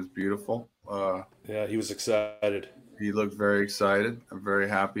think it was beautiful. Yeah, he was excited. He looked very excited. I'm very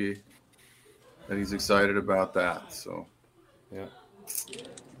happy that he's excited about that. So, Yeah.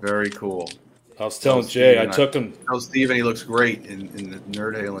 very cool. I was telling Tell Jay, I Steven took him. Tell Steven he looks great in the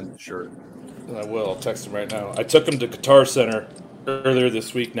Nerd Halen shirt. I will. I'll text him right now. I took him to Guitar Center earlier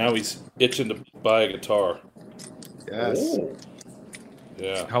this week. Now he's itching to buy a guitar. Yes.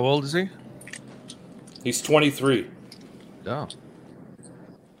 Yeah. How old is he? He's 23. Oh.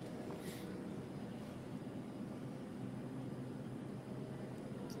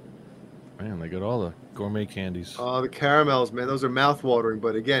 Man, they got all the gourmet candies. The caramels, man, those are mouth-watering.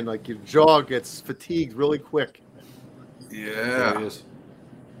 But again, like your jaw gets fatigued really quick. There Yeah. he is.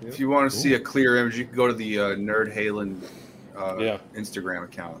 If you want to see a clear image, you can go to the Nerd Halen Yeah. Instagram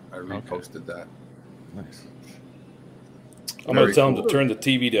account. I reposted that. Nice. I'm going Very to tell him cool. to turn the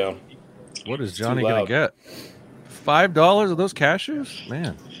TV down. What is too Johnny gonna loud. get? $5 of those cashews?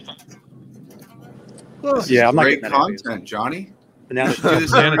 Man. Yeah, I'm not Great getting any of these. content, Johnny. And now Do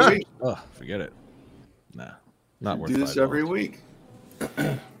this every week. Oh, forget it. Nah. Not worth Do this $5. every week.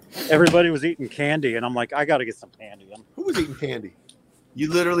 everybody was eating candy, and I'm like, I got to get some candy. Who was eating candy?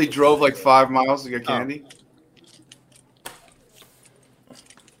 You literally drove like 5 miles to get candy.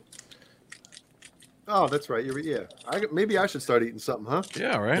 Oh, that's right. Yeah. Maybe I should start eating something, huh?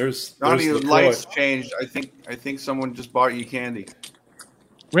 Yeah, right. There's Johnny, the LaCroix. lights changed. I think someone just bought you candy.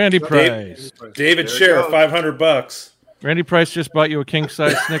 Randy Dave- Price. David There it Share, goes. $500. Randy Price just bought you a king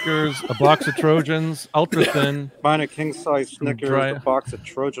size Snickers, a box of Trojans, ultra thin. Buying a king size Snickers, Dry- a box of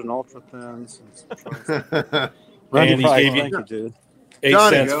Trojan Ultra Thins. And Randy he Price, gave you- thank you, dude. 8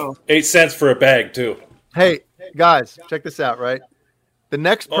 Johnny, cents. go. 8 cents for a bag too. Hey, guys, check this out, right? The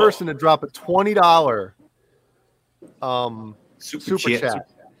next Oh. person to drop a $20 Super, super chat,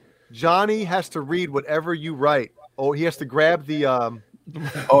 Johnny has to read whatever you write. Oh, he has to grab the Oh,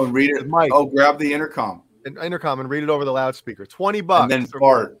 and read it. The mic. Oh, grab the intercom intercom and read it over the loudspeaker. $20. and then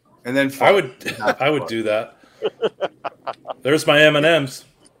fart. And then fart. I would do that. There's my M&Ms.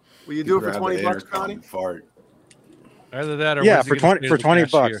 Will you do it for Grab $20, the intercom Johnny? and fart. Either that or Yeah, when's he for gonna 20 pay for the 20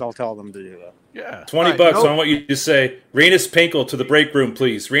 cashier? bucks, I'll tell them to do that. Yeah. 20 Right, bucks. nope. I want you to say, Renus Pinkle to the break room,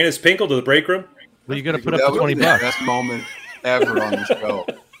 please. Renus Pinkle to the break room. Well, you got to put That up would the be 20 the bucks. best moment ever on the show.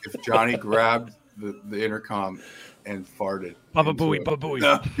 If Johnny grabbed the intercom and farted. Baba into booey, it. baba booey.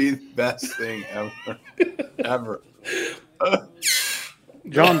 That would be the best thing ever. Ever.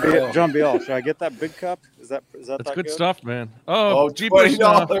 John Biel, should I get that big cup? Is that That's that good stuff, man. Oh, Oh, Jeepers,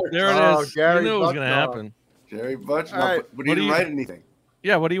 $20. there it Oh, is. Gary you knew it was going to Bucknall. happen. Jerry Butch. All right. But What he do didn't you- write anything.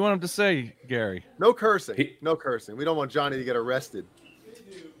 Yeah, what do you want him to say, Gary? No cursing. No cursing. We don't want Johnny to get arrested.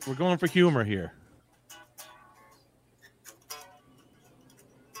 We're going for humor here.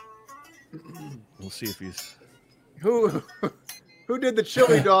 We'll see if he's. Who did the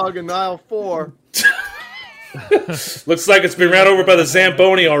chili dog in aisle 4? Looks like it's been ran over by the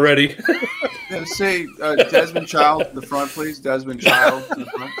Zamboni already. Yeah, say Desmond Child to the front, please. Desmond Child to the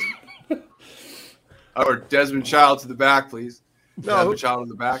front. Or Desmond Child to the back, please. No, Desmond Child in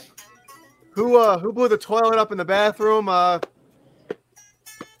the back. Who blew the toilet up in the bathroom?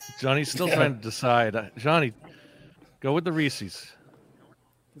 Johnny's still trying to decide. Johnny, go with the Reese's.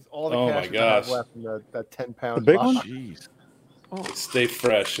 All the Oh cash my I have gosh. left in that 10-pound The big box. one? Jeez. Stay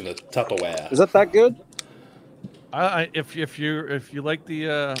fresh in a Tupperware. Is that good? If you like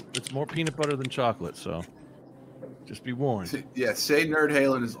the it's more peanut butter than chocolate, so just be warned. Yeah, say Nerd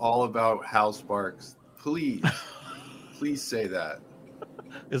Halen is all about Hal Sparks. Please say that.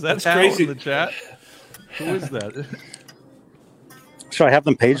 Is that That's Hal crazy. in the chat? Who is that? Should I have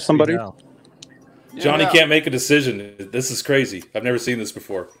them page somebody? Hal. Johnny Yeah. can't make a decision. This is crazy. I've never seen this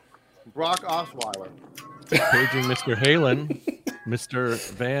before. Brock Osweiler. Paging Mr. Halen, Mr.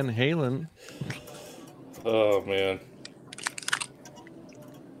 Van Halen. Oh man.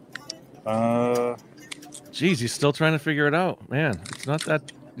 Geez, he's still trying to figure it out, man. It's not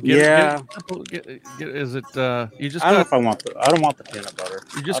that. Is it? You just I don't know got. if I want I don't want the peanut butter.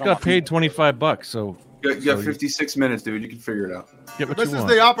 You just got paid $25, so You got 56 minutes, dude. You can figure it out. get what This you is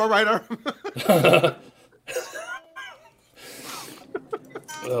want. the operator.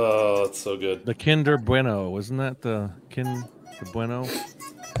 Oh, it's so good. The Kinder Bueno, wasn't that the Bueno? It's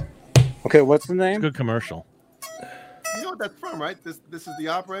Okay, what's the a name? good commercial. You know what that's from, right? This is the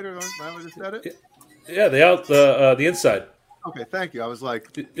operator. Am I just said it? Yeah, the inside. Okay, thank you. I was like,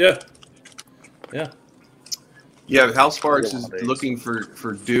 Yeah. Yeah, Hal Sparks is one of these. looking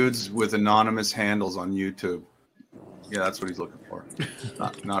for dudes with anonymous handles on YouTube. Yeah, that's what he's looking for.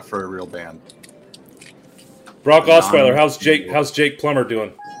 Not for a real band. Brock Osweiler, how's Jake Plummer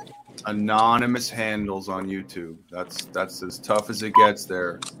doing? Anonymous handles on YouTube. That's as tough as it gets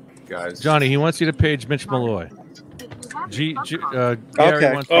there, guys. Johnny, he wants you to page Mitch Malloy. Gary Okay. wants you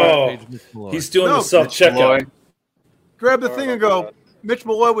to Oh, page Mitch Malloy. he's doing No, the self checkout. Malloy. grab the thing and go. Mitch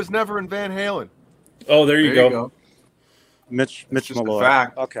Malloy was never in Van Halen. Oh, there you go. Mitch just a Malloy.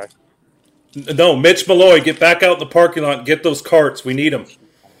 fact. Okay. No, Mitch Malloy, get back out in the parking lot and get those carts. We need them.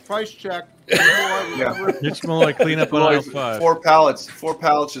 Price check. Mitch Malloy was Yeah. never- Mitch Malloy, clean up on aisle 5. Four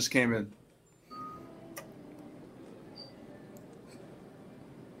pallets just came in.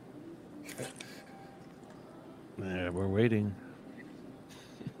 Yeah, we're waiting.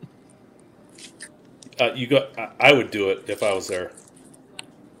 I would do it if I was there.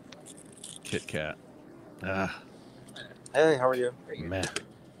 Kit Kat. Hey, how are you? Man.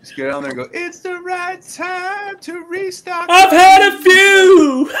 Just get on there and go, it's the right time to restock. I've had a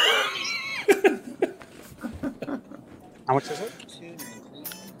few. How much is it?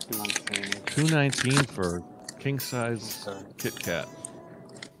 $2.19 for king size Kit Kat.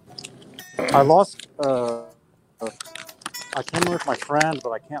 I lost. I came in with my friend,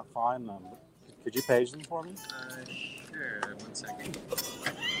 but I can't find them. Could you page them for me? Sure. 1 second.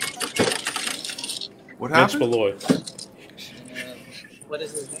 What Mitch happened? Malloy. What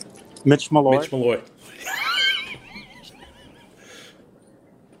is his name? Mitch Malloy. Mitch Malloy.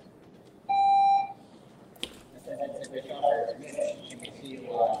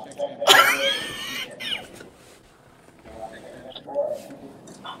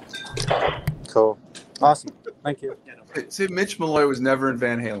 Cool. Awesome. Thank you. See, Mitch Malloy was never in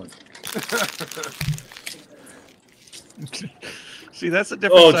Van Halen. See, that's a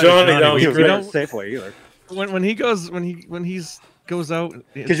different. Oh, side of Johnny, no, He you was know- not at Safeway either. when he goes out.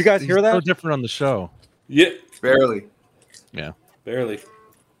 Did you guys he's hear that? So different on the show. Yeah, Barely. Yeah. barely.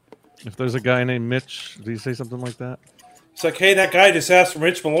 If there's a guy named Mitch, did he say something like that? It's like, hey, that guy just asked for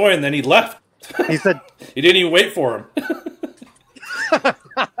Mitch Malloy, and then he left. He said, He didn't even wait for him.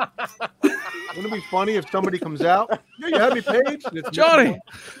 Wouldn't it be funny if somebody comes out? Yeah, you had me page. And it's Johnny,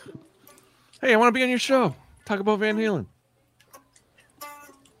 hey, I want to be on your show. Talk about Van Halen.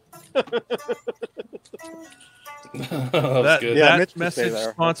 That was good. Yeah, that Mitch could stay message there.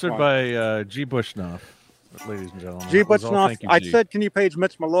 That's sponsored fine. by G. Bushnoff, ladies and gentlemen. G. That was all. Butchnoff. Thank you, I G. said, can you page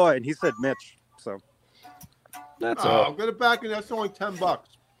Mitch Malloy? And he said Mitch. So That's all. Oh, get it back, and that's only $10.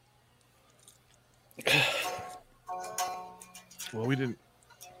 Well, we didn't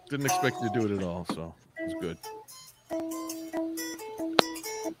expect you to do it at all, so it was good.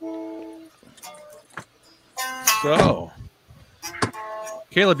 So,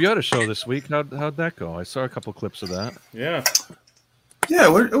 Caleb, you had a show this week. How'd that go? I saw a couple clips of that. Yeah. Yeah,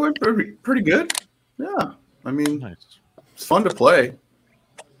 we're pretty good. Yeah. I mean, Nice. it's fun to play.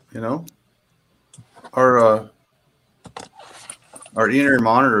 You know? Our inner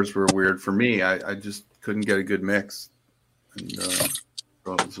monitors were weird for me. I just couldn't get a good mix. And so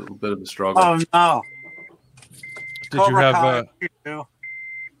it was a little bit of a struggle. Oh no! Did you have? you.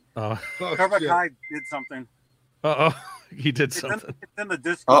 Oh, Cobra Kai did something. He did It's something. it's in the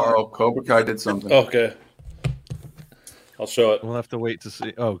Discord. Cobra Kai did something. Okay. I'll show it We'll have to wait to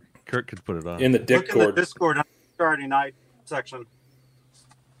see. Oh, Kurt could put it on. in the Look in the Discord. Discord on the Saturday night section.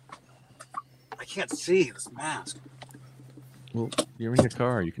 I can't see this mask. Well, you're in your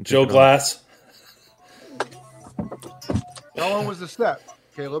car. You can. Joe take it Glass. How long was the set,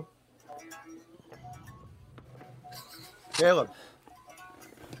 Caleb? Caleb.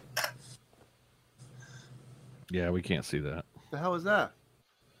 Yeah, we can't see that. The hell is that?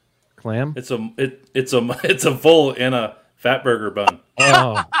 Clam? It's a full in a fat burger bun.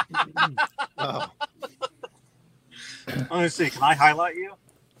 Oh, Oh. Let me see. Can I highlight you?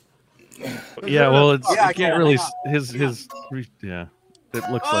 yeah. Well, it's Yeah, I you can't can. really Hang his yeah. It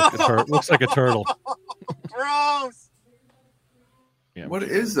looks like a looks like a turtle. Gross. Yeah. What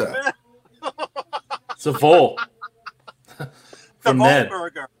is that? It's a full. The From Bowl Ned.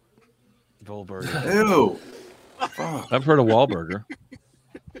 Burger. Volburger. Ew. Fuck. I've heard of Wahlburger.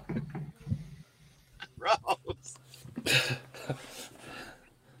 Gross.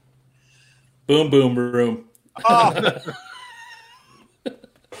 Boom boom room. Oh.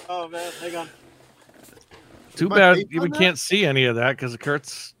 Oh man, hang on. Too my bad face on we that? can't see any of that because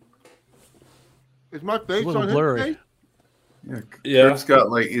Kurt's Is my a face little on his blurry. face? Yeah. Kurt's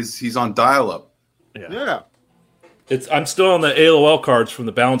got he's on dial-up. Yeah. I'm still on the AOL cards from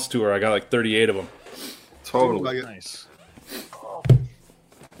the Bounce tour. I got like 38 of them. Totally. Like it. Nice.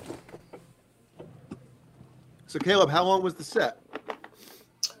 So Caleb, how long was the set?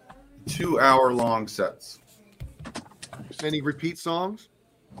 2-hour-long sets. Any repeat songs?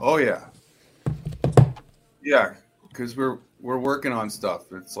 Oh yeah. Yeah, because we're working on stuff.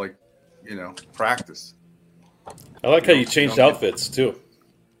 It's like, practice. I like how you changed outfits too.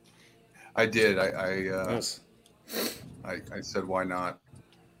 I did. Nice. I said why not.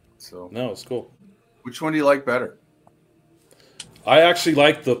 So No, it's cool. which one do you like better? I actually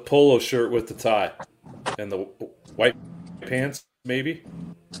like the polo shirt with the tie and the white pants, maybe.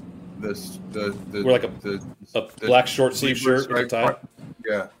 The Wear like a black short sleeve shirt with a tie.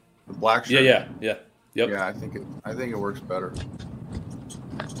 Yeah, the black shirt. Yeah. Yep. Yeah, I think it works better.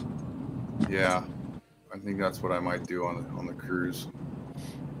 Yeah, I think that's what I might do on the cruise.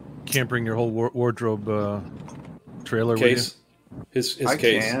 Can't bring your whole wardrobe trailer Case. with His I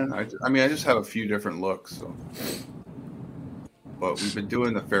case. can. I mean, I just have a few different looks. So, but we've been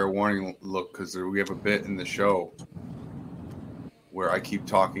doing the fair warning look because we have a bit in the show where I keep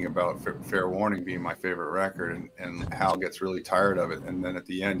talking about Fair Warning being my favorite record, and Hal gets really tired of it, and then at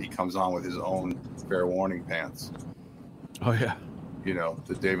the end he comes on with his own Fair Warning pants. you. Oh yeah.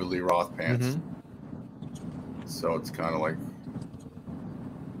 The David Lee Roth pants. Mm-hmm. So it's kind of like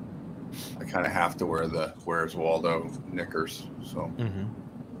I kind of have to wear the Where's Waldo knickers. So, Mm-hmm.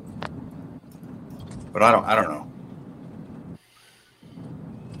 but I don't know.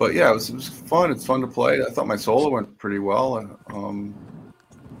 But yeah, it was fun. It's fun to play. I thought my solo went pretty well.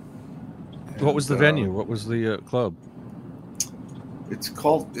 What was the venue? What was the club? It's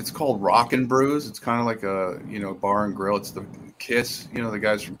called Rock and Brews. It's kind of like a bar and grill. It's the Kiss. The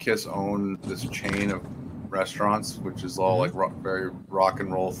guys from Kiss own this chain of restaurants, which is all like very rock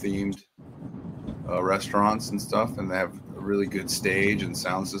and roll themed restaurants and stuff. And they have a really good stage and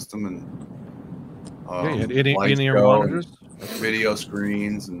sound system and in-ear monitors, video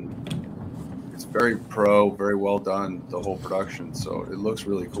screens, and it's very very well done, the whole production. So it looks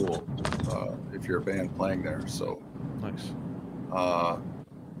really cool if you're a band playing there. So nice.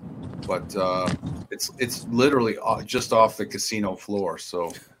 But it's literally just off the casino floor,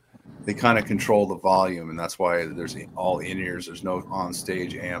 so they kind of control the volume, and that's why there's all in-ears. There's no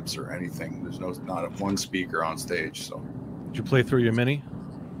on-stage amps or anything. There's not one speaker on stage. So Did you play through your mini?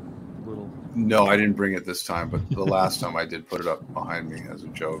 no, I didn't bring it this time, but the last time I did put it up behind me as a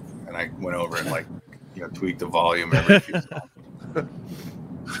joke, and I went over and tweaked the volume every few times.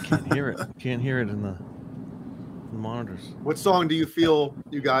 Can't hear it. Can't hear it in the monitors. What song do you feel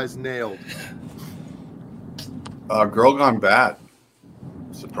you guys nailed? Girl Gone Bad,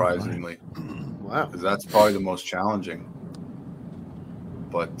 surprisingly. Wow. Because that's probably the most challenging.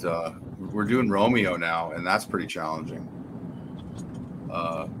 But we're doing Romeo now, and that's pretty challenging.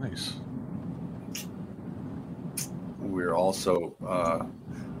 Nice. We're also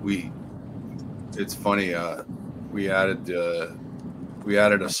it's funny. We added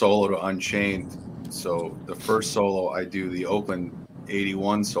a solo to Unchained. So the first solo I do the Oakland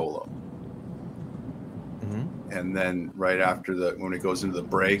 81 solo. And then right after when it goes into the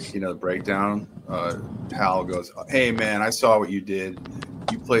break, the breakdown, Hal goes, "Hey man, I saw what you did.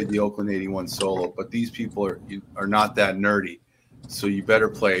 You played the Oakland 81 solo, but these people are not that nerdy. So you better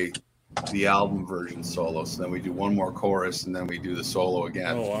play the album version solo. So then we do one more chorus, and then we do the solo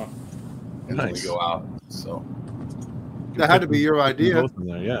again. Oh wow! And then we go out. So that had to be your idea. Both in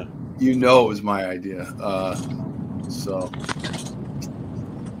there, yeah. You know, it was my idea. So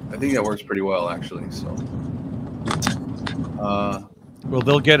I think that works pretty well, actually. So. Well,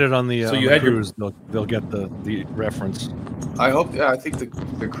 they'll get it on the. So on you the had your- cruise. They'll get the reference. I hope. Yeah, I think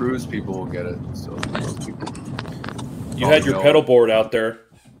the cruise people will get it. So those people. You had your pedal board out there.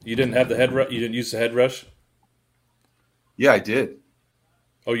 You didn't have the head. You didn't use the head rush. Yeah, I did.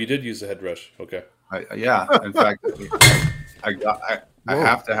 Oh, you did use the head rush. Okay. Yeah. In fact, I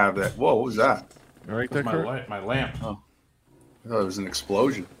have to have that. Whoa, what was that? All right, there, Kurt? My lamp. Oh, I thought it was an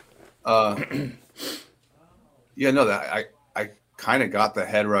explosion. Yeah, no, I kind of got the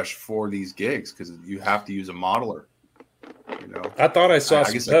head rush for these gigs because you have to use a modeler. You know, I thought I saw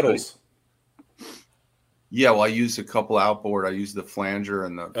some pedals. Yeah, well, I used a couple outboard. I used the flanger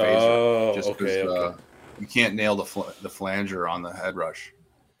and the phaser. Just because you can't nail the flanger on the head rush.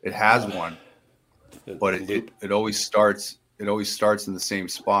 It has one, but it always starts. It always starts in the same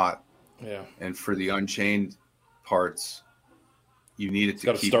spot. Yeah. And for the unchained parts, you need it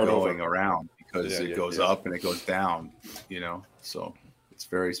to keep going around because it goes up and it goes down. You know, so it's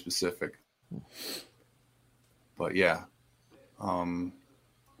very specific. But yeah.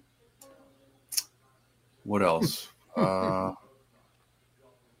 What else? Of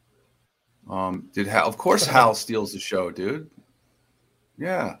course Hal steals the show, dude.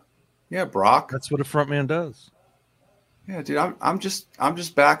 Yeah, Brock. That's what a frontman does. Yeah, dude. I'm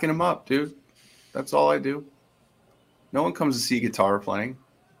just backing him up, dude. That's all I do. No one comes to see guitar playing.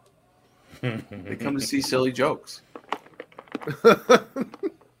 They come to see silly jokes.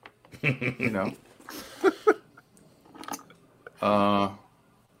 You know.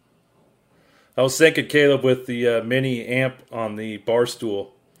 I was thinking, Caleb, with the mini amp on the bar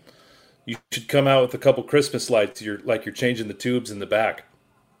stool, you should come out with a couple Christmas lights. You're changing the tubes in the back.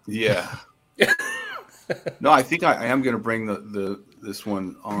 Yeah. No, I think I am going to bring this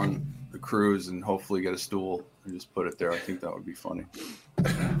one on the cruise and hopefully get a stool and just put it there. I think that would be funny.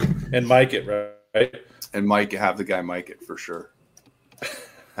 And mic it, right? And have the guy mic it for sure.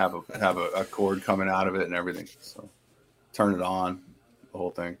 Have a cord coming out of it and everything. So turn it on, the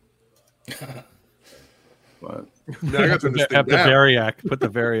whole thing. But now I got to have the Variac. Put the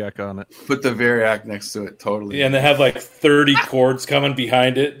Variac on it. Put the Variac next to it. Totally. Yeah, and they have like 30 cords coming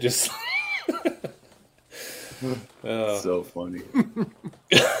behind it. Just so funny.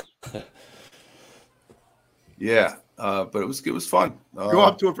 Yeah, but it was fun. Go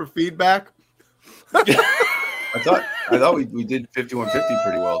up to it for feedback. I thought we did 5150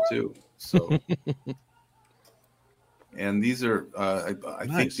 pretty well too. So. And these are, I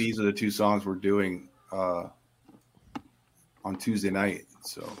think these are the two songs we're doing on Tuesday night.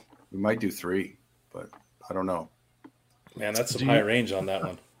 So we might do 3, but I don't know. Man, that's some high range on that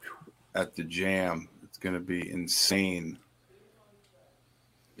one. At the Jam, it's going to be insane.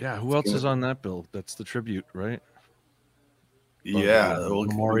 Yeah, who else is on that bill? That's the tribute, right? Yeah,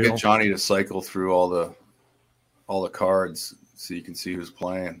 we'll get Johnny to cycle through all the cards so you can see who's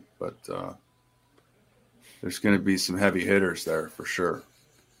playing. But there's going to be some heavy hitters there for sure.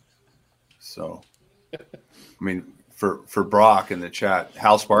 So, I mean, for Brock in the chat,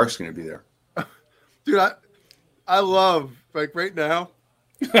 Hal Sparks going to be there. Dude, I love, like, right now,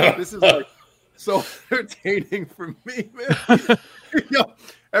 this is like so entertaining for me, man.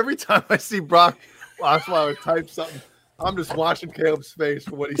 Every time I see Brock Osweiler type something, I'm just watching Caleb's face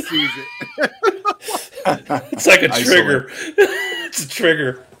for when he sees it. It's like a trigger. It's a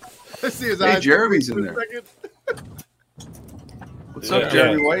trigger. I see his hey, eyes. Jeremy's in there. What's up,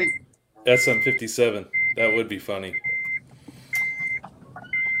 Jeremy White? SM57. That would be funny.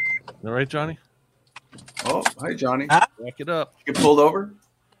 All right, Johnny? Oh, hi, Johnny. Back it up. You get pulled over?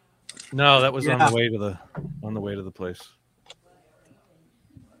 No, that was on the way to the place.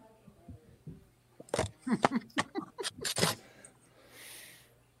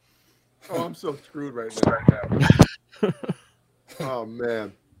 Oh, I'm so screwed right now. Oh,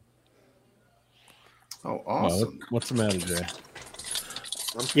 man. Oh, awesome. What's the matter, Jay?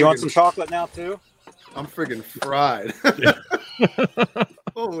 You want some chocolate now, too? I'm friggin' fried.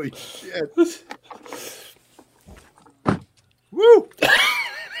 Holy shit. Woo!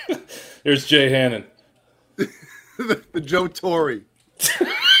 There's Jay Hannon. the Joe Torre.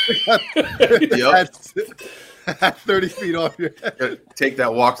 Yep. At 30 feet off your head. Take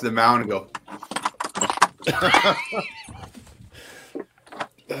that walk to the mound and go.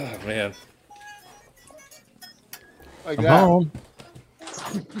 Oh, man. Like that.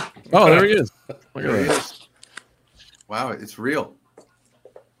 Oh, there he is. Look at There he that. is. Wow, it's real.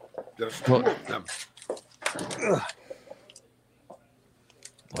 There's two of them.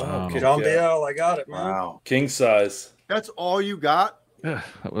 Wow. John DL, I got it, man. Wow. King size. That's all you got? Yeah,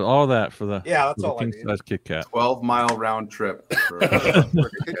 all that for the Yeah, that's for the all I king need. size Kit Kat. 12-mile round trip.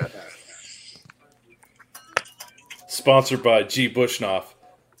 Sponsored by G. Bushnoff.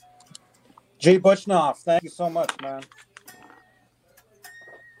 G. Bushnoff, thank you so much, man.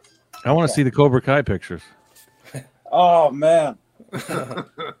 I want to see the Cobra Kai pictures. Oh, man.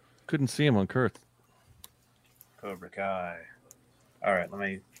 Couldn't see him on Kurth. Cobra Kai. All right, let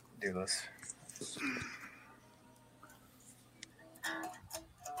me do this.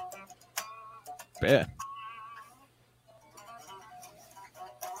 Yeah.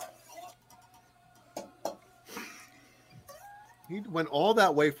 He went all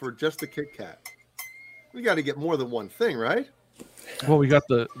that way for just the Kit Kat. We got to get more than one thing, right? Well, we got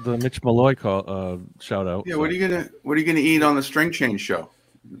the Mitch Malloy shout out. Yeah, so. what are you gonna eat on the String Change show?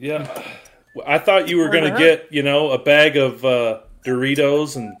 Yeah. I thought you were going to get, a bag of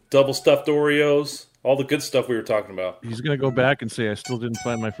Doritos and double stuffed Oreos, all the good stuff we were talking about. He's gonna go back and say, "I still didn't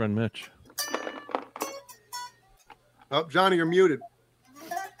find my friend Mitch." Oh, Johnny, you're muted.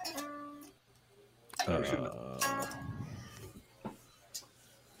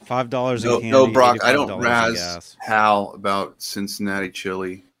 $5 in candy. No, Brock, I don't $85 in razz gas. Hal about Cincinnati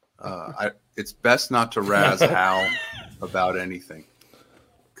chili. It's best not to razz Hal about anything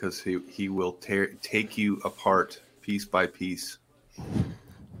because he will take you apart piece by piece.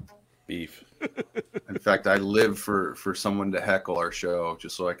 Beef. In fact, I live for someone to heckle our show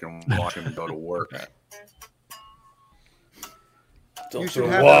just so I can watch him go to work. Don't You should throw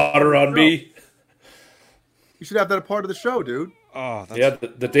have water that- on me. You should have that a part of the show, dude. Oh, that's Yeah,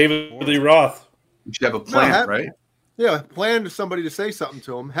 the David Lee Roth. You should have a plant, have- right? Yeah, plan to somebody to say something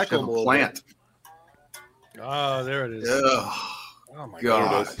to him. You should Heckle have him a a little plant. Oh, there it is. Ugh. Oh my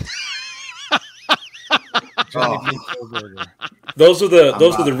God. Johnny Oh. King Burger. Those are the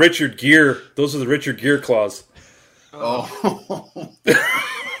not- Richard Gere. Those are the Richard Gere claws. Oh.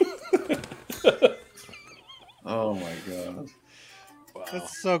 Oh my God.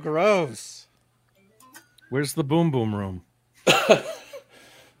 That's so gross. Where's the boom boom room?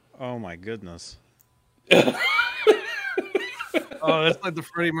 Oh my goodness. Oh, that's like the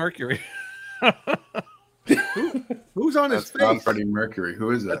Freddie Mercury. Who's on his That's not face? Freddie Mercury.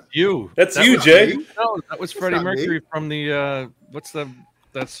 Who is that? You. That's That you, was- Jay. No, that was Freddie not me. Mercury from the what's that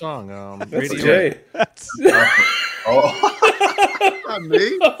song? That's Radio. Jay. That's Oh. Not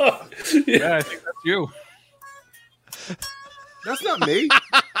me. Yeah, I think that's you. That's not me.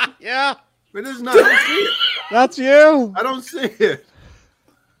 yeah. It is not. I don't see it. That's you. I don't see it.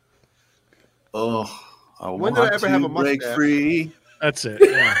 Oh. I When want did I ever have to a break mustache? free. That's it.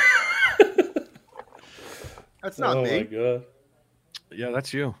 Yeah, That's not Oh me. my god. yeah,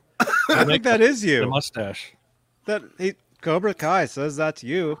 that's you. I think that is The you. mustache. Cobra Kai says that's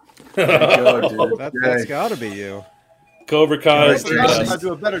you. There you go, dude. That's Yay. got to be you. Cobra Kai is the Jason. I best.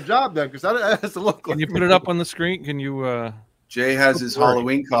 do a better job then because that has to look like Can you me. put it up on the screen? Can you? Jay has his Sorry.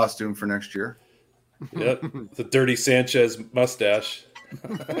 Halloween costume for next year. Yep. The Dirty Sanchez mustache.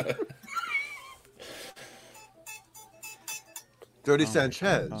 Dirty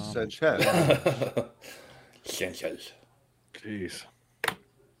Sanchez. Sanchez. Sanchez. Jeez.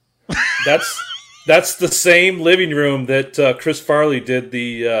 That's the same living room that Chris Farley did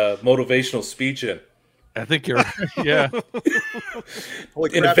the motivational speech in. I think you're right. Yeah.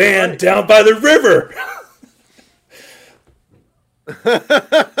 Holy In a crap, you're van right. down by the river.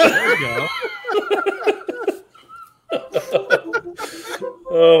 There you go.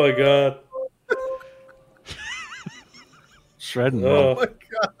 Oh my god. Shredding. Oh. man. Oh my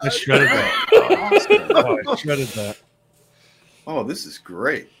God. I shredded that. Oh, I shredded that. Oh, this is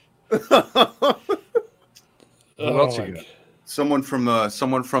great. What else my you got? Someone from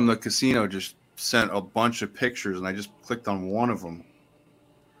the casino just sent a bunch of pictures, and I just clicked on one of them.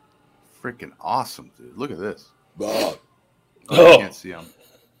 Freaking awesome, dude! Look at this. Oh, Oh. I can't see them.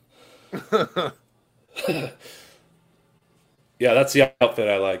 Yeah, that's the outfit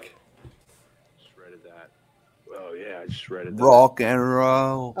I like. Shredded that. Oh yeah, I shredded that. Rock and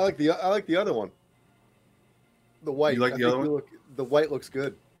roll. I like the other one. The white. You like I the think other you one? look- the white looks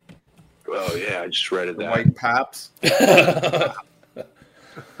good. Oh yeah, I just shredded The that. white paps.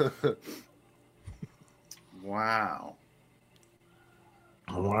 Wow.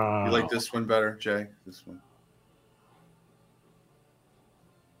 Wow. You like this one better, Jay? This one.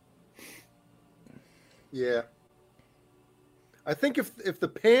 Yeah. I think if the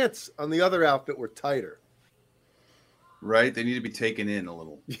pants on the other outfit were tighter. Right? They need to be taken in a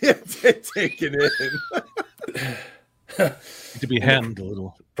little. Yeah, taken in. To be hemmed a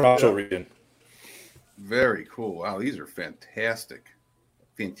little. Provincial region. Very cool. Wow, these are fantastic.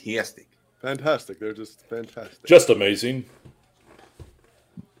 Fantastic. Fantastic. They're just fantastic. Just amazing.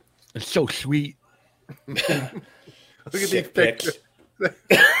 It's so sweet. Look at these Sick pictures.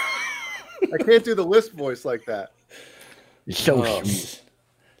 pics. I can't do the list voice like that. It's so Oh, sweet.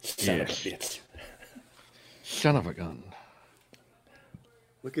 son of a Yes. bitch. Son of a gun.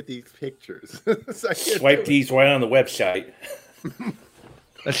 Look at these pictures. I can't Swipe do it. these right on the website.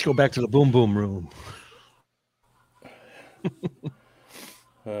 Let's go back to the boom boom room.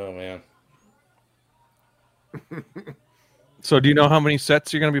 Oh man. So, do you know how many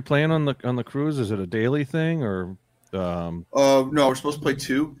sets you're going to be playing on the cruise? Is it a daily thing or? No, we're supposed to play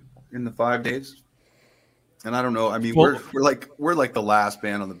 2 in the 5 days. And I don't know. I mean, Well- we're like the last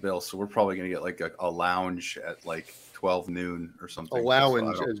band on the bill, so we're probably gonna get like a lounge at like 12 noon or something. A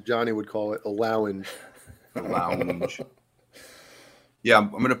lounge, as Johnny would call it. A lounge. A lounge. Yeah, I'm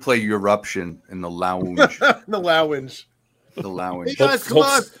gonna play Eruption in the lounge. The lounge. The Hey lounge. guys, come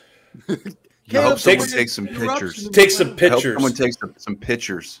on. I hope someone Caleb, takes some pictures. Take some I hope pictures. someone takes some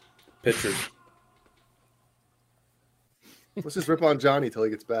pictures. Pictures. Let's just rip on Johnny till he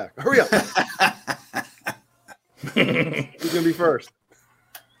gets back. Hurry up. Who's gonna be first?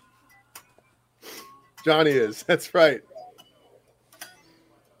 Johnny is. That's right.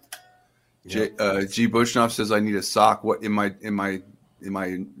 G. Bushnov says I need a sock. What in my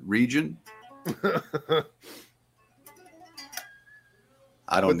region?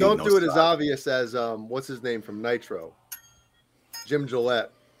 I don't. But need don't no do it as sock. obvious as what's his name from Nitro, Jim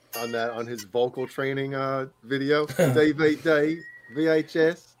Gillette, on his vocal training video. DVD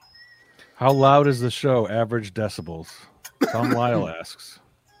VHS. How loud is the show? Average decibels. Tom Lyle asks.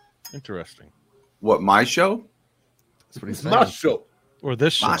 Interesting. What, my show? That's what he's It's saying. my show. Or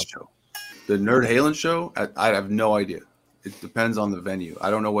this show. My show. The Nerd Halen show? I have no idea. It depends on the venue.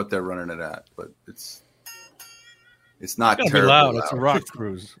 I don't know what they're running it at, but it's not It's gotta be terribly loud. loud. It's a rock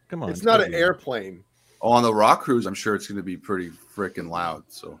cruise. Come on. It's not gotta an be- airplane. Oh, on the rock cruise, I'm sure it's going to be pretty freaking loud.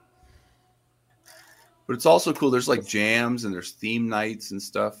 So, but it's also cool. There's like jams and there's theme nights and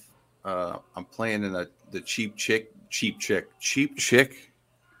stuff. I'm playing in the Cheap Chick.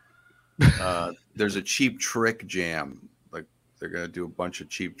 There's a Cheap Trick jam. Like they're going to do a bunch of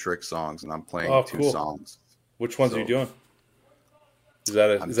Cheap Trick songs, and I'm playing Oh, 2 cool. songs. Which ones are you doing? Is that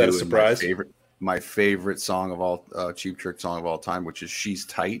a I'm is that a doing surprise? My favorite song of all Cheap Trick song of all time, which is "She's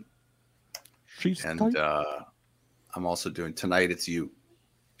Tight." She's And tight. I'm also doing "Tonight It's You."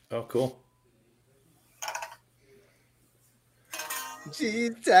 Oh, cool.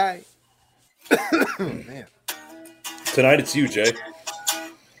 She's tight. Man, Tonight it's you, Jay.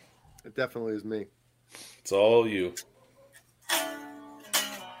 it definitely is me. It's all you.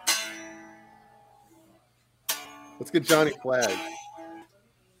 Let's get Johnny flagged.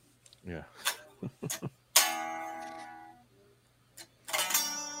 Yeah.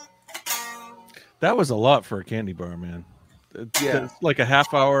 That was a lot for a candy bar, man. Yeah. It's like a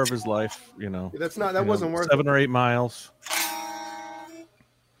half hour of his life, you know. That's not. That You know, wasn't worth 7 or 8 miles. it.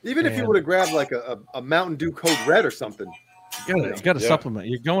 Even if you and- would have grabbed like a Mountain Dew Code Red or something. You got to Yeah. supplement.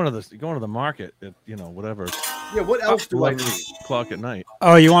 You're going to the market at, whatever. Yeah. What else do I 11 need? o'clock at night.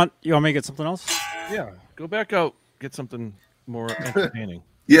 Oh, you want me to get something else? Yeah. Go back out, get something more entertaining.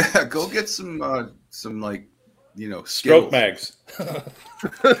 Yeah, go get some like Stroke Skittles. mags.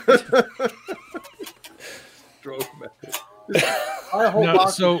 Stroke man. I whole No,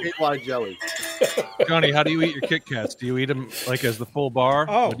 box so- of KY jelly. Johnny, how do you eat your Kit Kats? Do you eat them like as the full bar?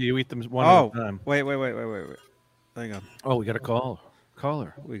 Oh. Or do you eat them one Oh, at a time? wait. Hang on. Oh, we got a caller.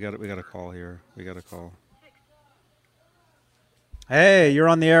 We got a call here. We got a call. Hey, you're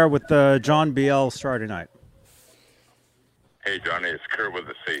on the air with John BL Saturday night. Hey, Johnny, it's Kurt with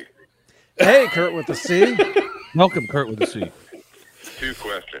a C. Hey, Kurt with the C. Welcome, Kurt with the C. 2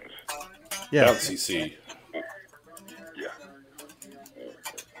 questions. Yeah. Down CC. Yeah.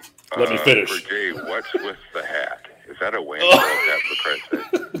 Let me finish. For Jay, what's with the hat? Is that a Wayne hat, for Christ's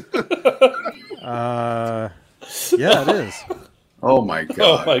sake? Yeah, it is. Oh my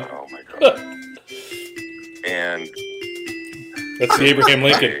god! Oh, my God. And That's the Abraham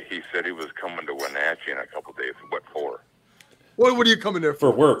Lincoln he said he was coming to Wenatchee in a couple days. What for? What are you coming there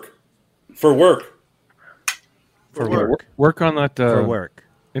for for? work. For work. For work. Work on that For work.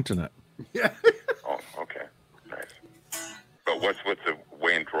 internet. Yeah. Oh, okay. Nice. But what's with the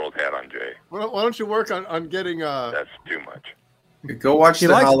Wayne's World hat on Jay? Why don't you work on getting That's too much. Go watch He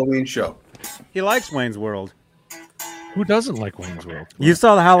the likes- Halloween show. He likes Wayne's World. Who doesn't like Wayne's World? You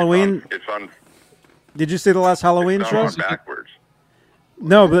saw the Halloween? It's on Did you see the last Halloween it's show? on backwards.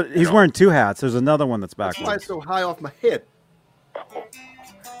 No, but he's wearing two hats. There's another one that's Why is backwards. it so high off my head?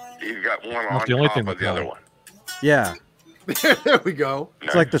 He's got one That's on the only top thing of we the other got. one. Yeah, There we go.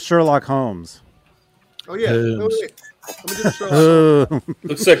 it's like the Sherlock Holmes. Oh yeah. Holmes. Oh, wait. Let me do the Sherlock. Oh,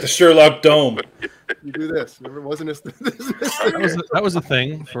 Looks like the Sherlock Dome. You do this. Remember, wasn't this? That was a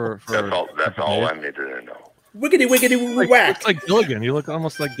thing for That's all I needed to know. Wiggity wiggity whack. It's like Gilligan. You look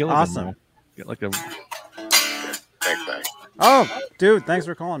almost like Gilligan. Awesome. now. Get like a Thanks, man. oh, dude, thanks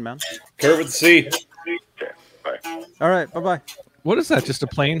for calling, man. Kurt with the C. Okay, bye. All right, bye-bye. what is that? Just a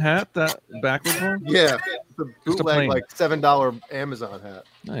plain hat? That backwards one? Yeah, the Just a bootleg plain. like $7 Amazon hat.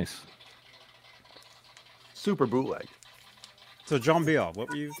 Nice. Super bootleg. So, John Biel, what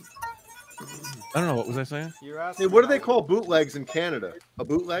were you? I don't know. What was I saying? You were asking Hey, what do they call bootlegs in Canada? A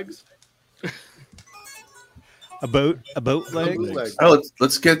bootlegs? a bootleg? Bootleg. Oh,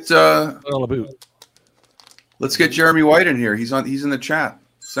 let's get All about. let's get Jeremy White in here. He's in the chat.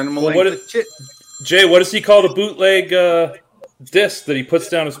 Send him a Well, link. Jay, what does he call the bootleg disc that he puts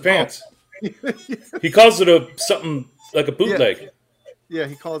down his pants? He calls it something like a bootleg. Yeah,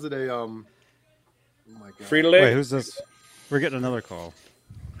 he calls it a Oh my god. Free to Wait, lay? who's this? We're getting another call.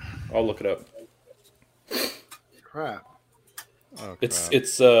 I'll look it up. Crap. Oh, crap.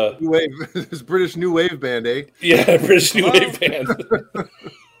 It's New wave. This British new wave band, eh? yeah, British New Wave band.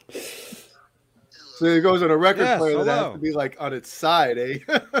 So it goes on a record Yes, player that hello. has to be like on its side, eh?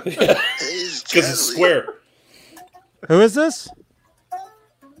 Hey, Because it's square. Who is this?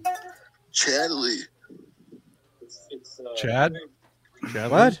 Chadley. Chad? Chadley?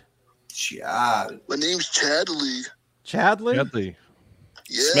 What? Chad. My name's Chadley. Chadley? Chadley.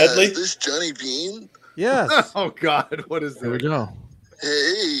 Yeah, Smedley? is this Johnny Bean? Yes. Oh god, what is There we this? go.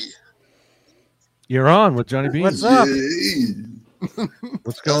 Hey, You're on with Johnny Bean. What's up?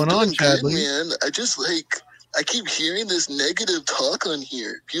 What's going I'm on, doing good, Chadley? man. I keep hearing this negative talk on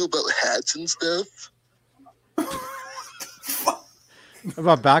here. People about hats and stuff.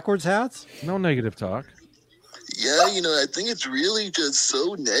 About backwards hats? No negative talk. Yeah, I think it's really just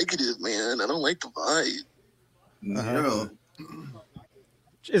so negative, man. I don't like the vibe. No.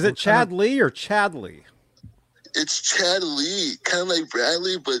 Is it Chad Lee or Chadley? It's Chad Lee, kind of like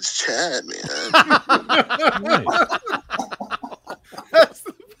Bradley, but it's Chad, man. Nice.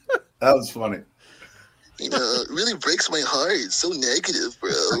 That was funny. It really breaks my heart. It's so negative,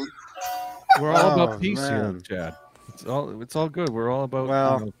 bro. We're all Oh, about peace man. here, Chad. It's all good. We're all about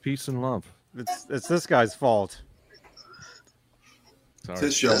Well- peace and love. It's this guy's fault. It's Sorry.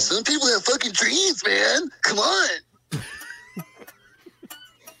 his show. Some people have fucking dreams, man. Come on.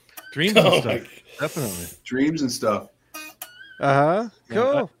 Dreams Oh and my stuff. Definitely. Dreams and stuff. Uh-huh.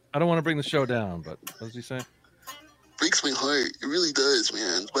 Cool. I don't want to bring the show down, but what does he say? Breaks my heart. It really does,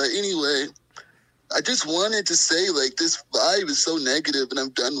 man. But anyway, I just wanted to say, this vibe is so negative, and I'm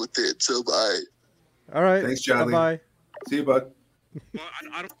done with it. So bye. All right. Thanks, Chadley. Bye-bye. See you, bud. Well,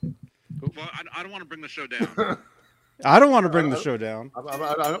 I don't want to bring the show down. I don't want to bring the show down.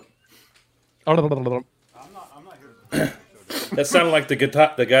 I don't- That sounded like the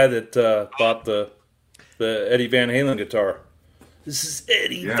guy that bought the Eddie Van Halen guitar. This is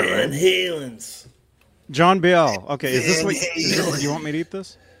Eddie Van Halen's. John Biel. Okay, is this what do you want me to eat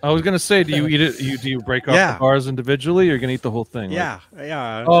this? I was gonna say, do you eat it? Do you break off Yeah. the bars individually, or you're gonna eat the whole thing? Yeah.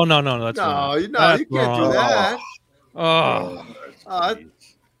 Yeah. Oh no, that's No, wrong. you That's can't do wrong. that. Oh, What the?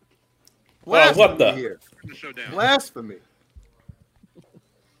 Blasphemy here. Bring the show down. Blasphemy.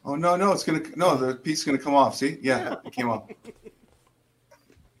 Oh no, the piece is gonna come off. See? Yeah, it came off.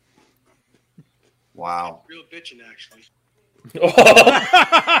 Wow. Real bitching, actually.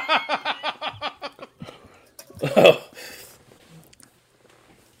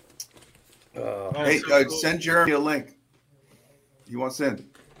 Hey, send Jeremy a link. He wants in.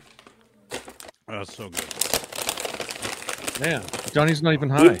 That's so good. man, Johnny's not even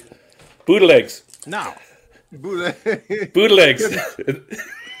high. Bootlegs. No. Bootleg. Bootlegs.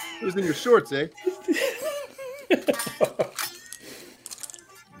 It was in your shorts, eh? That's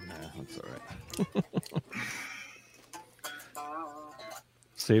all right.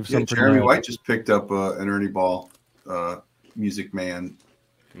 Save some Yeah, for Jeremy tonight. White just picked up an Ernie Ball Music Man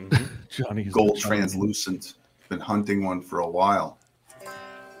Johnny's Gold the Translucent. Been hunting one for a while.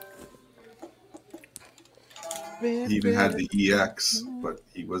 He even had the EX, but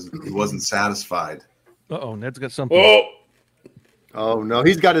he wasn't satisfied. Uh-oh, Ned's got something. Oh, Oh no,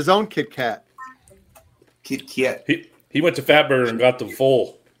 he's got his own Kit Kat. Kit Kat. he went to Fatburger and got the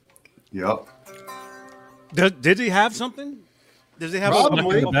full. Yep. Did he have something? Does he have Probably.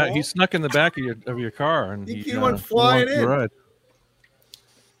 Snuck in the back, he snuck in the back of your car, and He went flying went for a in. ride.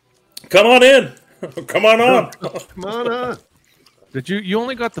 Come on in. Come on on. Come on, Did you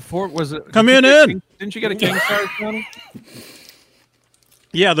only got the 4? Was it? Come in. Didn't you get a king size one?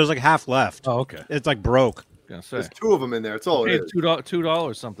 Yeah, there's like half left. Oh, okay. It's like broke. There's 2 of them in there. It's all it is.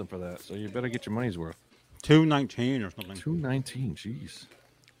 $2 something for that. So you better get your money's worth. $2.19 or something. $2.19. Jeez.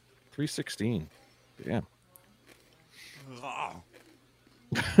 $3.16. Yeah.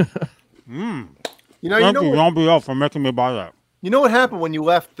 You know Don't be off for making me buy that. You know what happened when you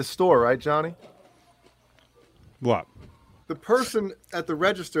left the store, right, Johnny? What? The person at the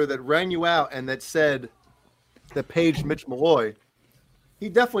register that rang you out and that said that paged Mitch Malloy, he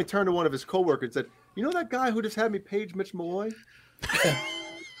definitely turned to one of his coworkers and said, "You know that guy who just had me page Mitch Malloy?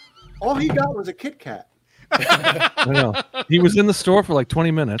 All he got was a Kit Kat." I know. He was in the store for like 20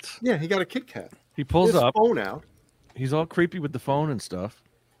 minutes. Yeah, he got a Kit Kat. He pulls His up. phone out. He's all creepy with the phone and stuff.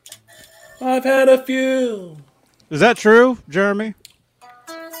 I've had a few. Is that true, Jeremy?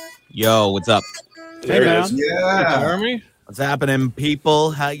 Yo, what's up? There Hey, man. it is. Yeah. Jeremy? What's happening,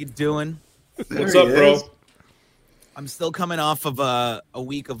 people? How you doing? What's up, bro? I'm still coming off of a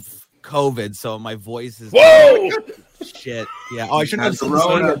week of COVID, so my voice is Whoa! shit. Yeah. Oh, I shouldn't have That's said the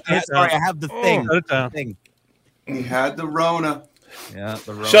Rona. this. Sorry, I have the thing. Shut it down. Thing. He had the Rona. Yeah,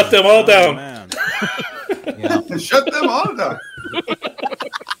 the Rona. Shut them all down. Man. Yeah, Shut them all down.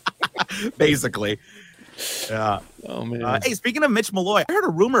 basically. Yeah. Oh, man. Hey, speaking of Mitch Malloy, I heard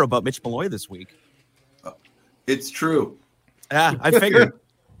a rumor about Mitch Malloy this week. It's true. Yeah, I figured.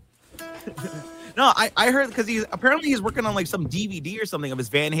 No, I heard because he's working on like some DVD or something of his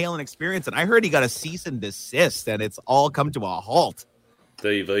Van Halen experience, and I heard he got a cease and desist, and it's all come to a halt.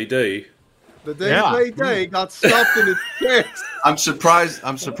 DVD. The day got stuffed in his chest. I'm surprised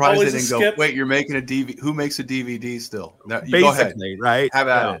Always they a didn't go, skip. wait, you're making a DVD. Who makes a DVD still? No, you Basically, go ahead. right? Have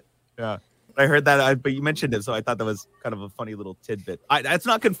at it. Yeah. I heard that, but you mentioned it, so I thought that was kind of a funny little tidbit. That's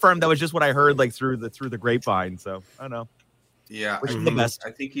not confirmed. That was just what I heard, like through the grapevine. So I don't know. Yeah. Wish him the best.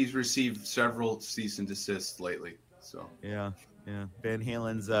 I think he's received several cease and desists lately. So Yeah. Van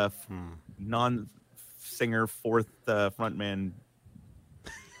Halen's non-singer, fourth frontman,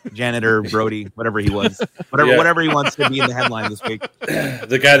 janitor, Brody, whatever he was, whatever he wants to be in the headline this week.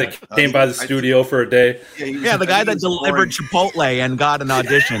 The guy that came by the studio for a day. Yeah, the guy that delivered Chipotle and got an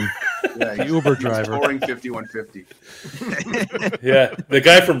audition. Yeah, The Uber driver. Touring 5150. Yeah, the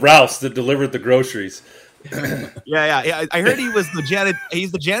guy from Ralph's that delivered the groceries. Yeah. I heard he was the janitor.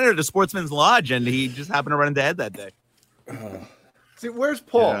 He's the janitor to Sportsman's Lodge, and he just happened to run into Ed that day. See, where's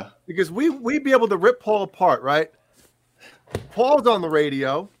Paul? Yeah. Because we'd be able to rip Paul apart, right? Paul's on the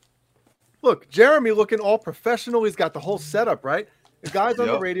radio. Look, Jeremy looking all professional. He's got the whole setup, right? The guy's on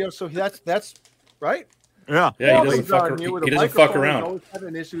the radio, so that's right. Yeah. Yeah, Paul he comes doesn't on here with a fuck microphone, around. He's always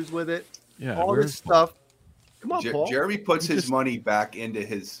having issues with it. Yeah, all where's this stuff. Come on, Paul. Jeremy puts his money back into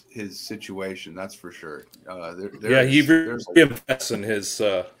his situation. That's for sure. Yeah, he reinvests in his.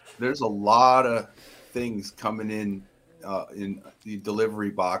 There's a lot of things coming in the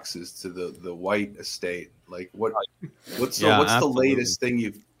delivery boxes to the White estate. Like what's the latest thing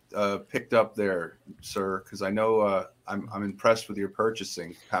you've picked up there, sir? Because I know I'm impressed with your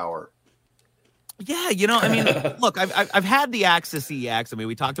purchasing power. Yeah, I mean, look, I've had the Axis EX. I mean,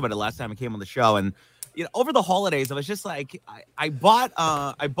 we talked about it last time I came on the show, and over the holidays, I was just like, I bought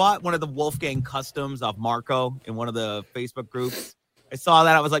one of the Wolfgang customs off Marco in one of the Facebook groups. I saw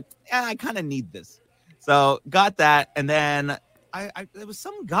that, I was like, yeah, I kind of need this, so got that, and then there was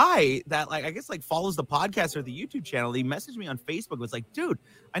some guy that I guess follows the podcast or the YouTube channel. He messaged me on Facebook. Was like, dude,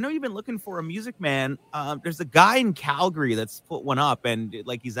 I know you've been looking for a Music Man. There's a guy in Calgary that's put one up, and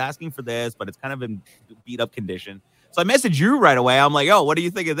he's asking for this, but it's kind of in beat up condition. So I messaged you right away. I'm like, oh, what do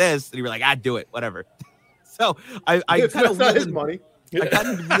you think of this? And you were like, do it, whatever. So I kind of not his money. I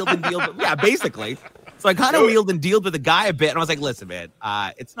kind of wheeled and dealed. Yeah, basically. So I kind of wheeled and dealed with the guy a bit, and I was like, "Listen, man,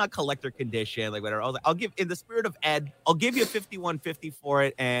 it's not collector condition, whatever." I was like, "I'll give, in the spirit of Ed, I'll give you $51.50 for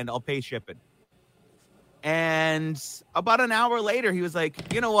it, and I'll pay shipping." And about an hour later, he was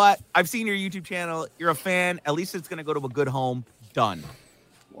like, "You know what? I've seen your YouTube channel. You're a fan. At least it's gonna go to a good home. Done."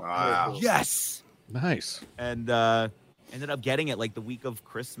 Wow. Yes. Nice. And ended up getting it the week of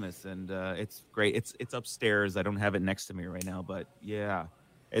Christmas, and it's great. It's upstairs. I don't have it next to me right now, but yeah.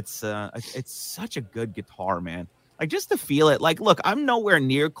 It's such a good guitar, man. Just to feel it. Look, I'm nowhere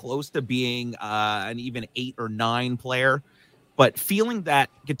near close to being an even 8 or 9 player, but feeling that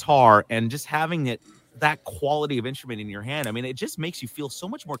guitar and just having that quality of instrument in your hand, I mean, it just makes you feel so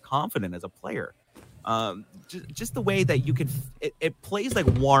much more confident as a player. Just the way that you can, it plays like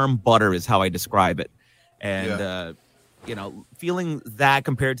warm butter is how I describe it, and feeling that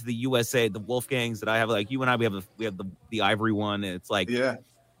compared to the USA, the Wolfgangs that I have, you and I, we have the ivory one. And it's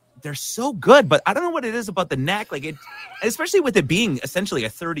they're so good, but I don't know what it is about the neck. Like it, especially with it being essentially a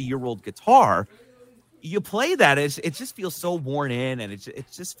 30-year-old guitar, you play that, it just feels so worn in, and it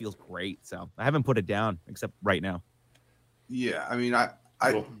just feels great. So I haven't put it down except right now. Yeah, I mean, I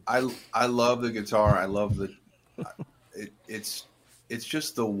love the guitar. I love the it's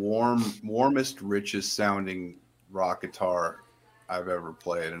just the warmest, richest sounding rock guitar I've ever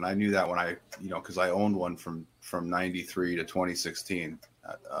played, and I knew that when I, because I owned one from 93 to 2016.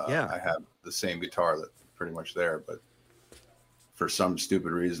 I had the same guitar that pretty much there, but for some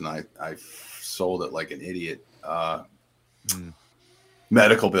stupid reason I sold it like an idiot.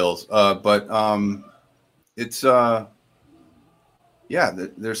 Medical bills, but it's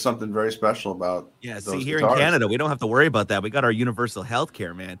there's something very special about See, here guitars. in Canada, we don't have to worry about that. We got our universal health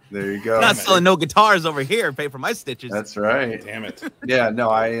care, man. There you go. Not selling no guitars over here. Pay for my stitches. That's right. Damn it. Yeah,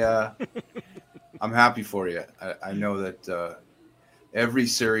 no, I'm happy for you. I know that every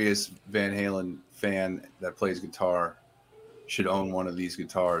serious Van Halen fan that plays guitar should own one of these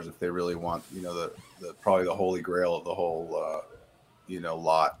guitars if they really want, the probably the holy grail of the whole,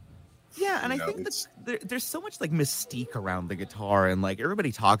 lot. Yeah, and I think there's so much like mystique around the guitar, and like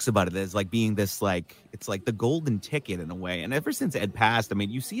everybody talks about it as like being this like it's like the golden ticket in a way. And ever since Ed passed, I mean,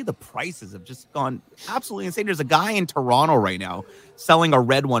 you see the prices have just gone absolutely insane. There's a guy in Toronto right now selling a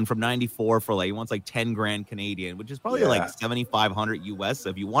red one from '94 for like he wants like 10 grand Canadian, which is probably like 7,500 US. So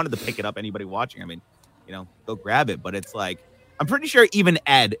if you wanted to pick it up, anybody watching, I mean, go grab it. But it's like I'm pretty sure even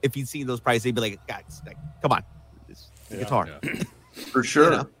Ed, if he'd seen those prices, he'd be like, guys, like, come on, this guitar for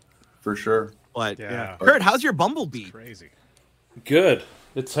sure. For sure. But Kurt, how's your Bumblebee? Crazy. Good.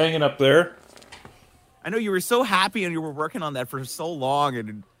 It's hanging up there. I know you were so happy and you were working on that for so long.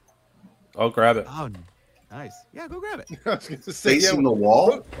 And I'll grab it. Oh, nice. Yeah, go grab it. I was going to say, Facing the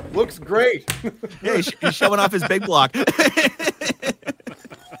wall? Looks great. Yeah, he's showing off his big block.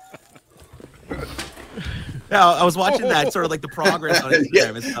 Yeah, I was watching that, sort of like the progress on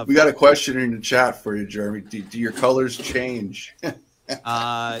Instagram and stuff. We got a question in the chat for you, Jeremy. Do your colors change?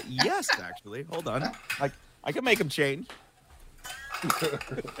 Yes, actually. Hold on. I can make them change.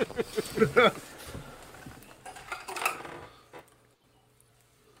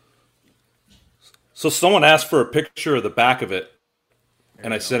 So someone asked for a picture of the back of it,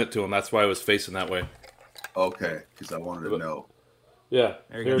 and I sent it to him. That's why I was facing that way. Okay, because I wanted to know. Yeah.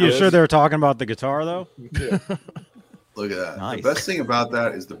 You sure they were talking about the guitar, though? Yeah. Look at that. Nice. The best thing about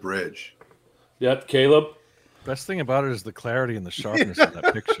that is the bridge. Yep, Caleb. Best thing about it is the clarity and the sharpness of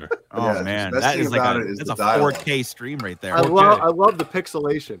that picture. Oh man, that is like that's a 4K stream right there. I love the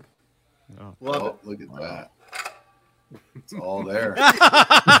pixelation. Love it. Look at that. It's all there. Oh,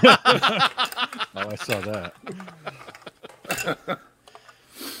 I saw that.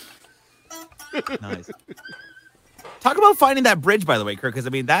 Nice. Talk about finding that bridge, by the way, Kirk, because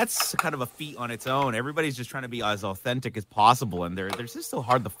I mean that's kind of a feat on its own. Everybody's just trying to be as authentic as possible, and they're just so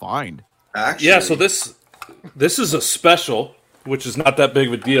hard to find. Actually, yeah. So this is a special, which is not that big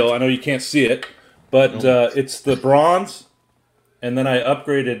of a deal. I know you can't see it, but it's the bronze, and then I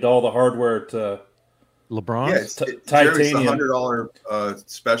upgraded all the hardware to LeBron. Yeah, it's titanium. the $100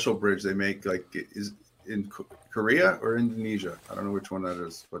 special bridge they make. Like, is in Korea or Indonesia? I don't know which one that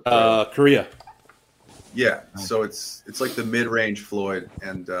is. But Korea. Yeah, so it's like the mid-range Floyd,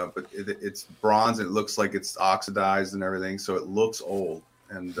 and but it's bronze. And it looks like it's oxidized and everything, so it looks old.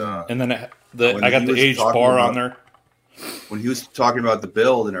 And then I got the aged bar on there. When he was talking about the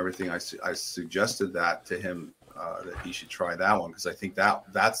build and everything, I suggested that to him that he should try that one because I think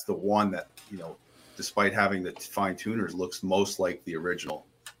that's the one that despite having the fine tuners, looks most like the original,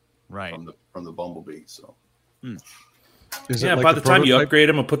 right? From the Bumblebee. So. Yeah, by the time you upgrade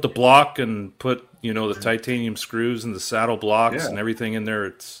them and put the block and put the titanium screws and the saddle blocks and everything in there,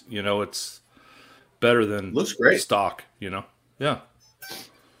 it's it's better than looks great stock. Yeah.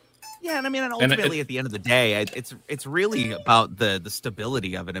 Yeah, and I mean, and ultimately, at the end of the day, it's really about the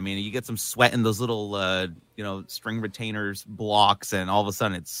stability of it. I mean, you get some sweat in those little string retainers blocks, and all of a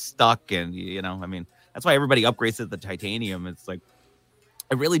sudden it's stuck. And I mean, that's why everybody upgrades to the titanium. It's like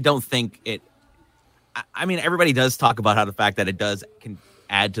I really don't think it. I mean, everybody does talk about how the fact that it can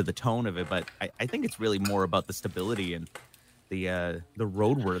add to the tone of it, but I think it's really more about the stability and the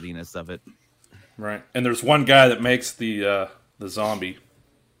roadworthiness of it. Right, and there's one guy that makes the zombie.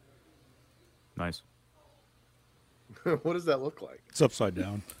 Nice. What does that look like? It's upside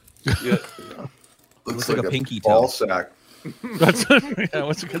down. Yeah. Looks like a pinky ball toe. sack.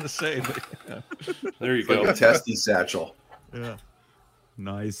 What's it going to say? But, there you it's go. Like a testy satchel. Yeah.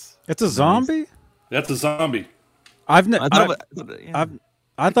 Nice. It's a zombie? That's a zombie. I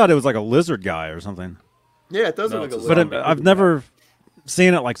thought it was like a lizard guy or something. Yeah, it does look like a lizard. But I've never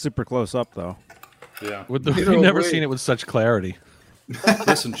seen it like super close up though. Yeah. We've never seen it with such clarity.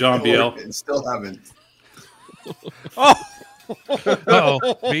 Listen, John BL. Still haven't. Oh,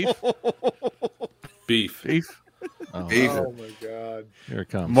 Beef. Oh, Beef. Oh my god. Here it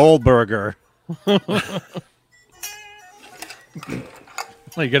comes. Mole burger. Well,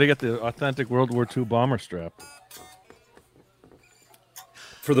 you got to get the authentic World War II bomber strap.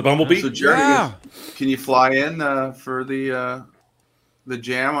 For the Bumblebee? So Jerry, can you fly in for the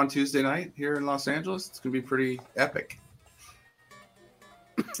jam on Tuesday night here in Los Angeles? It's gonna be pretty epic.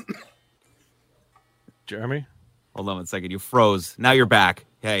 Jeremy? Hold on 1 second. You froze. Now you're back.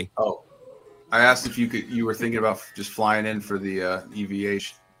 Hey. Oh, I asked if you were thinking about just flying in for the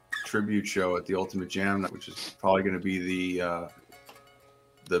EVH tribute show at the Ultimate Jam, which is probably going to be the.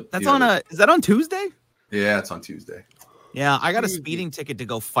 That's on is that on Tuesday? Yeah, it's on Tuesday. Yeah, I got a speeding ticket to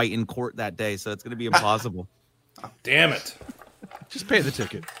go fight in court that day, so it's going to be impossible. Damn it. Just pay the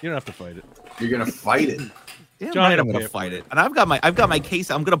ticket. You don't have to fight it. You're going to fight it. Damn Johnny, right, I'm don't going pay to it fight for it. And I've got my case.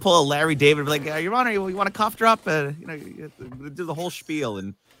 I'm going to pull a Larry David and be like, Your Honor, you want a cough drop? You do the whole spiel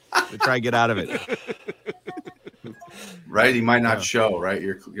and try and get out of it. Right? He might not show, right?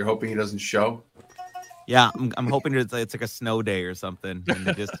 You're hoping he doesn't show? Yeah, I'm hoping it's like a snow day or something, and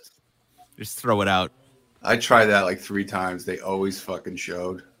they just throw it out. I tried that like 3 times. They always fucking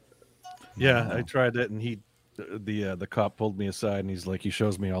showed. Yeah, I tried that, and the cop pulled me aside, and he's like, he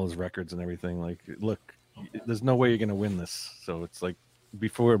shows me all his records and everything. Like, look, there's no way you're gonna win this. So it's like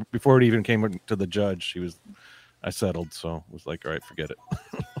before it even came to the judge, I settled. So it was like, all right, forget it.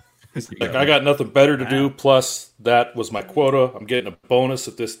 Like, I got nothing better to do. Plus, that was my quota. I'm getting a bonus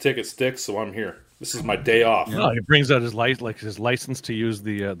if this ticket sticks, so I'm here. This is my day off. No, he brings out his license to use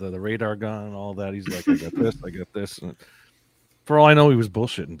the radar gun and all that. He's like, I got this. And for all I know, he was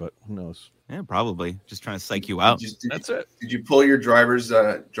bullshitting, but who knows? Yeah, probably just trying to psych you out. That's it. Did you pull your driver's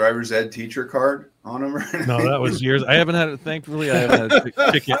ed teacher card on him? No, that was years. I haven't had it. Thankfully, I haven't had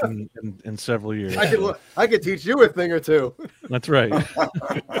a ticket in several years. I could teach you a thing or two. That's right.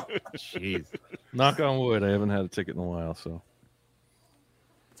 Jeez. Knock on wood. I haven't had a ticket in a while. So,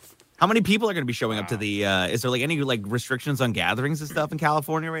 how many people are going to be showing up to the? Is there like any like restrictions on gatherings and stuff in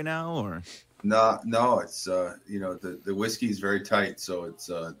California right now, or? No, it's the whiskey is very tight, so it's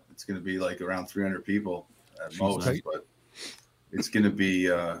going to be like around 300 people at most, but it's going to be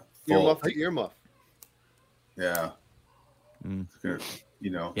earmuff to earmuff. Yeah. Mm. It's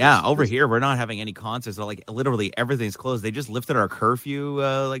over here we're not having any concerts. So, like literally everything's closed. They just lifted our curfew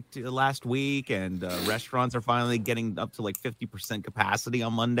last week, and restaurants are finally getting up to like 50% capacity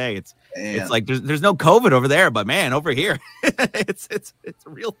on Monday. It's like there's no COVID over there, but man, over here it's a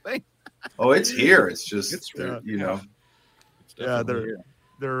real thing. Oh, it's here. It's just It's they're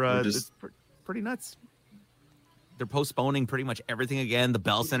it's pretty nuts. They're postponing pretty much everything again. The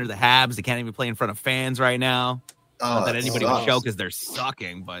Bell Center, the Habs, they can't even play in front of fans right now. Not that anybody would show because they're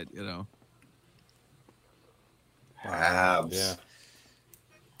sucking, but Habs.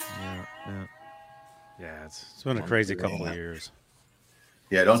 Yeah, it's been a crazy couple of years.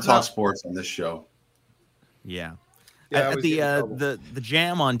 Yeah, don't talk sports on this show. Yeah. Yeah, At the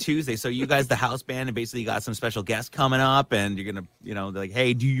jam on Tuesday, so you guys, the house band, and basically got some special guests coming up, and you're gonna, they're like,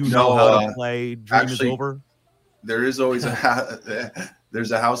 hey, do you know how to play Dream Is Over? There is always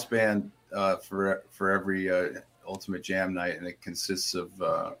there's a house band for every Ultimate Jam night, and it consists of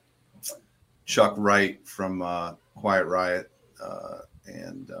Chuck Wright from Quiet Riot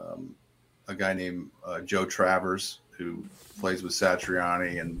and a guy named Joe Travers who plays with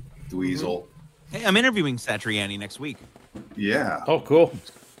Satriani and Dweezil. Hey, I'm interviewing Satriani next week. Yeah. Oh, cool.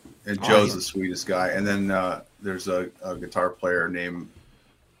 And Joe's the sweetest guy. And then there's a guitar player named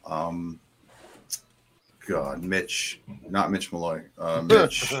Mitch, not Mitch Malloy.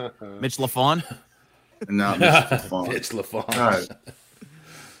 Mitch. Mitch LaFawn? Not Mitch LaFawn. Mitch LaFawn. God.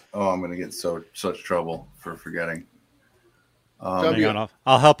 Oh, I'm gonna get such trouble for forgetting. Hang on,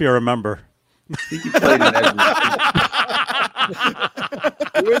 I'll help you remember. I think you played in every.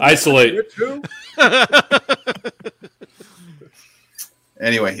 Isolate.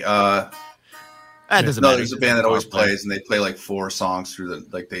 Anyway, that doesn't matter. There's a band that always plays, and they play like 4 songs through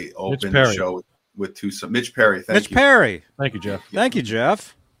they open the show with 2 songs. Mitch Perry, thank you. Perry. Thank you, Jeff. Thank you,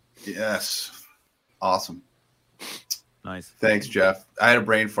 Jeff. Yes, awesome. Nice. Thanks, Jeff. I had a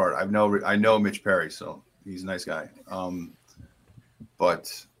brain fart. I know Mitch Perry, so he's a nice guy.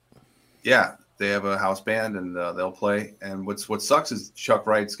 But yeah, they have a house band, and they'll play. And what sucks is Chuck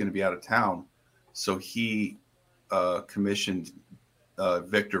Wright's going to be out of town, so he commissioned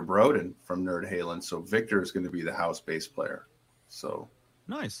Victor Broden from Nerd Halen. So Victor is going to be the house bass player. So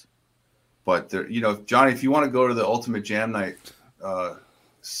nice. But Johnny, if you want to go to the Ultimate Jam night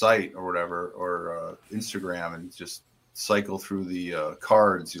site or whatever, or Instagram, and just cycle through the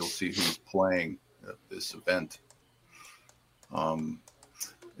cards, you'll see who's playing at this event.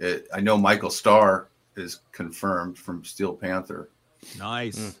 I know Michael Starr is confirmed from Steel Panther.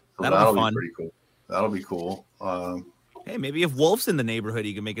 Nice. So that'll be fun. pretty cool. That'll be cool. Hey, maybe if Wolf's in the neighborhood,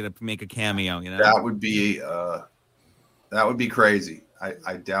 he can make a cameo. You know, that would be crazy.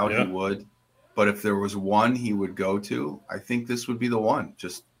 I doubt he would, but if there was one he would go to, I think this would be the one.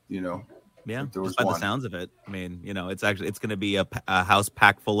 Just yeah. There was by one. the sounds of it, I mean, it's going to be a house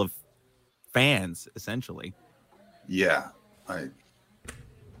packed full of fans, essentially. Yeah,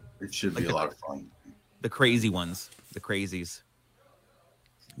 it should be a lot of fun. The crazy ones, the crazies,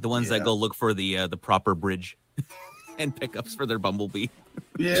 the ones that go look for the proper bridge and pickups for their Bumblebee.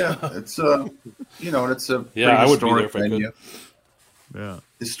 Yeah, it's it's a I would be there historic venue. Yeah,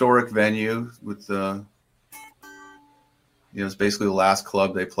 historic venue with it's basically the last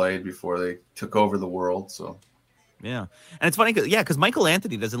club they played before they took over the world. So yeah, and it's funny because Michael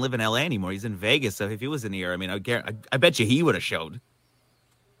Anthony doesn't live in LA anymore. He's in Vegas. So if he was in here, I mean, I bet you he would have showed.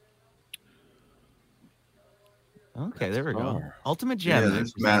 Okay, there we go. Ultimate Gem. Yeah,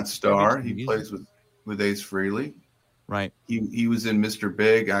 there's Matt Starr. He plays with Ace Frehley. Right. He was in Mr.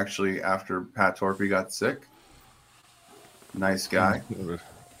 Big actually after Pat Torpey got sick. Nice guy.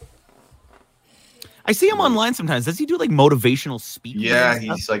 I see him online sometimes. Does he do like motivational speaking? Yeah,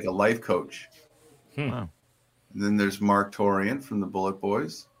 he's like a life coach. Wow. And then there's Mark Torian from the Bullet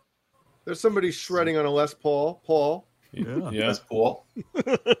Boys. There's somebody shredding on a Les Paul. Paul. Yeah. Les Paul.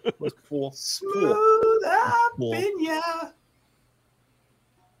 Les Paul. Smooth up in ya.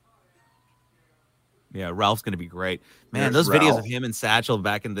 Yeah, Ralph's going to be great. Man, There's those videos Ralph. of him and Satchel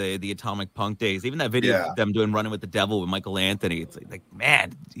back in the Atomic Punk days, even that video of them doing Running with the Devil with Michael Anthony, it's like,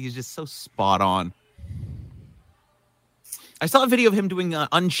 man, he's just so spot on. I saw a video of him doing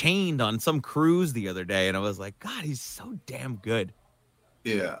Unchained on some cruise the other day, and I was like, God, he's so damn good.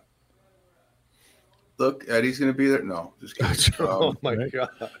 Yeah. Look, Eddie's going to be there. No, just kidding. Oh, my God.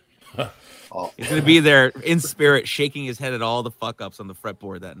 He's going to be there in spirit, shaking his head at all the fuck-ups on the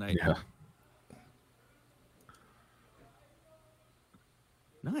fretboard that night. Yeah.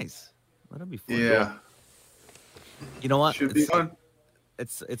 Nice. That'll be fun. Yeah. You know what? Should be fun.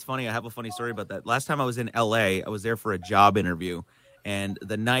 It's funny. I have a funny story about that. Last time I was in LA, I was there for a job interview, and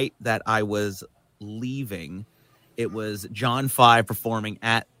the night that I was leaving, it was John 5 performing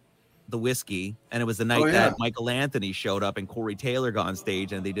at the Whiskey, and it was the night that Michael Anthony showed up and Corey Taylor got on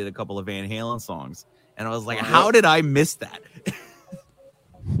stage, and they did a couple of Van Halen songs. And I was like, how did I miss that?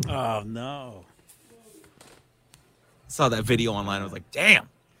 Oh no. Saw that video online. I was like, damn.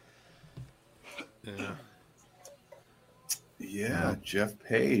 Yeah, Jeff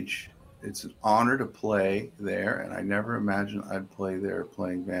Page. It's an honor to play there, and I never imagined I'd play there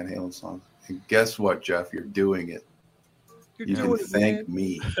playing Van Halen songs. And guess what, Jeff? You're doing it. You can thank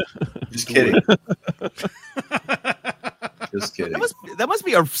me. Just kidding. Just kidding. That must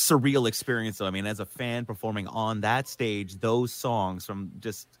be a surreal experience, though. I mean, as a fan performing on that stage, those songs from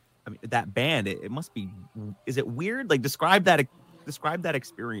that band, it must be. Is it weird? Like describe that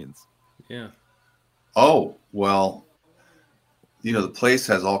experience. Yeah. Oh well, the place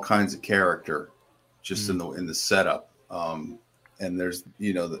has all kinds of character, just in the setup. And there's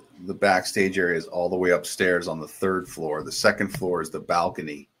the backstage area is all the way upstairs on the third floor. The second floor is the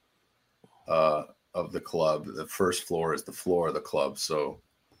balcony of the club. The first floor is the floor of the club. So,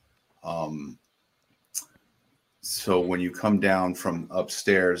 so when you come down from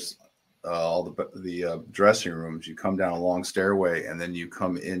upstairs, all the dressing rooms, you come down a long stairway, and then you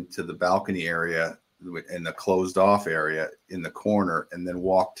come into the balcony area in the closed off area in the corner, and then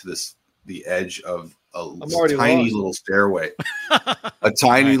walk to the edge of a tiny little stairway,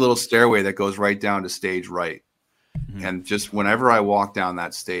 little stairway that goes right down to stage right. Mm-hmm. And just whenever I walk down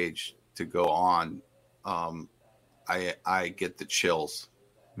that stage to go on, I get the chills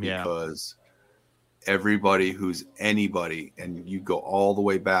because everybody who's anybody, and you go all the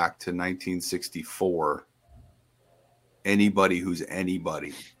way back to 1964, anybody who's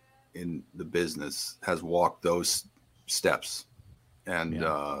anybody in the business has walked those steps, and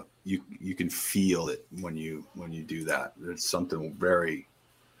you can feel it when you do that. There's something very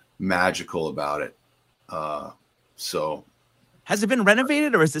magical about it. So has it been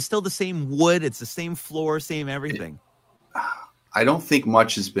renovated, or is it still the same wood? It's the same floor, same everything. I don't think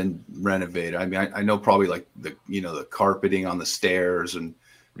much has been renovated. I mean, I know probably like the carpeting on the stairs, and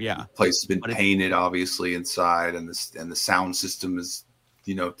the place has been painted obviously inside, and the sound system is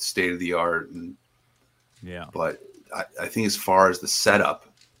state of the art, and but I think as far as the setup,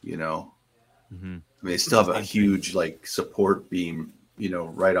 I mean, they still have a huge like support beam,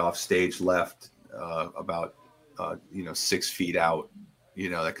 right off stage left, about 6 feet out.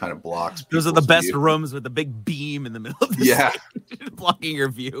 That kind of blocks. Those are the best view. rooms with the big beam in the middle of the stage, blocking your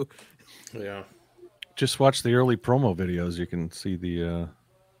view. Yeah. Just watch the early promo videos. You can see the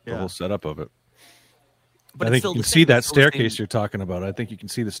whole setup of it. But I think you can see that staircase you're talking about. I think you can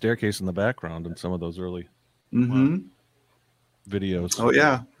see the staircase in the background in some of those early videos. Oh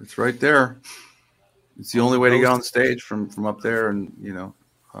yeah, it's right there. It's the only way to get on stage from up there, and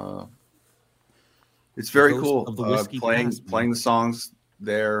it's very cool. Playing the songs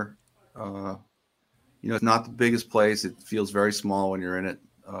there. It's not the biggest place. It feels very small when you're in it,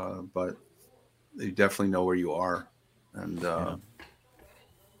 but you definitely know where you are. And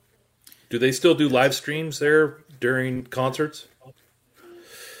do they still do live streams there during concerts?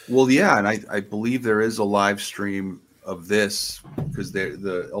 Well, yeah, and I believe there is a live stream of this because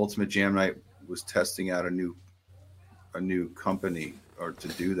the Ultimate Jam Night was testing out a new company or to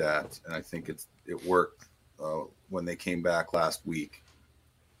do that, and I think it worked when they came back last week.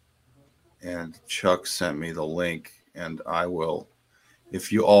 And Chuck sent me the link, and I will,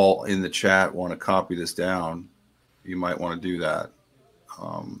 if you all in the chat want to copy this down, you might want to do that.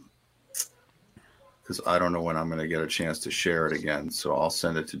 Because I don't know when I'm going to get a chance to share it again. So I'll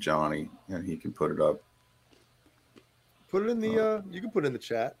send it to Johnny, and he can put it up. Put it in the, you can put it in the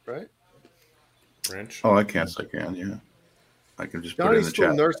chat, right? Wrench. Oh, I can. Yeah. I can just Johnny's put it in the still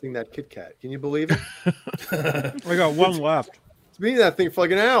chat. nursing that Kit Kat. Can you believe it? We got one left. It's been eating that thing for like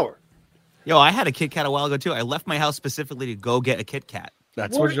an hour. Yo, I had a Kit Kat a while ago too. I left my house specifically to go get a Kit Kat.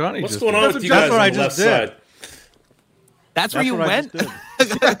 That's what Johnny What's just going did. on with you guys what on I the just left did. side? That's where you what I went?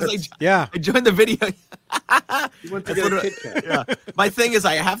 just Yeah. I joined the video. You went to get a Kit Kat. Yeah. My thing is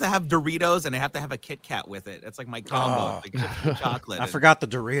I have to have Doritos and I have to have a Kit Kat with it. It's like my combo. Like chips and chocolate. I forgot the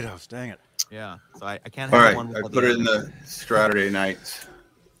Doritos. Dang it. Yeah. So I can't All have right, one I without put the it in other. the Straturday night.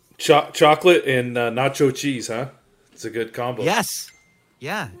 Chocolate and nacho cheese, huh? It's a good combo. Yes.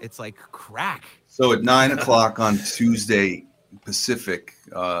 Yeah. It's like crack. So at 9:00 on Tuesday Pacific,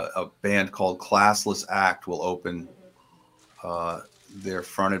 a band called Classless Act will open. They're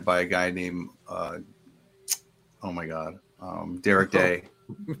fronted by a guy named Derek Day,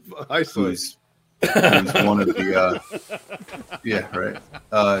 who's one of the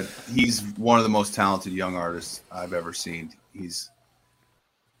he's one of the most talented young artists I've ever seen. He's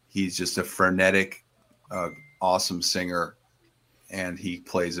just a frenetic, awesome singer, and he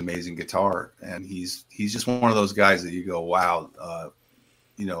plays amazing guitar. And he's just one of those guys that you go, wow,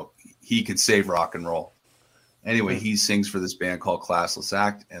 he could save rock and roll. Anyway, he sings for this band called Classless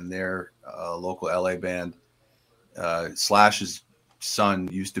Act, and they're a local LA band. Slash's son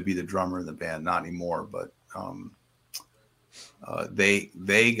used to be the drummer in the band, not anymore, but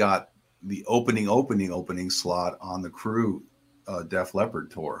they got the opening slot on the Crew Def Leppard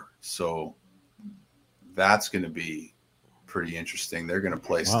tour. So that's going to be pretty interesting. They're going to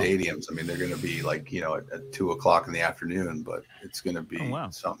play stadiums. I mean, they're going to be like, at 2:00 in the afternoon, but it's going to be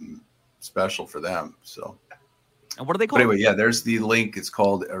something special for them. So. And what are they called? But anyway, yeah, there's the link. It's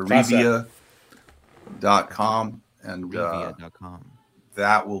called Arevia.com. And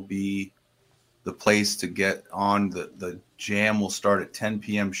that will be the place to get on. The jam will start at 10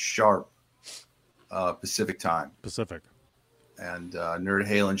 p.m. sharp Pacific time. And Nerd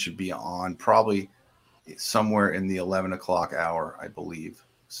Halen should be on probably somewhere in the 11 o'clock hour, I believe.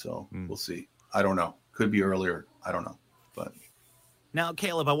 So we'll see. I don't know. Could be earlier. I don't know. But now,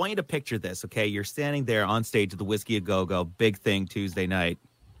 Caleb, I want you to picture this, okay? You're standing there on stage at the Whiskey A Go-Go, big thing Tuesday night,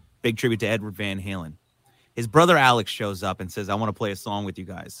 big tribute to Edward Van Halen. His brother Alex shows up and says, I want to play a song with you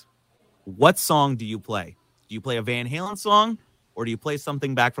guys. What song do you play? Do you play a Van Halen song, or do you play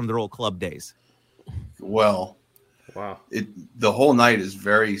something back from their old club days? Well, wow. The whole night is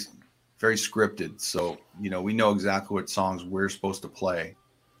very, very scripted. So, we know exactly what songs we're supposed to play,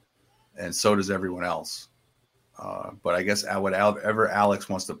 and so does everyone else. But I guess whatever Alex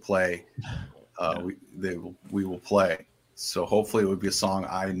wants to play, we will play. So hopefully it would be a song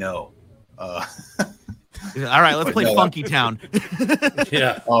I know. All right, let's play Funky Town.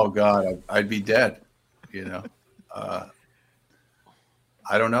 Yeah. Oh God, I'd be dead. I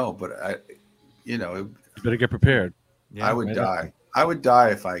don't know, but you better get prepared. Yeah, I would die. I would die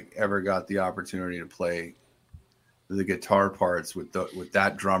if I ever got the opportunity to play the guitar parts with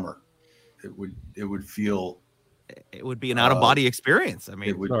that drummer. It would feel. It would be an out-of-body experience. I mean,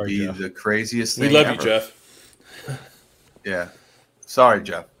 it would be Jeff. The craziest thing. We love ever. you, Jeff. Yeah, sorry,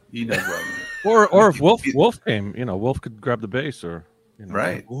 Jeff. You know what I mean. Or if Wolf came, Wolf could grab the bass, or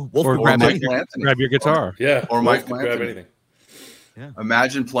right. Wolf could grab grab your guitar. Yeah, or Wolf Mike could grab anything.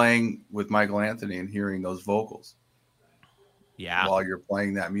 Imagine playing with Michael Anthony and hearing those vocals. Yeah. While you're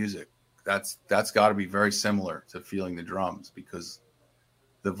playing that music, that's got to be very similar to feeling the drums because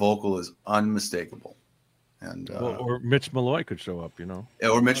the vocal is unmistakable. And or Mitch Malloy could show up,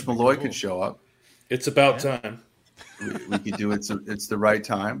 or Mitch Malloy could show up. It's about time. We could do it's the right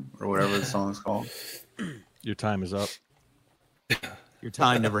time or whatever the song's called. Your time is up. Your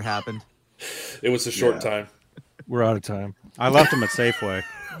time never happened. It was a short time. We're out of time. I left him at Safeway.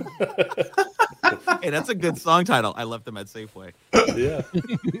 Hey, that's a good song title. I left them at Safeway. Yeah.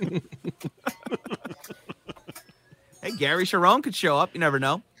 Hey, Gary Sharon could show up. You never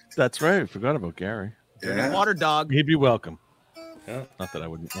know. That's right. I forgot about Gary. Yeah. Water dog. He'd be welcome. Yeah. Not that I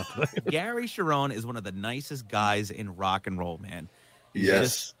wouldn't. Gary Sharon is one of the nicest guys in rock and roll, man.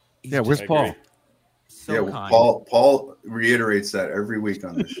 Yes. He's where's Paul? So yeah, kind. Paul reiterates that every week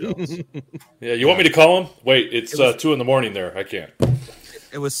on the shows. Yeah, you want me to call him? Wait, it's 2 a.m. there. I can't.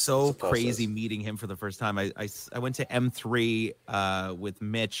 It was so crazy meeting him for the first time. I went to M3 with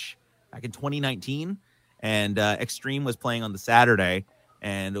Mitch back in 2019, and Extreme was playing on the Saturday,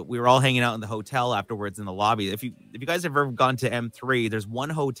 and we were all hanging out in the hotel afterwards in the lobby. If you guys have ever gone to M3, there's one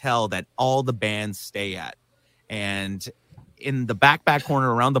hotel that all the bands stay at, and in the back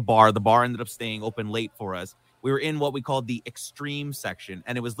corner around the bar ended up staying open late for us. We were in what we called the Extreme section,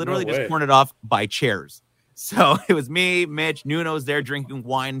 and it was literally just cornered off by chairs. So it was me, Mitch, Nuno's there drinking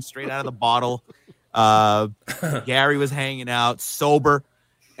wine straight out of the bottle. Gary was hanging out sober,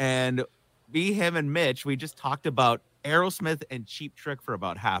 and him and Mitch, we just talked about Aerosmith and Cheap Trick for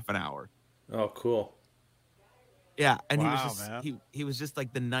about half an hour. Oh, cool. Yeah, and Wow, he was just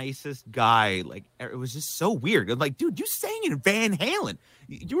like the nicest guy. Like, it was just so weird. I'm like, dude, you sang in Van Halen.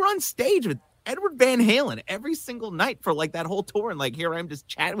 You were on stage with Edward Van Halen every single night for like that whole tour, and like here I'm just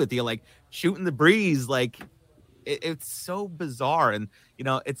chatting with you, like shooting the breeze. Like it's so bizarre, and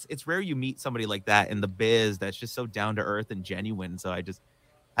it's rare you meet somebody like that in the biz that's just so down to earth and genuine. So I just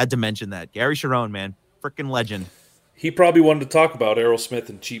had to mention that. Gary Sharon, man, freaking legend. He probably wanted to talk about Aerosmith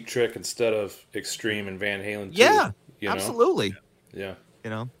and Cheap Trick instead of Extreme and Van Halen. Too, Yeah, absolutely. Yeah.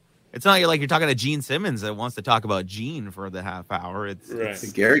 It's not like you're talking to Gene Simmons that wants to talk about Gene for the half hour.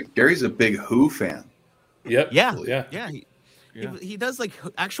 It's Gary's a big Who fan. Yep. Yeah. He does like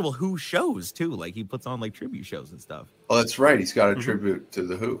actual Who shows too. Like he puts on like tribute shows and stuff. Oh, that's right. He's got a tribute to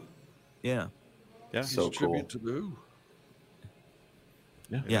the Who. Yeah. So cool. Tribute to the Who.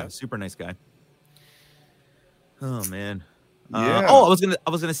 Yeah. Super nice guy. Oh man. Yeah. I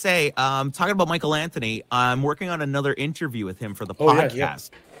was gonna say, talking about Michael Anthony, I'm working on another interview with him for the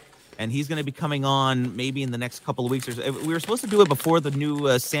podcast, and he's gonna be coming on maybe in the next couple of weeks. We were supposed to do it before the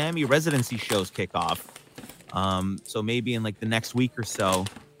new Sammy residency shows kick off, so maybe in like the next week or so.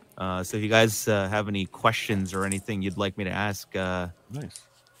 So if you guys have any questions or anything you'd like me to ask, nice,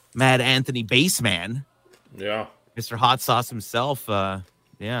 Mad Anthony Bassman, Mr. Hot Sauce himself.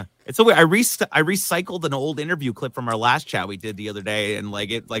 Yeah, it's so weird. I recycled an old interview clip from our last chat we did the other day, and made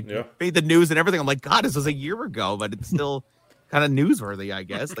the news and everything. I'm like, God, this was a year ago, but it's still kind of newsworthy, I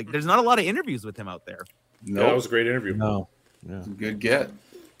guess. Like, there's not a lot of interviews with him out there. No, that was a great interview. No, it's a good get.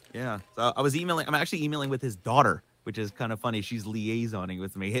 Yeah, so I'm actually emailing with his daughter, which is kind of funny. She's liaisoning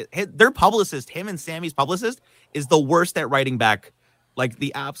with me. Their publicist, him and Sammy's publicist, is the worst at writing back, like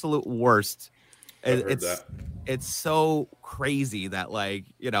the absolute worst. It's so crazy that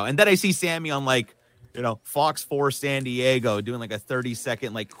and then I see Sammy on Fox 4 San Diego doing like a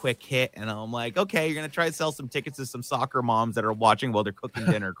 30-second quick hit, and I'm like, okay, you're gonna try to sell some tickets to some soccer moms that are watching while they're cooking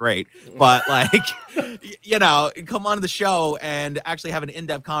dinner, great, but come on to the show and actually have an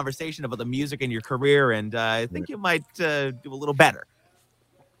in-depth conversation about the music and your career, and I think you might do a little better.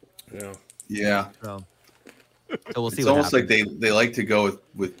 Yeah. So we'll see. It's almost like they like to go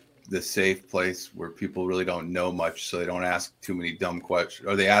with the safe place where people really don't know much, so they don't ask too many dumb questions,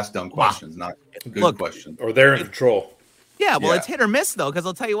 or they ask dumb questions, not good questions. Or they're in control. Yeah, well, it's hit or miss, though, because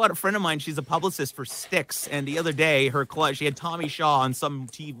I'll tell you what, a friend of mine, she's a publicist for Styx, and the other day, she had Tommy Shaw on some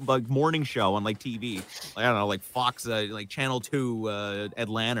morning show on TV, I don't know, Fox, Channel 2,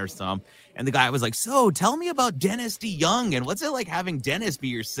 Atlanta or some, and the guy was like, so, tell me about Dennis DeYoung, and what's it like having Dennis be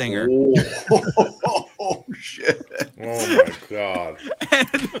your singer? Oh, shit. Oh, my God.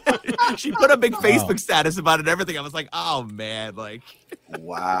 And she put a big Facebook status about it and everything. I was like, oh, man,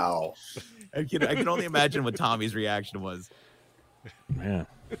 wow. I can only imagine what Tommy's reaction was. Man.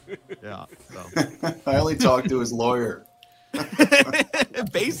 Yeah. So. I only talked to his lawyer.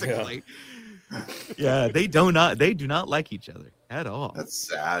 Basically. Yeah, they do not like each other at all. That's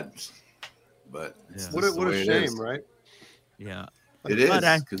sad. But what a shame, right? Yeah. It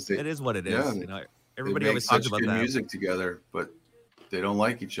is, because it is what it is. Yeah, everybody always talks about good that. music together, but They don't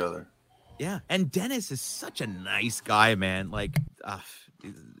like each other. Yeah, and Dennis is such a nice guy, man. Like,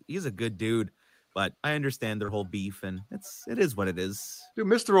 he's a good dude. But I understand their whole beef, and it is what it is. Dude,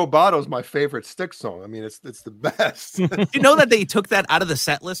 Mr. Robato's my favorite Styx song. I mean, it's the best. You know that they took that out of the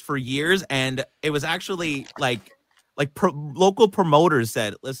set list for years, and it was actually local promoters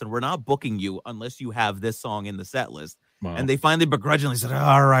said, "Listen, we're not booking you unless you have this song in the set list." Wow. And they finally begrudgingly said,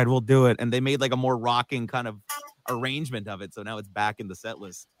 "All right, we'll do it." And they made like a more rocking kind of arrangement of it, so now it's back in the set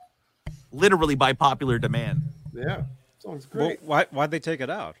list, literally by popular demand. Yeah, song's great. Well, why'd they take it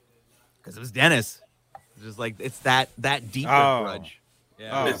out? Because it was Dennis. It's just like it's that deep grudge.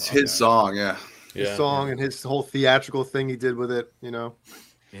 Yeah, it's his song. Yeah, his song and his whole theatrical thing he did with it. You know.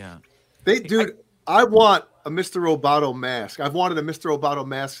 Yeah. I want a Mr. Roboto mask. I've wanted a Mr. Roboto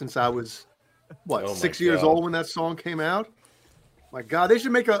mask since I was 6 years old when that song came out. My God, they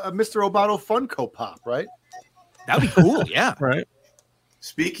should make a Mr. Roboto Funko Pop, right? That'd be cool. Yeah. Right.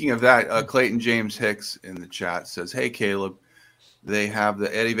 Speaking of that, Clayton James Hicks in the chat says, "Hey Caleb, they have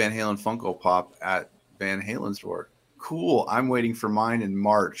the Eddie Van Halen Funko Pop at Van Halen store. Cool. I'm waiting for mine in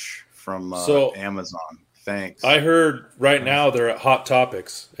March from Amazon. Thanks." I heard right now they're at Hot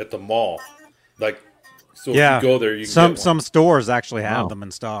Topics at the mall. So if you go there, you can get some stores actually have them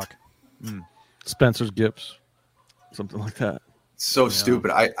in stock. Spencer's Gifts, something like that. So stupid.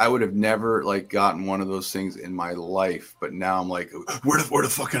 I would have never gotten one of those things in my life, but now I'm like, where the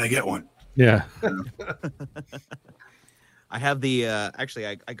fuck can I get one? Yeah. I have the actually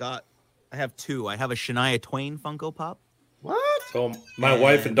I have two. I have a Shania Twain Funko Pop. What? So my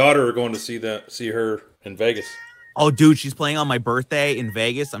wife and daughter are going to see her in Vegas. Oh, dude, she's playing on my birthday in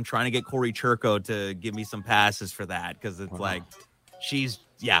Vegas. I'm trying to get Corey Churko to give me some passes for that because it's she's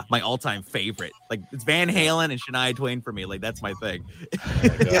my all-time favorite. Like it's Van Halen and Shania Twain for me. Like that's my thing.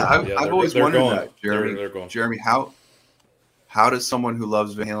 I've always wondered that, Jeremy. They're going. Jeremy, how does someone who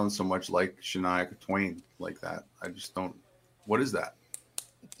loves Van Halen so much like Shania Twain like that? I just don't. What is that?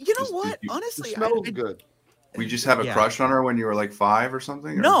 You know what? Honestly, it smells good. We just have a crush on her when you were 5 or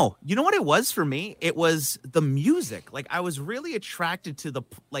something? Or? No, you know what it was for me? It was the music. Like I was really attracted to the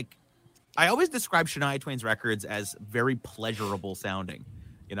I always describe Shania Twain's records as very pleasurable sounding.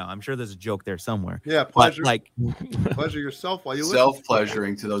 You know, I'm sure there's a joke there somewhere. Yeah, pleasure. But, pleasure yourself while you listen.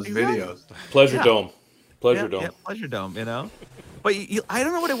 Self-pleasuring to those videos. Pleasure Dome. Pleasure Dome. Yeah, Pleasure Dome, you know? But I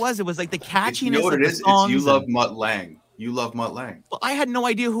don't know what it was. It was like the catchiness. You know what of it the is? songs It's You Love Mutt Lange. You Love Mutt Lange. Well, I had no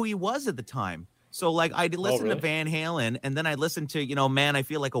idea who he was at the time. So I'd listen to Van Halen and then I listened to, Man, I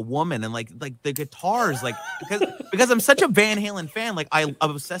Feel Like a Woman and like the guitars, because I'm such a Van Halen fan, I'm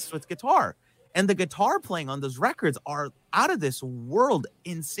obsessed with guitar. And the guitar playing on those records are out of this world,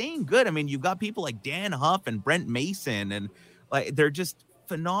 insane good. I mean, you've got people like Dan Huff and Brent Mason and they're just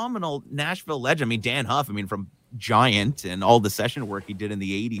phenomenal Nashville legend. I mean, Dan Huff, from Giant and all the session work he did in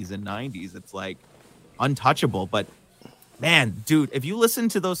the 80s and 90s, it's untouchable. But man, dude, if you listen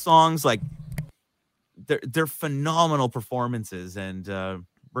to those songs, they're phenomenal performances, and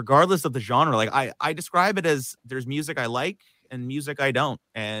regardless of the genre, I describe it as there's music I like and music I don't,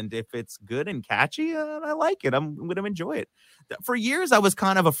 and if it's good and catchy, I like it. I'm gonna enjoy it. For years, I was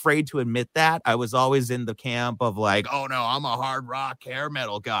kind of afraid to admit that. I was always in the camp of oh no, I'm a hard rock hair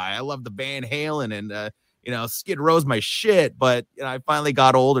metal guy. I love the Van Halen and Skid Row's my shit. But I finally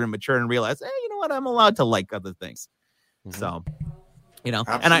got older and mature and realized, hey, you know what? I'm allowed to like other things. Mm-hmm. So.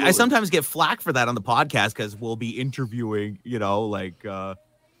 Absolutely. And I sometimes get flack for that on the podcast because we'll be interviewing, I don't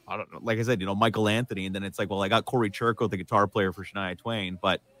know, like I said, Michael Anthony. And then it's I got Corey Churko, the guitar player for Shania Twain.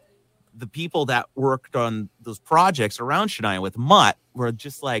 But the people that worked on those projects around Shania with Mutt were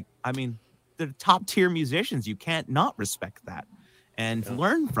just they're top tier musicians. You can't not respect that and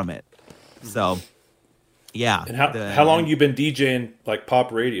learn from it. So, yeah. And how long you been DJing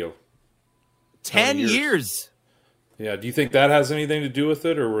pop radio? 10 years. Yeah, do you think that has anything to do with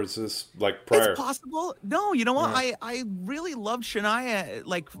it, or was this prior? It's possible. No, you know what? Yeah. I really loved Shania.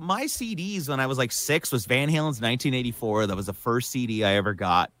 My CDs when I was 6 was Van Halen's 1984. That was the first CD I ever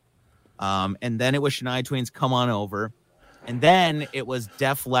got. And then it was Shania Twain's Come On Over. And then it was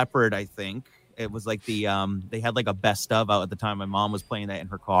Def Leppard, I think. It was they had a best of out at the time. My mom was playing that in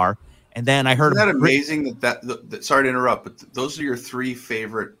her car. And then I heard... Isn't that amazing that sorry to interrupt, but those are your 3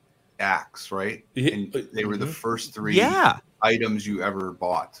 favorite acts, right? And they were the first 3 items you ever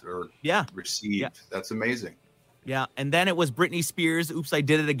bought or received. Yeah. That's amazing. Yeah, and then it was Britney Spears. Oops, I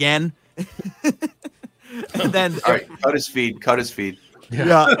did it again. And then all right, cut his feed.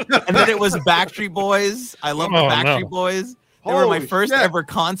 Yeah. And then it was Backstreet Boys. I love the Backstreet Boys. They were my first ever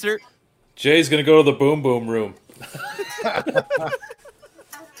concert. Jay's gonna go to the Boom Boom Room.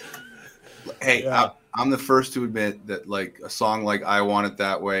 Hey, I'm the first to admit that like a song like I Want It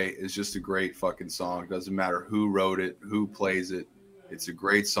That Way is just a great fucking song. It doesn't matter who wrote it, who plays it. It's a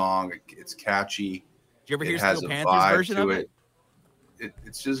great song. It's catchy. Did you ever hear has Steel a Panther's vibe version to of it.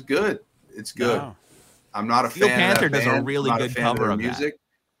 It's just good. It's good. No. I'm not a Steel fan Panther of that does a band. really I'm not good a fan of cover their of that. music,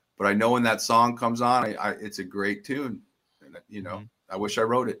 but I know when that song comes on, it's a great tune. And, you know, I wish I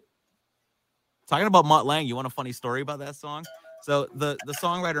wrote it. Talking about Mutt Lange, you want a funny story about that song? So the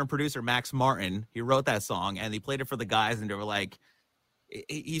songwriter and producer Max Martin, he wrote that song and he played it for the guys, and they were like,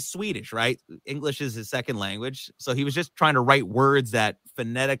 he's Swedish, right? English is his second language, so he was just trying to write words that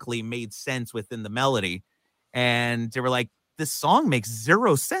phonetically made sense within the melody, and they were like, this song makes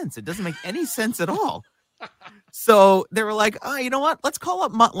zero sense. It doesn't make any sense at all. So they were like, oh, you know what? Let's call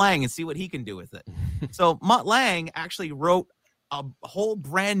up Mutt Lange and see what he can do with it. So Mutt Lange actually wrote a whole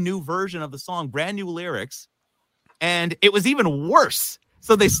brand new version of the song, brand new lyrics, and it was even worse.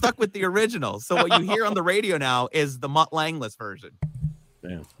 So they stuck with the original. So what you hear on the radio now is the Mutt Lange-less version.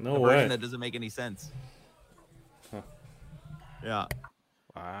 Damn. No the way. version that doesn't make any sense. Huh. Yeah.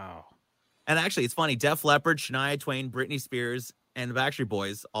 Wow. And actually, it's funny. Def Leppard, Shania Twain, Britney Spears, and the Backstreet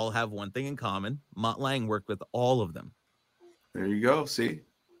Boys all have one thing in common. Mutt Lange worked with all of them. There you go. See?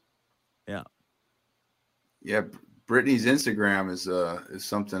 Yeah. Yeah. Britney's Instagram is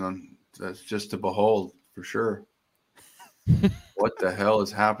something that's just to behold for sure. What the hell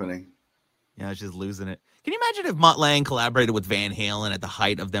is happening? Yeah, she's losing it. Can you imagine if Mutt Lange collaborated with Van Halen at the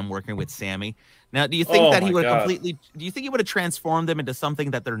height of them working with Sammy? Now, do you think that he would completely? Do you think he would have transformed them into something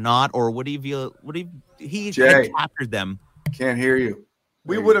that they're not, or would he had captured them? Can't hear you.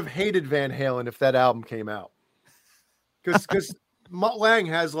 We would have hated Van Halen if that album came out, because Mutt Lange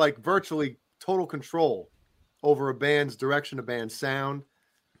has like virtually total control over a band's direction, a band's sound.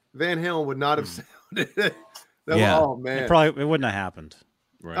 Van Halen would not have sounded it. Oh man, it wouldn't have happened.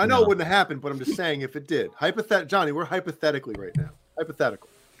 Right. I know it wouldn't have happened, but I'm just saying if it did. Johnny, we're hypothetically right now. Hypothetical.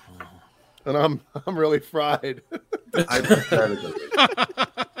 And I'm really fried. Hypothetically.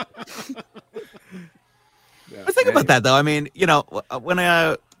 Yeah. Think about that though. I mean, you know, when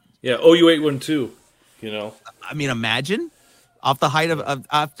OU 812, you know. I mean, imagine off the height of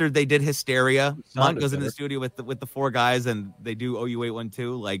after they did Hysteria, Mutt goes into the studio with the four guys and they do OU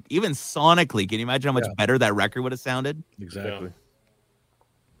 812. Like even sonically, can you imagine how much better that record would have sounded? Exactly.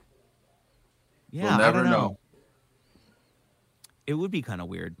 Yeah, we'll never know. It would be kind of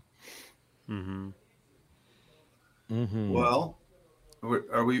weird. Mm-hmm. Mm-hmm. Well,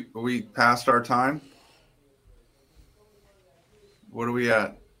 are we past our time? What are we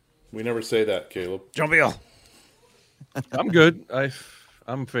at? We never say that, Caleb. Jean-Bill. I'm good.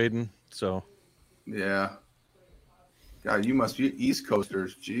 I'm fading. So. Yeah. God, you must be East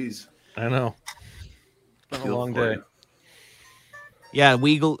Coasters. Jeez. I know. It's been a long day. Yeah,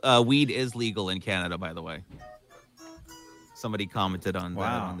 weed is legal in Canada, by the way. Somebody commented on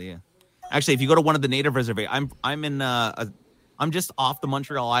that on the. Actually, if you go to one of the native reservations, I'm just off the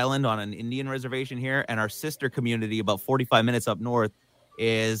Montreal Island on an Indian reservation here, and our sister community, about 45 minutes up north,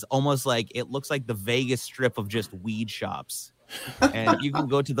 is almost like it looks like the Vegas Strip of just weed shops, and you can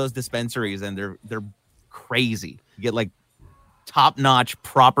go to those dispensaries, and they're crazy. You get like top notch,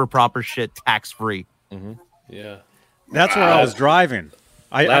 proper shit, tax free. Mm-hmm. Yeah. That's where I was driving.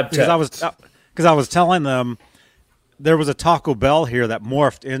 Because I was telling them there was a Taco Bell here that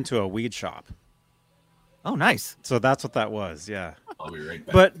morphed into a weed shop. Oh, nice. So that's what that was. Yeah. I'll be right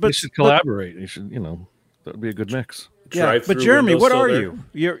back. But you should collaborate. You should, that would be a good mix. Yeah. But Jeremy, what are you?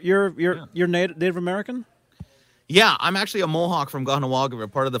 You're Native American? Yeah, I'm actually a Mohawk from Kahnawake. We're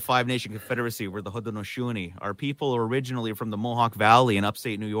part of the Five Nation Confederacy. We're the Haudenosaunee. Our people are originally from the Mohawk Valley in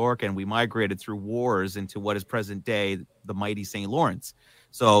upstate New York, and we migrated through wars into what is present day the mighty St. Lawrence.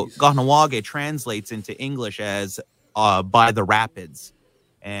 So Kahnawake translates into English as by the rapids.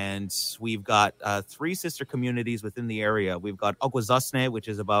 And we've got 3 sister communities within the area. We've got Akwesasne, which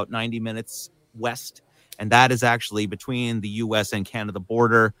is about 90 minutes west, and that is actually between the U.S. and Canada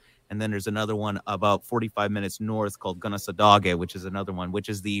border. And then there's another one about 45 minutes north called Gunasadage, which is another one, which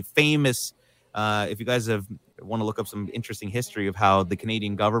is the famous, if you guys want to look up some interesting history of how the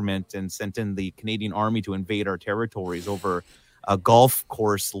Canadian government and sent in the Canadian Army to invade our territories over a golf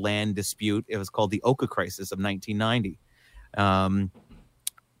course land dispute. It was called the Oka Crisis of 1990.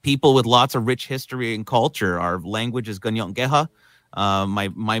 People with lots of rich history and culture. Our language is Ganyongeha.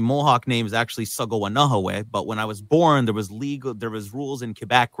 My Mohawk name is actually Sagawanahawe, but when I was born, there was rules in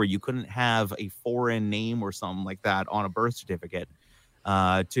Quebec where you couldn't have a foreign name or something like that on a birth certificate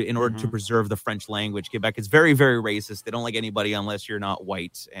in order to preserve the French language. Quebec is very, very racist. They don't like anybody unless you're not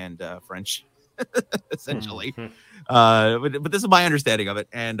white and French. essentially. But this is my understanding of it.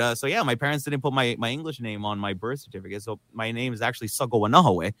 And so, yeah, my parents didn't put my English name on my birth certificate. So my name is actually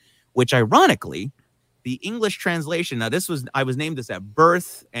Sagawanahawe, which ironically, the English translation, now I was named this at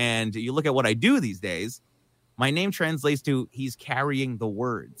birth. And you look at what I do these days, my name translates to he's carrying the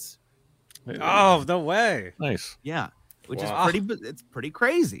words. Oh, no way. Nice. Yeah, which is pretty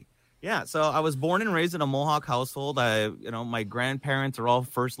crazy. Yeah, so I was born and raised in a Mohawk household. My grandparents are all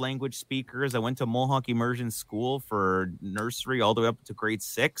first language speakers. I went to Mohawk immersion school for nursery all the way up to grade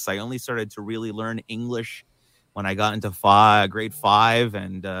 6. I only started to really learn English when I got into grade 5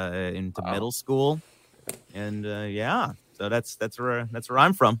 and into middle school. And so that's where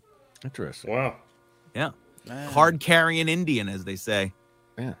I'm from. Interesting. Wow. Yeah, card carrying Indian, as they say.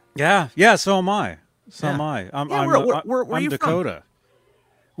 Yeah. So am I. I'm Dakota. From?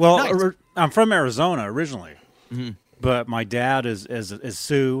 Well, Nice. I'm from Arizona originally, Mm-hmm. but my dad is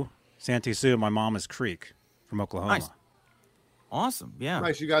Sioux, Santee Sioux. My mom is Creek from Oklahoma. Nice. Awesome. Yeah.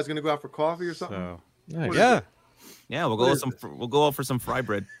 Nice. You guys gonna go out for coffee or something? So Nice. yeah, We'll go out for some fry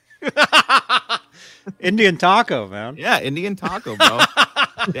bread. Indian taco, man. Yeah, Indian taco, bro.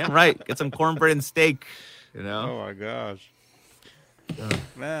 Damn right. Get some cornbread and steak. You know. Oh my gosh,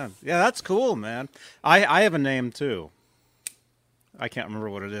 man. Yeah, that's cool, man. I have a name too. I can't remember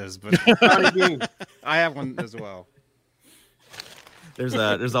what it is, but I have one as well.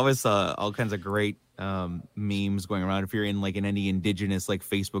 There's always all kinds of great memes going around if you're in like in any indigenous like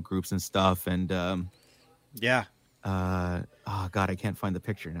Facebook groups and stuff. And yeah. Oh God, I can't find the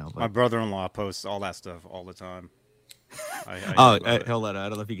picture now. But... My brother-in-law posts all that stuff all the time. Hold on. I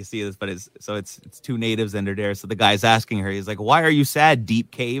don't know if you can see this, but it's two natives and they're there. So the guy's asking her, he's like, "Why are you sad,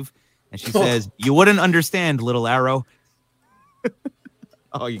 Deep Cave?" And she says, "You wouldn't understand, Little Arrow."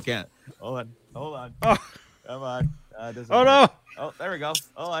 Oh, you can't. Hold on. Oh. Come on. Oh no. Oh, there we go.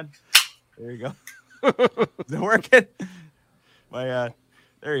 Hold on. There you go. Is it working? There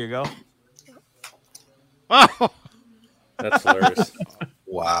you go. Oh. That's hilarious.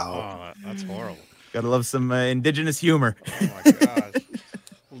 Wow. Oh, that's horrible. Gotta love some indigenous humor. Oh my gosh.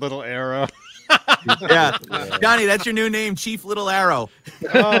 Little Arrow. Yeah. Johnny, that's your new name, Chief Little Arrow.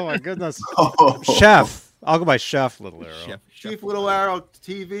 Oh my goodness. Chef. I'll go by Chef Little Arrow. Chief Little Arrow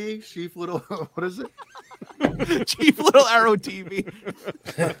TV. Chief Little. What is it? Chief Little Arrow TV.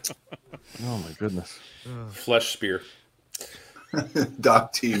 Oh my goodness. Flesh spear.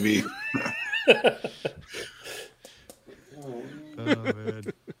 Doc TV. Oh man.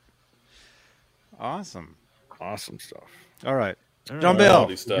 Awesome stuff. All right, John Bill.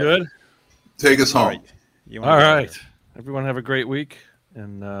 Good. Take us home. All right. Everyone have a great week.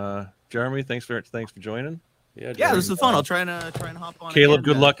 And Jeremy, thanks for joining. Yeah, this was fun. I'll try and hop on. Caleb,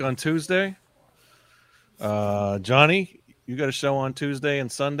 again, good luck on Tuesday. Johnny, you got a show on Tuesday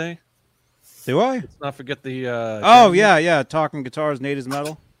and Sunday. Do I? Let's not forget the. Yeah. Talking Guitars, Natives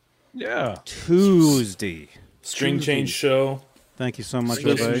Metal. Yeah. Tuesday. String Change Show. Thank you so much,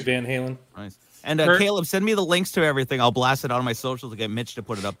 Listen everybody. to Van Halen. Nice. And Caleb, send me the links to everything. I'll blast it out on my socials to get Mitch to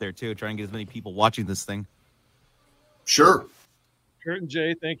put it up there too. Try and get as many people watching this thing. Sure. Kurt and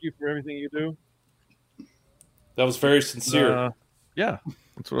Jay, thank you for everything you do. That was very sincere. Yeah,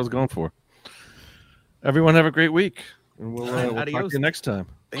 that's what I was going for. Everyone have a great week. And we'll talk to you next time.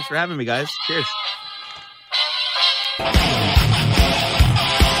 Thanks for having me, guys. Cheers.